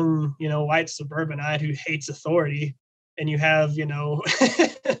young white suburbanite who hates authority, and you have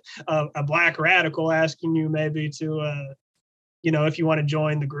a black radical asking you maybe to if you want to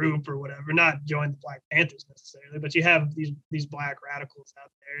join the group or whatever, not join the Black Panthers necessarily, but you have these black radicals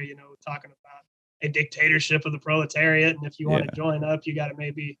out there talking about a dictatorship of the proletariat, and if you want to join up, you got to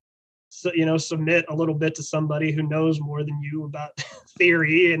maybe submit a little bit to somebody who knows more than you about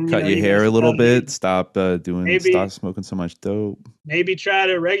theory, and cut your hair a little bit, stop smoking so much dope, maybe try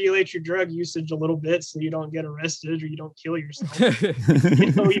to regulate your drug usage a little bit so you don't get arrested or you don't kill yourself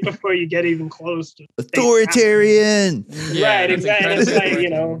before you get even close to authoritarian. Right, exactly. It's like,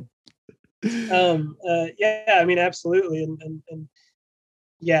 I mean, absolutely. And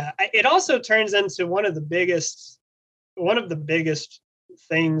it also turns into one of the biggest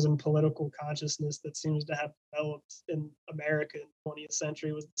things in political consciousness that seems to have developed in America in the 20th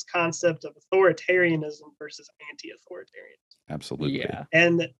century was this concept of authoritarianism versus anti-authoritarianism. Absolutely. Yeah.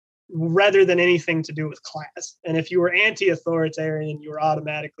 And rather than anything to do with class. And if you were anti-authoritarian, you were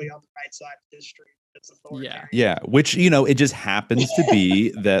automatically on the right side of history. Yeah, which it just happens to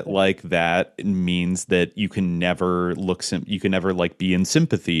be that like that means that you can never like be in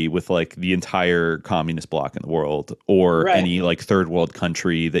sympathy with like the entire communist bloc in the world, or any like third world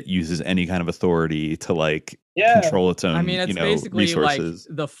country that uses any kind of authority to like control its own. I mean, it's basically resources.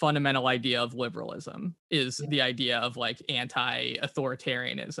 like the fundamental idea of liberalism is the idea of like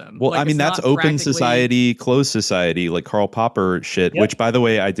anti-authoritarianism. Well, like, I mean, that's open society, closed society, like Karl Popper shit, which by the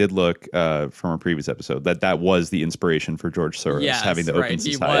way, I did look from a previous episode that was the inspiration for George Soros having the open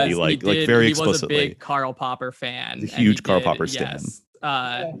society, very explicitly. He was a big Karl Popper fan. A huge Karl Popper stan.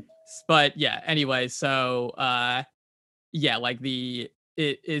 But anyway, so like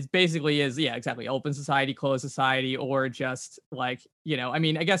it is basically exactly open society, closed society, or just like, I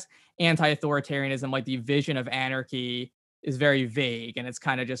mean, I guess anti-authoritarianism, like the vision of anarchy is very vague, and it's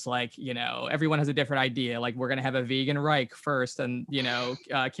kind of just like, everyone has a different idea. Like, we're going to have a vegan Reich first and,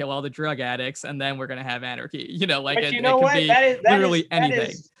 kill all the drug addicts, and then we're going to have anarchy, like but it could be literally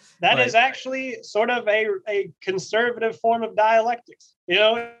anything. That is actually sort of a conservative form of dialectics.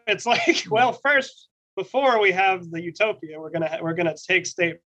 It's like, well, first, before we have the utopia, we're gonna take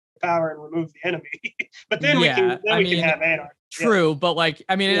state power and remove the enemy, but then we can have anarchy. True, but like,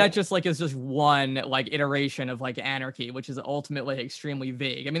 I mean, that just like is just one like iteration of like anarchy, which is ultimately extremely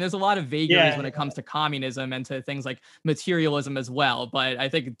vague. I mean, there's a lot of vagaries when it comes to communism and to things like materialism as well. But I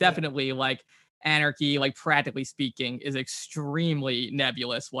think definitely like anarchy, like practically speaking, is extremely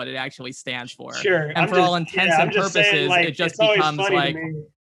nebulous what it actually stands for. Sure, and for all intents and purposes, saying, like, it just it's always becomes funny like, to me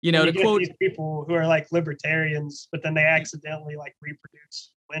you know, when to you get quote these people who are like libertarians, but then they accidentally like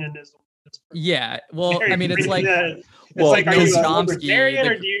reproduce Leninism. Yeah, well, I mean, it's like, it's well, like, are you a Chomsky, libertarian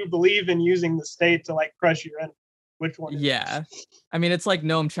or do you believe in using the state to like crush your enemy? Which one? Yeah, I mean, it's like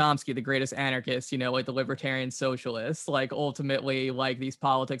Noam Chomsky, the greatest anarchist, you know, like the libertarian socialists. Like ultimately, like these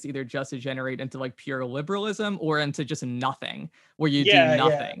politics either just degenerate into like pure liberalism or into just nothing, where you do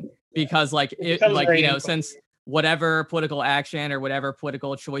nothing because like it like, you know, since whatever political action or whatever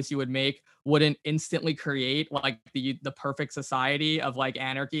political choice you would make wouldn't instantly create like the perfect society of like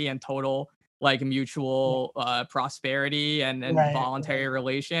anarchy and total like mutual prosperity and voluntary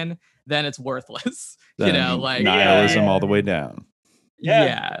relation, then it's worthless. Then, you know, like nihilism all the way down.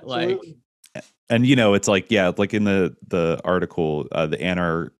 Yeah, like, and you know, it's like, like in the article,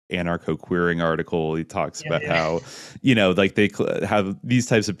 the anarcho queering article, he talks about how, you know, like they have these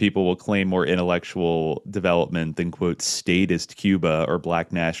types of people will claim more intellectual development than quote statist Cuba or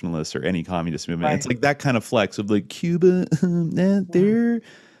black nationalists or any communist movement. It's like that kind of flex of like Cuba, they're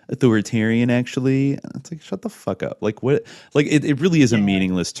authoritarian actually. It's like, shut the fuck up. Like what, like it really is a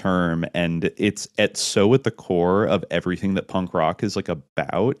meaningless term, and it's at the core of everything that punk rock is like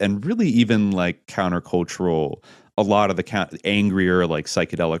about, and really even like countercultural, a lot of the angrier like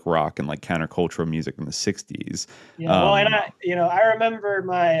psychedelic rock and like countercultural music in the 60s. Well, and I remember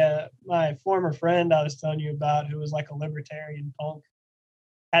my former friend I was telling you about, who was like a libertarian punk,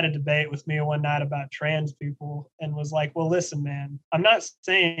 had a debate with me one night about trans people and was like, well, listen, man, I'm not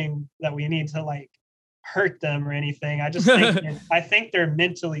saying that we need to like hurt them or anything. I just think I think they're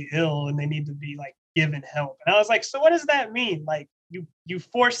mentally ill and they need to be like given help. And I was like, so what does that mean? Like you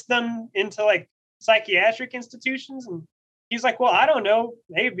force them into like psychiatric institutions? And he's like, well, I don't know,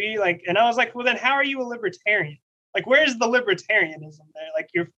 maybe like, and I was like, well, then how are you a libertarian? Like, where's the libertarianism there? Like,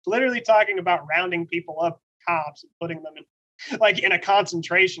 you're literally talking about rounding people up, cops, and putting them in like in a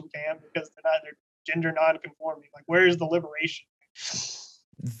concentration camp because they're gender non-conforming. Like, where's the liberation?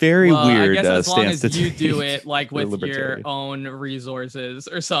 Very weird. I guess as long as you do it like with your own resources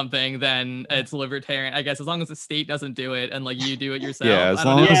or something, then it's libertarian. I guess as long as the state doesn't do it and like you do it yourself. Yeah, as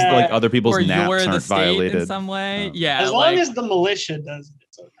long as like other people's naps aren't violated in some way. Yeah, as long as the militia does it.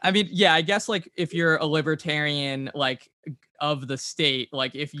 So. I mean, yeah, I guess like if you're a libertarian, like of the state,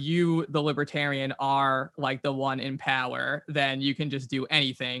 like if you, the libertarian, are like the one in power, then you can just do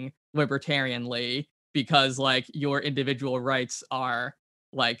anything libertarianly because like your individual rights are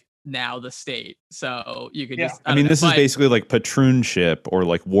like now the state. So you could just, I mean, this is basically like patroonship or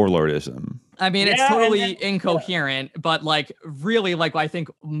like warlordism. I mean, it's totally incoherent, but like really, like I think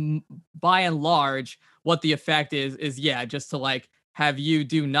by and large, what the effect is just to like have you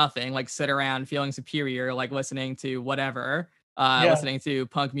do nothing, like sit around feeling superior, like listening to whatever, listening to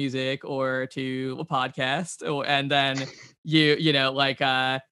punk music or to a podcast, and then you know, like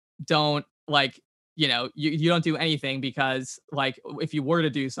don't like, you know, you don't do anything because like if you were to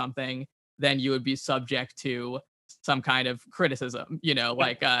do something, then you would be subject to some kind of criticism, you know,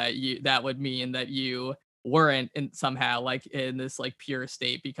 like that would mean that you weren't somehow like in this like pure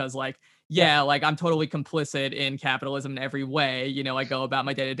state because like like I'm totally complicit in capitalism in every way, you know, I go about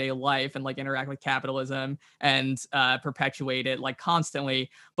my day-to-day life and like interact with capitalism and perpetuate it like constantly,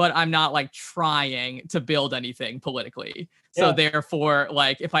 but I'm not like trying to build anything politically. So therefore,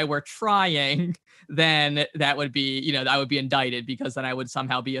 like if I were trying, then that would be, you know, I would be indicted because then I would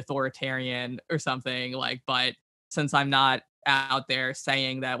somehow be authoritarian or something like, but since I'm not out there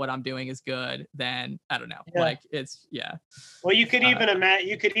saying that what I'm doing is good, then I don't know. Like it's Well, you could even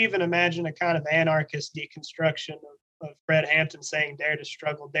imagine a kind of anarchist deconstruction of Fred Hampton saying "Dare to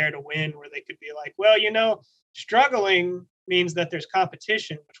struggle, dare to win," where they could be like, well, you know, struggling means that there's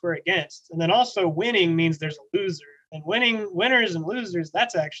competition, which we're against, and then also winning means there's a loser, and winners and losers,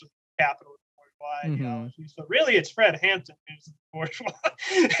 that's actually capital ideology. So really, it's Fred Hampton who's the bourgeois,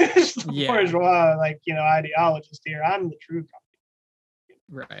 bourgeois, like, you know, ideologist here. I'm the true copy.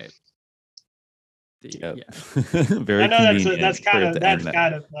 Right. Very. I know that's kind of I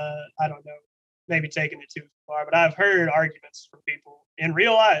don't know, maybe taking it too far, but I've heard arguments from people in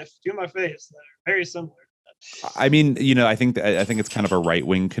real life to my face that are very similar. I mean, you know, I think it's kind of a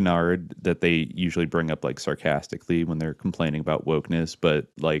right-wing canard that they usually bring up like sarcastically when they're complaining about wokeness, but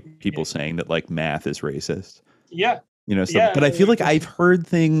like people saying that like math is racist. Yeah. You know, but I feel like I've heard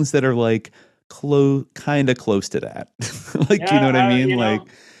things that are like kind of close to that. Like, do you know what I mean? Like,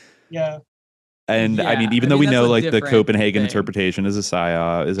 yeah. And I mean, even though we know like the Copenhagen interpretation is a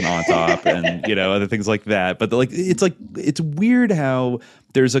psyop, is an on-top, and other things like that, but it's weird how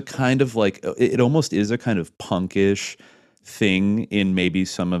there's a kind of like it almost is a kind of punkish thing in maybe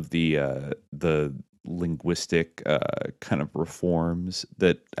some of the linguistic kind of reforms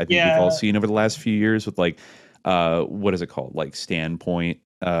that I think we've all seen over the last few years with like what is it called, like standpoint.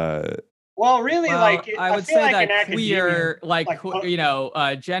 Well, really, like I would say like that queer,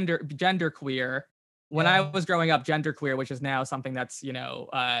 gender queer. When I was growing up, gender queer, which is now something that's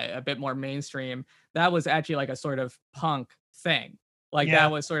a bit more mainstream, that was actually like a sort of punk thing. Like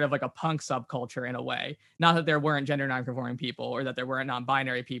that was sort of like a punk subculture in a way. Not that there weren't gender nonconforming people or that there weren't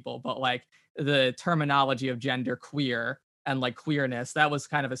non-binary people, but like the terminology of gender queer and like queerness, that was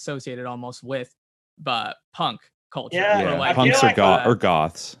kind of associated almost with punk culture. Yeah, like, punks or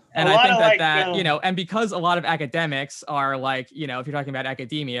goths. And I think that and because a lot of academics are like, if you're talking about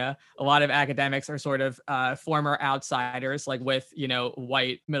academia, a lot of academics are sort of former outsiders, like with,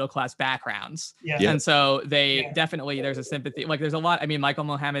 white middle-class backgrounds. And so they definitely, there's a sympathy, like there's a lot. I mean, Michael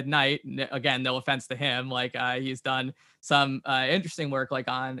Muhammad Knight, again, no offense to him, like he's done some interesting work like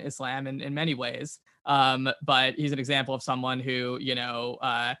on Islam in many ways. But he's an example of someone who,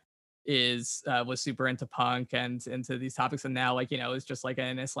 was super into punk and into these topics, and now is just like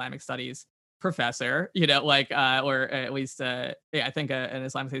an Islamic studies professor, or at least I think an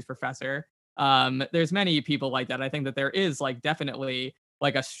Islamic studies professor. There's many people like that. I think that there is like definitely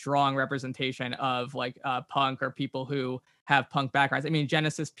like a strong representation of like punk or people who have punk backgrounds. I mean,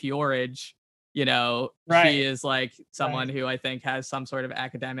 Genesis Peorage, she is like someone who I think has some sort of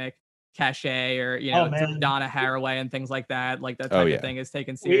academic cachet, or Donna Haraway and things like that, like that type of thing is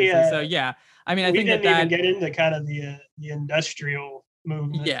taken seriously. So I mean, I think didn't even get into kind of the industrial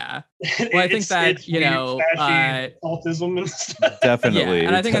movement. Well, I think that autism and stuff. Definitely.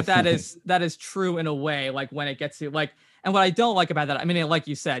 And I think that is true in a way, like when it gets to like, and what I don't like about that, I mean, like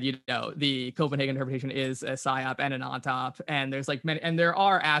you said, the Copenhagen interpretation is a psyop and an on-top, and there's like many, and there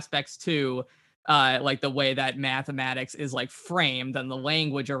are aspects to like the way that mathematics is like framed and the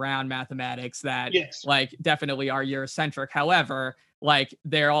language around mathematics that like definitely are Eurocentric. However, like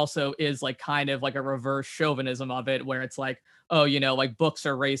there also is like kind of like a reverse chauvinism of it, where it's like, oh, like books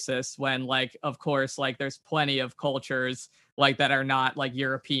are racist, when like, of course, like there's plenty of cultures like that are not like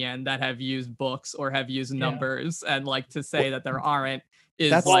European that have used books or have used numbers, and like to say that there aren't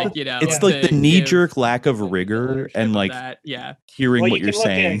is like, it's like the knee-jerk lack of rigor and like hearing what you're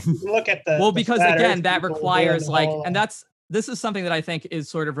saying. Look at the because again, that requires like, and this is something that I think is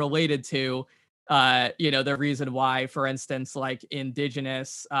sort of related to the reason why, for instance, like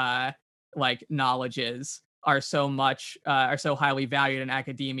indigenous like knowledges are so highly valued in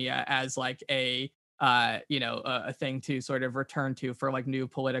academia as like a thing to sort of return to for like new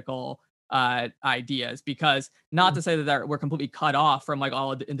political ideas, because not to say that we're completely cut off from like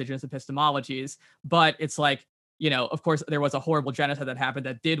all of the indigenous epistemologies, but it's like, of course there was a horrible genocide that happened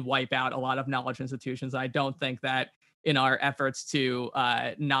that did wipe out a lot of knowledge institutions. I don't think that in our efforts to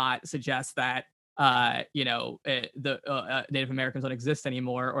not suggest that the Native Americans don't exist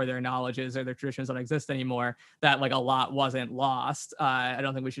anymore, or their knowledges or their traditions don't exist anymore, that like a lot wasn't lost. I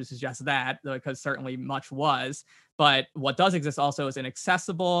don't think we should suggest that, because certainly much was. But what does exist also is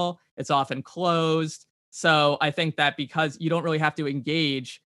inaccessible. It's often closed. So I think that because you don't really have to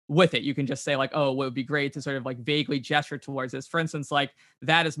engage with it, you can just say like, oh, it would be great to sort of like vaguely gesture towards this. For instance, like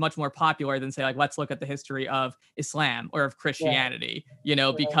that is much more popular than say like, let's look at the history of Islam or of Christianity,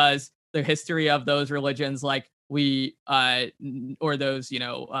 because the history of those religions, like we or those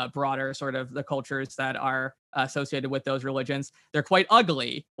broader sort of the cultures that are associated with those religions, they're quite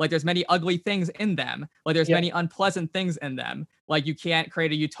ugly. Like there's many ugly things in them, like there's many unpleasant things in them. Like you can't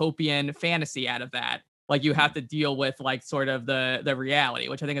create a utopian fantasy out of that. Like you have to deal with like sort of the reality,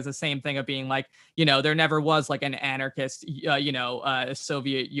 which I think is the same thing of being like, there never was like an anarchist,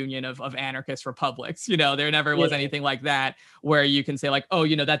 Soviet Union of anarchist republics. There never was anything like that where you can say like, oh,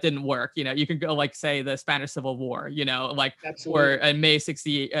 that didn't work. You can go like say the Spanish Civil War, like or in May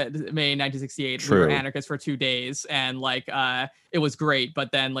 1968, we were anarchists for 2 days, and like it was great,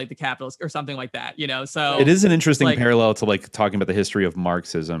 but then like the capitalists or something like that, So it is an interesting parallel to like talking about the history of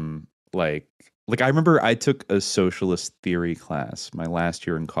Marxism, like I remember I took a socialist theory class my last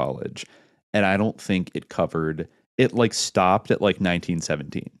year in college, and I don't think it covered it. Like stopped at like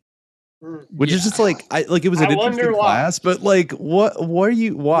 1917, which is just like it was an interesting class, but like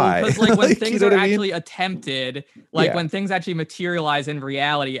why? Because like when things are actually attempted, like when things actually materialize in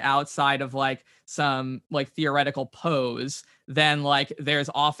reality outside of like some like theoretical pose, then like there's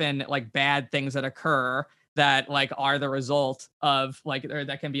often like bad things that occur that like are the result of like, or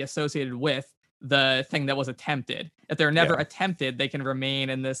that can be associated with the thing that was attempted. If they're never attempted, they can remain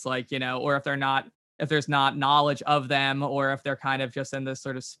in this like, you know, or if there's not knowledge of them, or if they're kind of just in this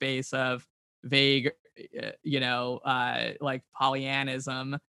sort of space of vague, you know, like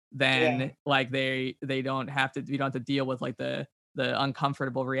Pollyannism, then like you don't have to deal with like the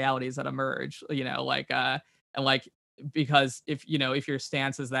uncomfortable realities that emerge, you know, like and like, because if your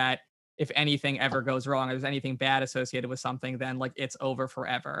stance is that if anything ever goes wrong, or there's anything bad associated with something, then like it's over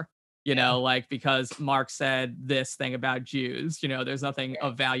forever. You know, like because Marx said this thing about Jews, you know, there's nothing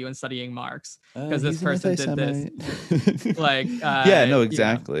of value in studying Marx because this person did this. Like, exactly, you know,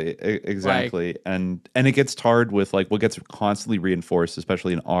 exactly, like, and it gets tarred with like what gets constantly reinforced,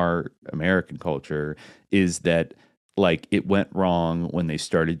 especially in our American culture, is that like it went wrong when they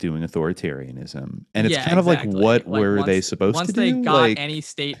started doing authoritarianism, and it's kind of like what were they supposed to do? Once they got any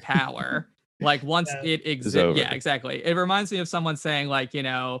state power, like once it exists, exactly. It reminds me of someone saying like, you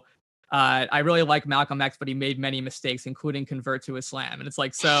know, I really like Malcolm X, but he made many mistakes, including convert to Islam. And it's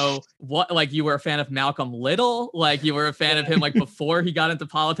like, so what, like you were a fan of Malcolm Little? Like you were a fan of him like before he got into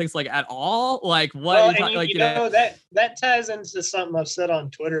politics, like at all? Like what? Well, you know, that ties into something I've said on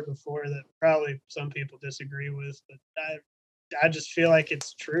Twitter before that probably some people disagree with, but I just feel like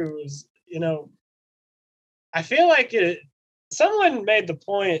it's true. Is, you know, I feel like someone made the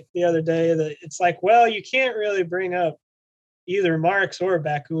point the other day that it's like, well, you can't really bring up either Marx or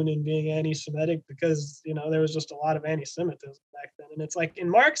Bakunin being anti-Semitic because, you know, there was just a lot of anti-Semitism back then. And it's like in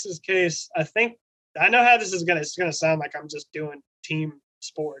Marx's case, I know how this is it's gonna sound like I'm just doing team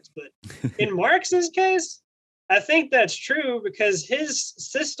sports, but in Marx's case, I think that's true because his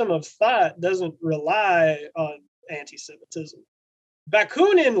system of thought doesn't rely on anti-Semitism.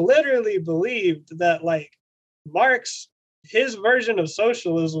 Bakunin literally believed that like Marx, his version of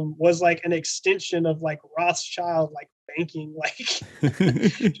socialism was like an extension of like Rothschild, like banking, like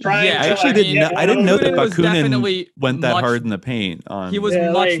trying to, I didn't know that Bakunin went that hard in the paint on. He was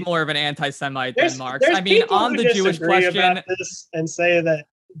much more of an anti-Semite than Marx. I mean, on the Jewish question, and say that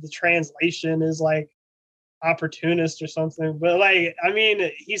the translation is like opportunist or something, but like, I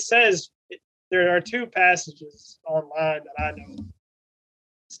mean, he says there are two passages online that I know,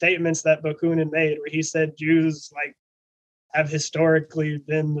 statements that Bakunin made, where he said Jews like have historically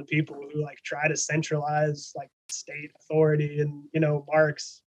been the people who like try to centralize like state authority, and you know,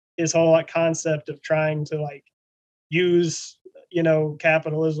 Marx, his whole like concept of trying to like use, you know,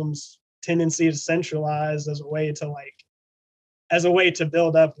 capitalism's tendency to centralize as a way to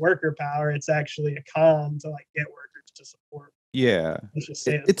build up worker power. It's actually a con to like get workers to support. Yeah,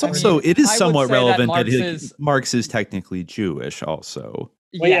 it's also it is somewhat relevant that Marx is technically Jewish also.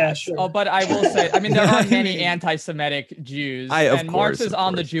 Well, yeah, sure. Oh, but I will say, I mean, there are many anti-Semitic Jews, and Marx's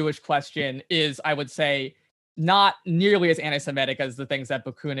on the Jewish question is, I would say, not nearly as anti-Semitic as the things that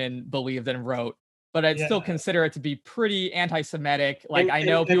Bakunin believed and wrote, but I'd still consider it to be pretty anti-Semitic. Like, I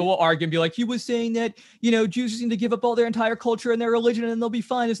know people will argue and be like, he was saying that, you know, Jews just need to give up all their entire culture and their religion and they'll be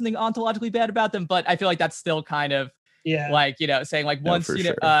fine. There's something ontologically bad about them. But I feel like that's still kind of, like, you know, saying like once, you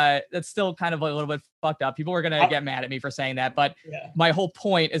know, that's still kind of a little bit fucked up. People are going to get mad at me for saying that. But my whole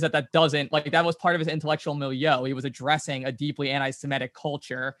point is that doesn't, like, that was part of his intellectual milieu. He was addressing a deeply anti-Semitic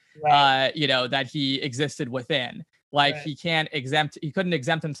culture, you know, that he existed within. Like he couldn't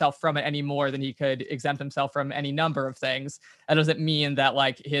exempt himself from it any more than he could exempt himself from any number of things. That doesn't mean that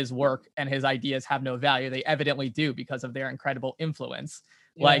like his work and his ideas have no value. They evidently do because of their incredible influence.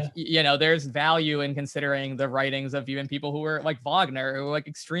 Like, you know, there's value in considering the writings of even people who were like Wagner, who were like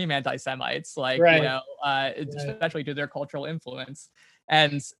extreme anti-Semites, like, you know, especially due to their cultural influence.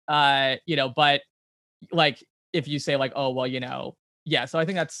 And, you know, but like, if you say like, oh, well, you know, so I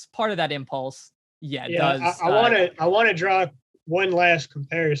think that's part of that impulse. I want to draw one last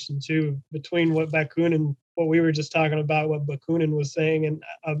comparison too between what Bakunin, what we were just talking about, what Bakunin was saying, and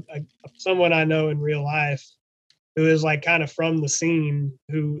someone I know in real life who is like kind of from the scene,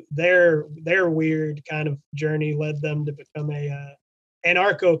 who their weird kind of journey led them to become a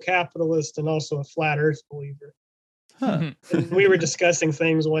anarcho-capitalist and also a flat Earth believer. And we were discussing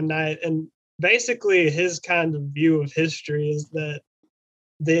things one night, and basically his kind of view of history is that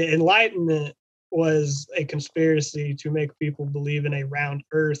the Enlightenment was a conspiracy to make people believe in a round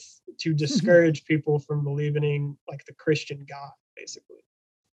earth, to discourage people from believing in like the Christian God, basically.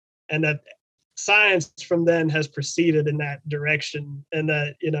 And that science from then has proceeded in that direction, and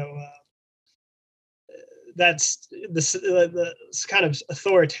that, you know, that's the kind of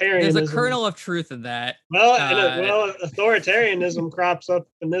authoritarianism. There's a kernel of truth in that. Well, authoritarianism crops up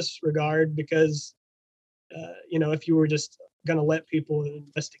in this regard because, you know, if you were just going to let people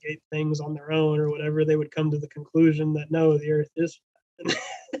investigate things on their own or whatever, they would come to the conclusion that no, the Earth is flat.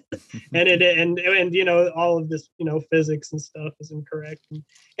 and you know, all of this, you know, physics and stuff is incorrect.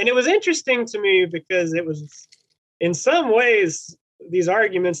 And it was interesting to me because it was, in some ways, these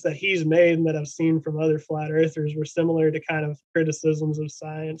arguments that he's made and that I've seen from other flat earthers were similar to kind of criticisms of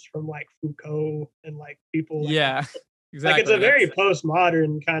science from like Foucault and like people like, yeah, exactly. like it's a very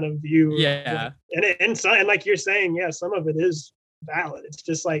postmodern kind of view. Yeah. And like you're saying, yeah, some of it is valid. It's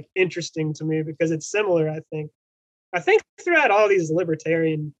just like interesting to me because it's similar, I think throughout all these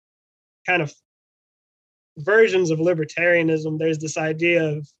libertarian kind of versions of libertarianism, there's this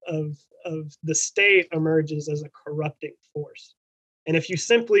idea of the state emerges as a corrupting force. And if you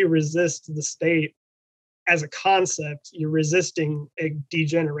simply resist the state as a concept, you're resisting a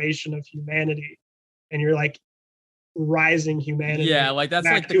degeneration of humanity, and you're like rising humanity. Yeah, like that's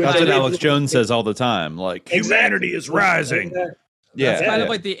like that's what Alex Jones says all the time. Like humanity is rising. Exactly. Yeah, it's kind of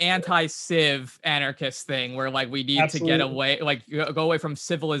like the anti-civ anarchist thing where like we need to get away, like go away from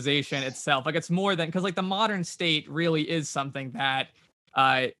civilization itself. Like it's more than, because like the modern state really is something that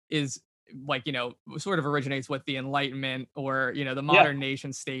is like, you know, sort of originates with the Enlightenment, or, you know, the modern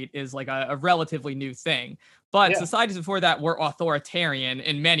nation state is like a relatively new thing. But societies before that were authoritarian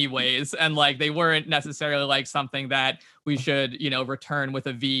in many ways, and like they weren't necessarily like something that we should, you know, return with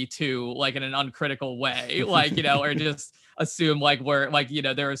a V to, like in an uncritical way, like, you know, or just assume like we're like, you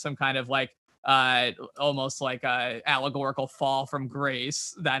know, there is some kind of like almost like a allegorical fall from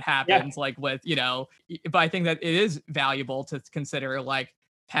grace that happens like with, you know, but I think that it is valuable to consider like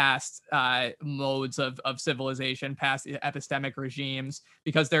past modes of civilization, past epistemic regimes,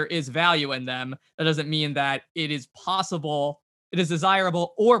 because there is value in them. That doesn't mean that it is possible, it is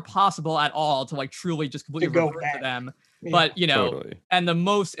desirable or possible at all to like truly just completely revert to them. But, you know, and the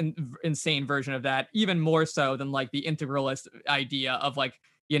most insane version of that, even more so than like the integralist idea of like,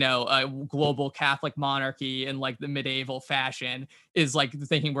 you know, a global Catholic monarchy in like the medieval fashion, is like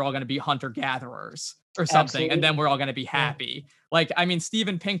thinking we're all going to be hunter-gatherers or something. Absolutely. And then we're all going to be happy. Like, I mean,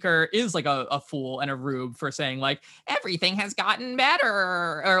 Steven Pinker is like a fool and a rube for saying like, everything has gotten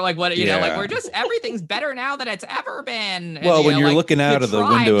better, or like what, you know, like we're just, everything's better now than it's ever been. And, well, when you're like, looking out of the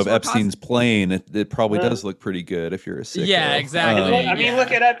window of Epstein's plane, it probably does look pretty good if you're a sicko. Yeah, exactly. I mean,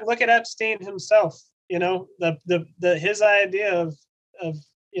 look at Epstein himself, you know, his idea of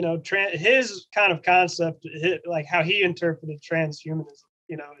you know, his kind of concept, like how he interpreted transhumanism,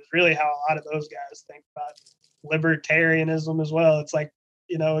 you know, is really how a lot of those guys think about libertarianism as well. It's like,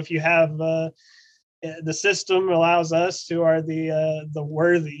 you know, if you have the system allows us who are the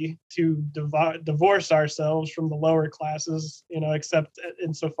worthy to divorce ourselves from the lower classes, you know, except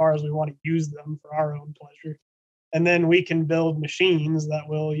insofar as we want to use them for our own pleasure. And then we can build machines that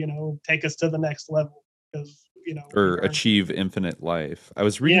will, you know, take us to the next level, because, you know, or achieve infinite life. I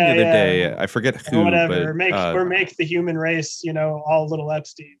was reading the other day, I forget who, or whatever, but or make the human race, you know, all little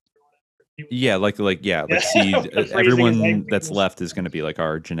Epstein. Like see, everyone that's left is going to be like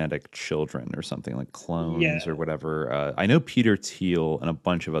our genetic children or something, like clones or whatever. I know Peter Thiel and a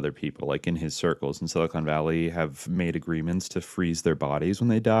bunch of other people, like in his circles in Silicon Valley, have made agreements to freeze their bodies when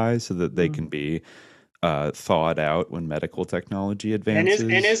they die so that they can be thawed out when medical technology advances.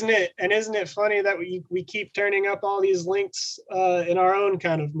 And isn't it funny that we keep turning up all these links in our own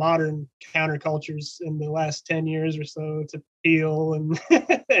kind of modern countercultures in the last 10 years or so to Thiel and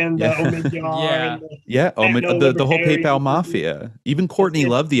Omidyar. The whole PayPal mafia. Even Courtney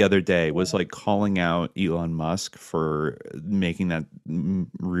Love the other day was like calling out Elon Musk for making that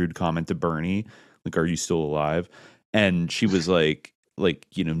rude comment to Bernie, like, "Are you still alive?" And she was like,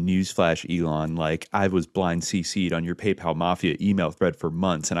 you know, newsflash, Elon, like, I was blind CC'd on your PayPal Mafia email thread for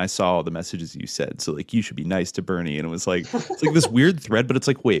months, and I saw all the messages you said, so like, you should be nice to Bernie. And it was like, it's like this weird thread, but it's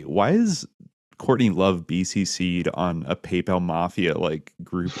like, wait, why is Courtney Love BCC'd on a PayPal Mafia like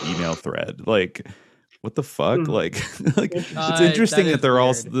group email thread? Like, what the fuck? Like it's interesting that they're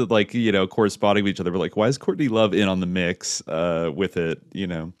all like, you know, corresponding with each other. But like, why is Courtney Love in on the mix with it? You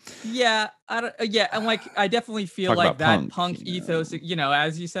know? Yeah, and like I definitely feel like that punk ethos. You know,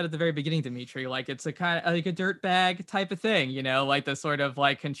 as you said at the very beginning, Dimitri, like it's a kind of like a dirtbag type of thing. You know, like the sort of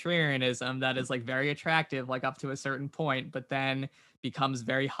like contrarianism that is like very attractive, like up to a certain point, but then becomes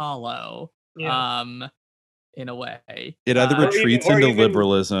very hollow. Yeah. In a way, it either retreats into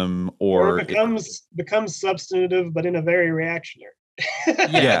liberalism or becomes substantive, but in a very reactionary.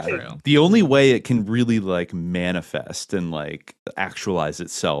 True. The only way it can really like manifest and like actualize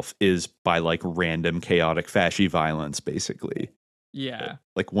itself is by like random chaotic fasci violence, basically. Yeah.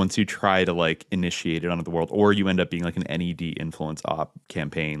 Like once you try to like initiate it onto the world, or you end up being like an NED influence op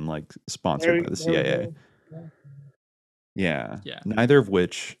campaign, like sponsored by the CIA. Yeah. Yeah. Neither of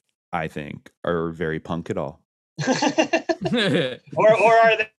which I think are very punk at all. or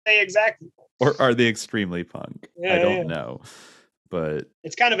are they exactly? Or are they extremely punk? Yeah, I don't yeah. know. But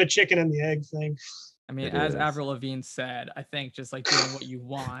It's kind of a chicken and the egg thing. I mean, It as is. Avril Lavigne said, I think just like doing what you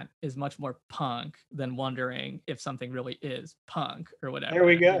want is much more punk than wondering if something really is punk or whatever. There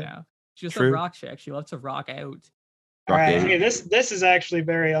we go. You know? She's True. a rock chick. She loves to rock out. All Rock right, out. hey, this is actually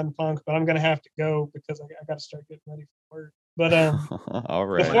very unpunk, but I'm gonna have to go because I got to start getting ready for work. But all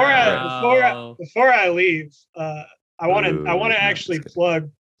right. before I leave, I want Ooh, to no, actually that's good. plug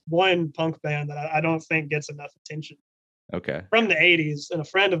one punk band that I don't think gets enough attention Okay. from the 80s, and a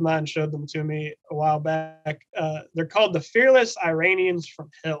friend of mine showed them to me a while back. They're called the Fearless Iranians from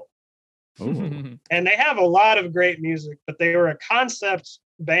Hell. Ooh. And they have a lot of great music, but they were a concept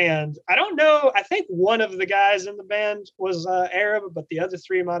band. I don't know. I think one of the guys in the band was Arab, but the other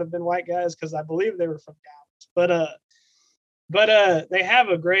three might have been white guys because I believe they were from Dallas. But they have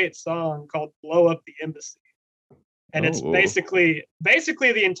a great song called "Blow Up the Embassy," and it's Oh. basically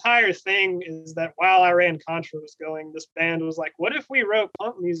the entire thing is that while Iran-Contra was going, this band was like, "What if we wrote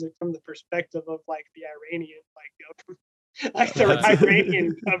punk music from the perspective of like the Iranian government, like the That's-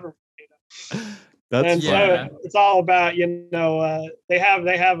 Iranian government?" That's And Yeah. so it's all about, they have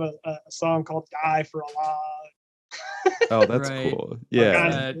a song called "Die for Allah." Oh, that's Right. cool.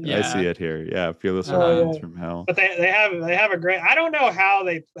 Yeah. Yeah. I see it here. Yeah, Fearless Oh, Iranians yeah. from Hell. But they have a great. I don't know how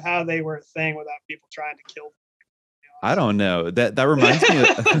they were a thing without people trying to kill them. I don't know. That reminds me of,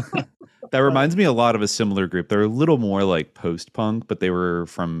 that reminds me a lot of a similar group. They're a little more like post-punk, but they were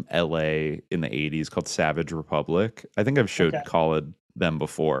from LA in the 80s called Savage Republic. I think I've showed Okay. Khaled them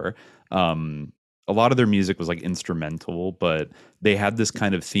before. A lot of their music was like instrumental, but they had this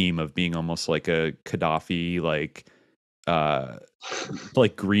kind of theme of being almost like a Gaddafi like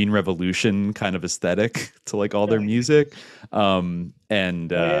Green Revolution kind of aesthetic to like all their music.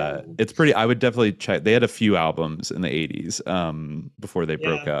 It's pretty, I would definitely check. They had a few albums in the 80s before they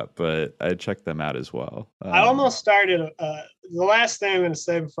broke up, but I'd check them out as well. I almost started the last thing I'm going to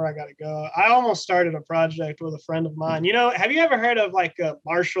say before I got to go. I almost started a project with a friend of mine. Have you ever heard of like a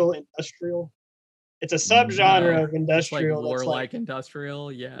Martial Industrial? It's a subgenre of It's like industrial. that's warlike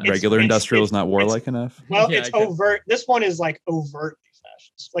industrial. Yeah. Regular industrial is not warlike enough. Well, Yeah, it's I guess. overt. This one is like overtly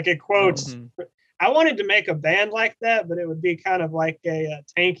fascist. Like it quotes. I wanted to make a band like that, but it would be kind of like a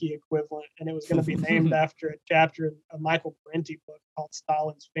tanky equivalent, and it was going to be named after a chapter in a Michael Parenti book called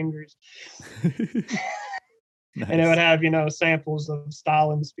Stalin's Fingers. And it would have, samples of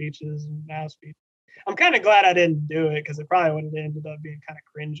Stalin's speeches and Mao speeches. I'm kind of glad I didn't do it because it probably would have ended up being kind of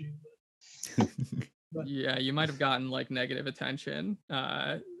cringy. But Yeah, you might have gotten like negative attention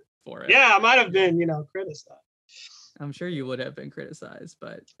for it. yeah, I might have been, criticized. I'm sure you would have been criticized,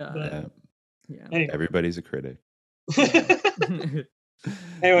 but Yeah. yeah. Anyway, Everybody's a critic. anyway,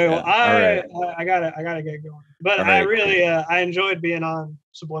 well, Yeah, I gotta get going. But All I right. really I enjoyed being on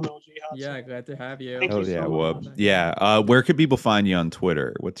Subliminal Jihad. Yeah, glad to have you. Thank Oh you so yeah, much. well, yeah. Where could people find you on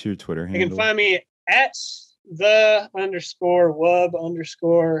Twitter? What's your Twitter You handle? can find me at _wub_ and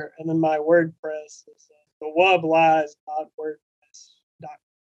then my WordPress is thewublies.wordpress.com.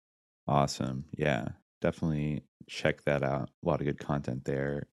 Awesome. Yeah, definitely check that out. A lot of good content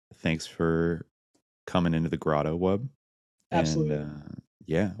there. Thanks for coming into the grotto, Wub. Absolutely. And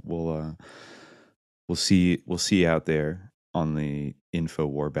yeah, we'll see you out there on the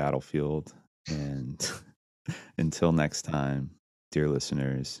InfoWar battlefield. And until next time, dear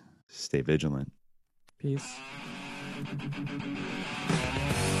listeners, stay vigilant. Peace.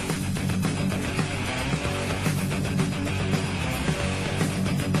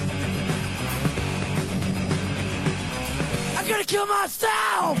 I'm gonna kill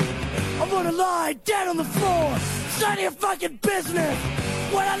myself! I'm gonna lie dead on the floor! It's none of your fucking business!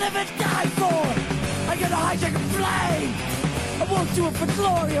 What I live and die for! I'm gonna hijack a flame! I won't do it for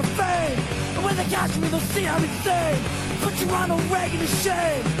glory or fame! And when they catch me, they'll see I'm insane! Put your Ronald Reagan to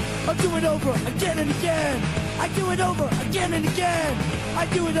shame! I'll do it over again and again! I do it over again and again! I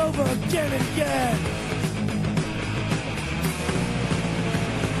do it over again and again!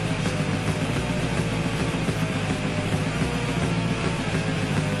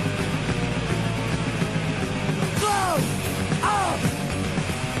 Blow up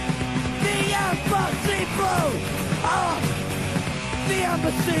the embassy, blow up the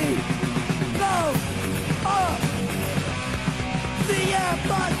embassy, blow up the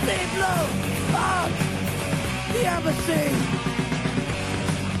embassy, blow up the embassy.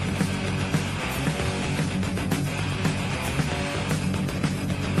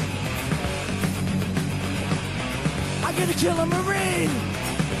 I'm gonna kill a Marine.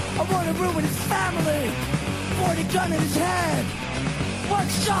 I wanna ruin his family. 40 gun in his hand. One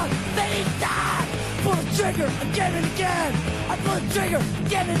shot, then he died. Pull the trigger again and again. I pull the trigger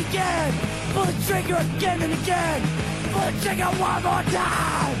again and again. Pull the trigger again and again. Pull the trigger one more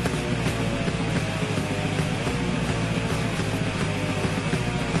time.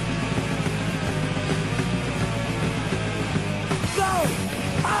 Blow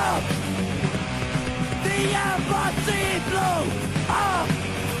up the embassy. Blow up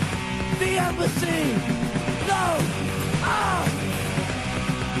the embassy. Blow up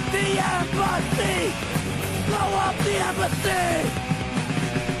the embassy. Blow up the embassy.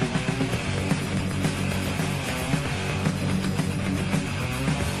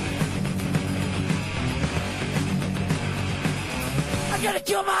 I gotta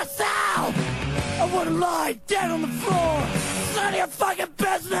kill myself. I wanna lie dead on the floor. It's none of your fucking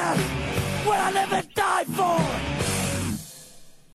business what I live and die for.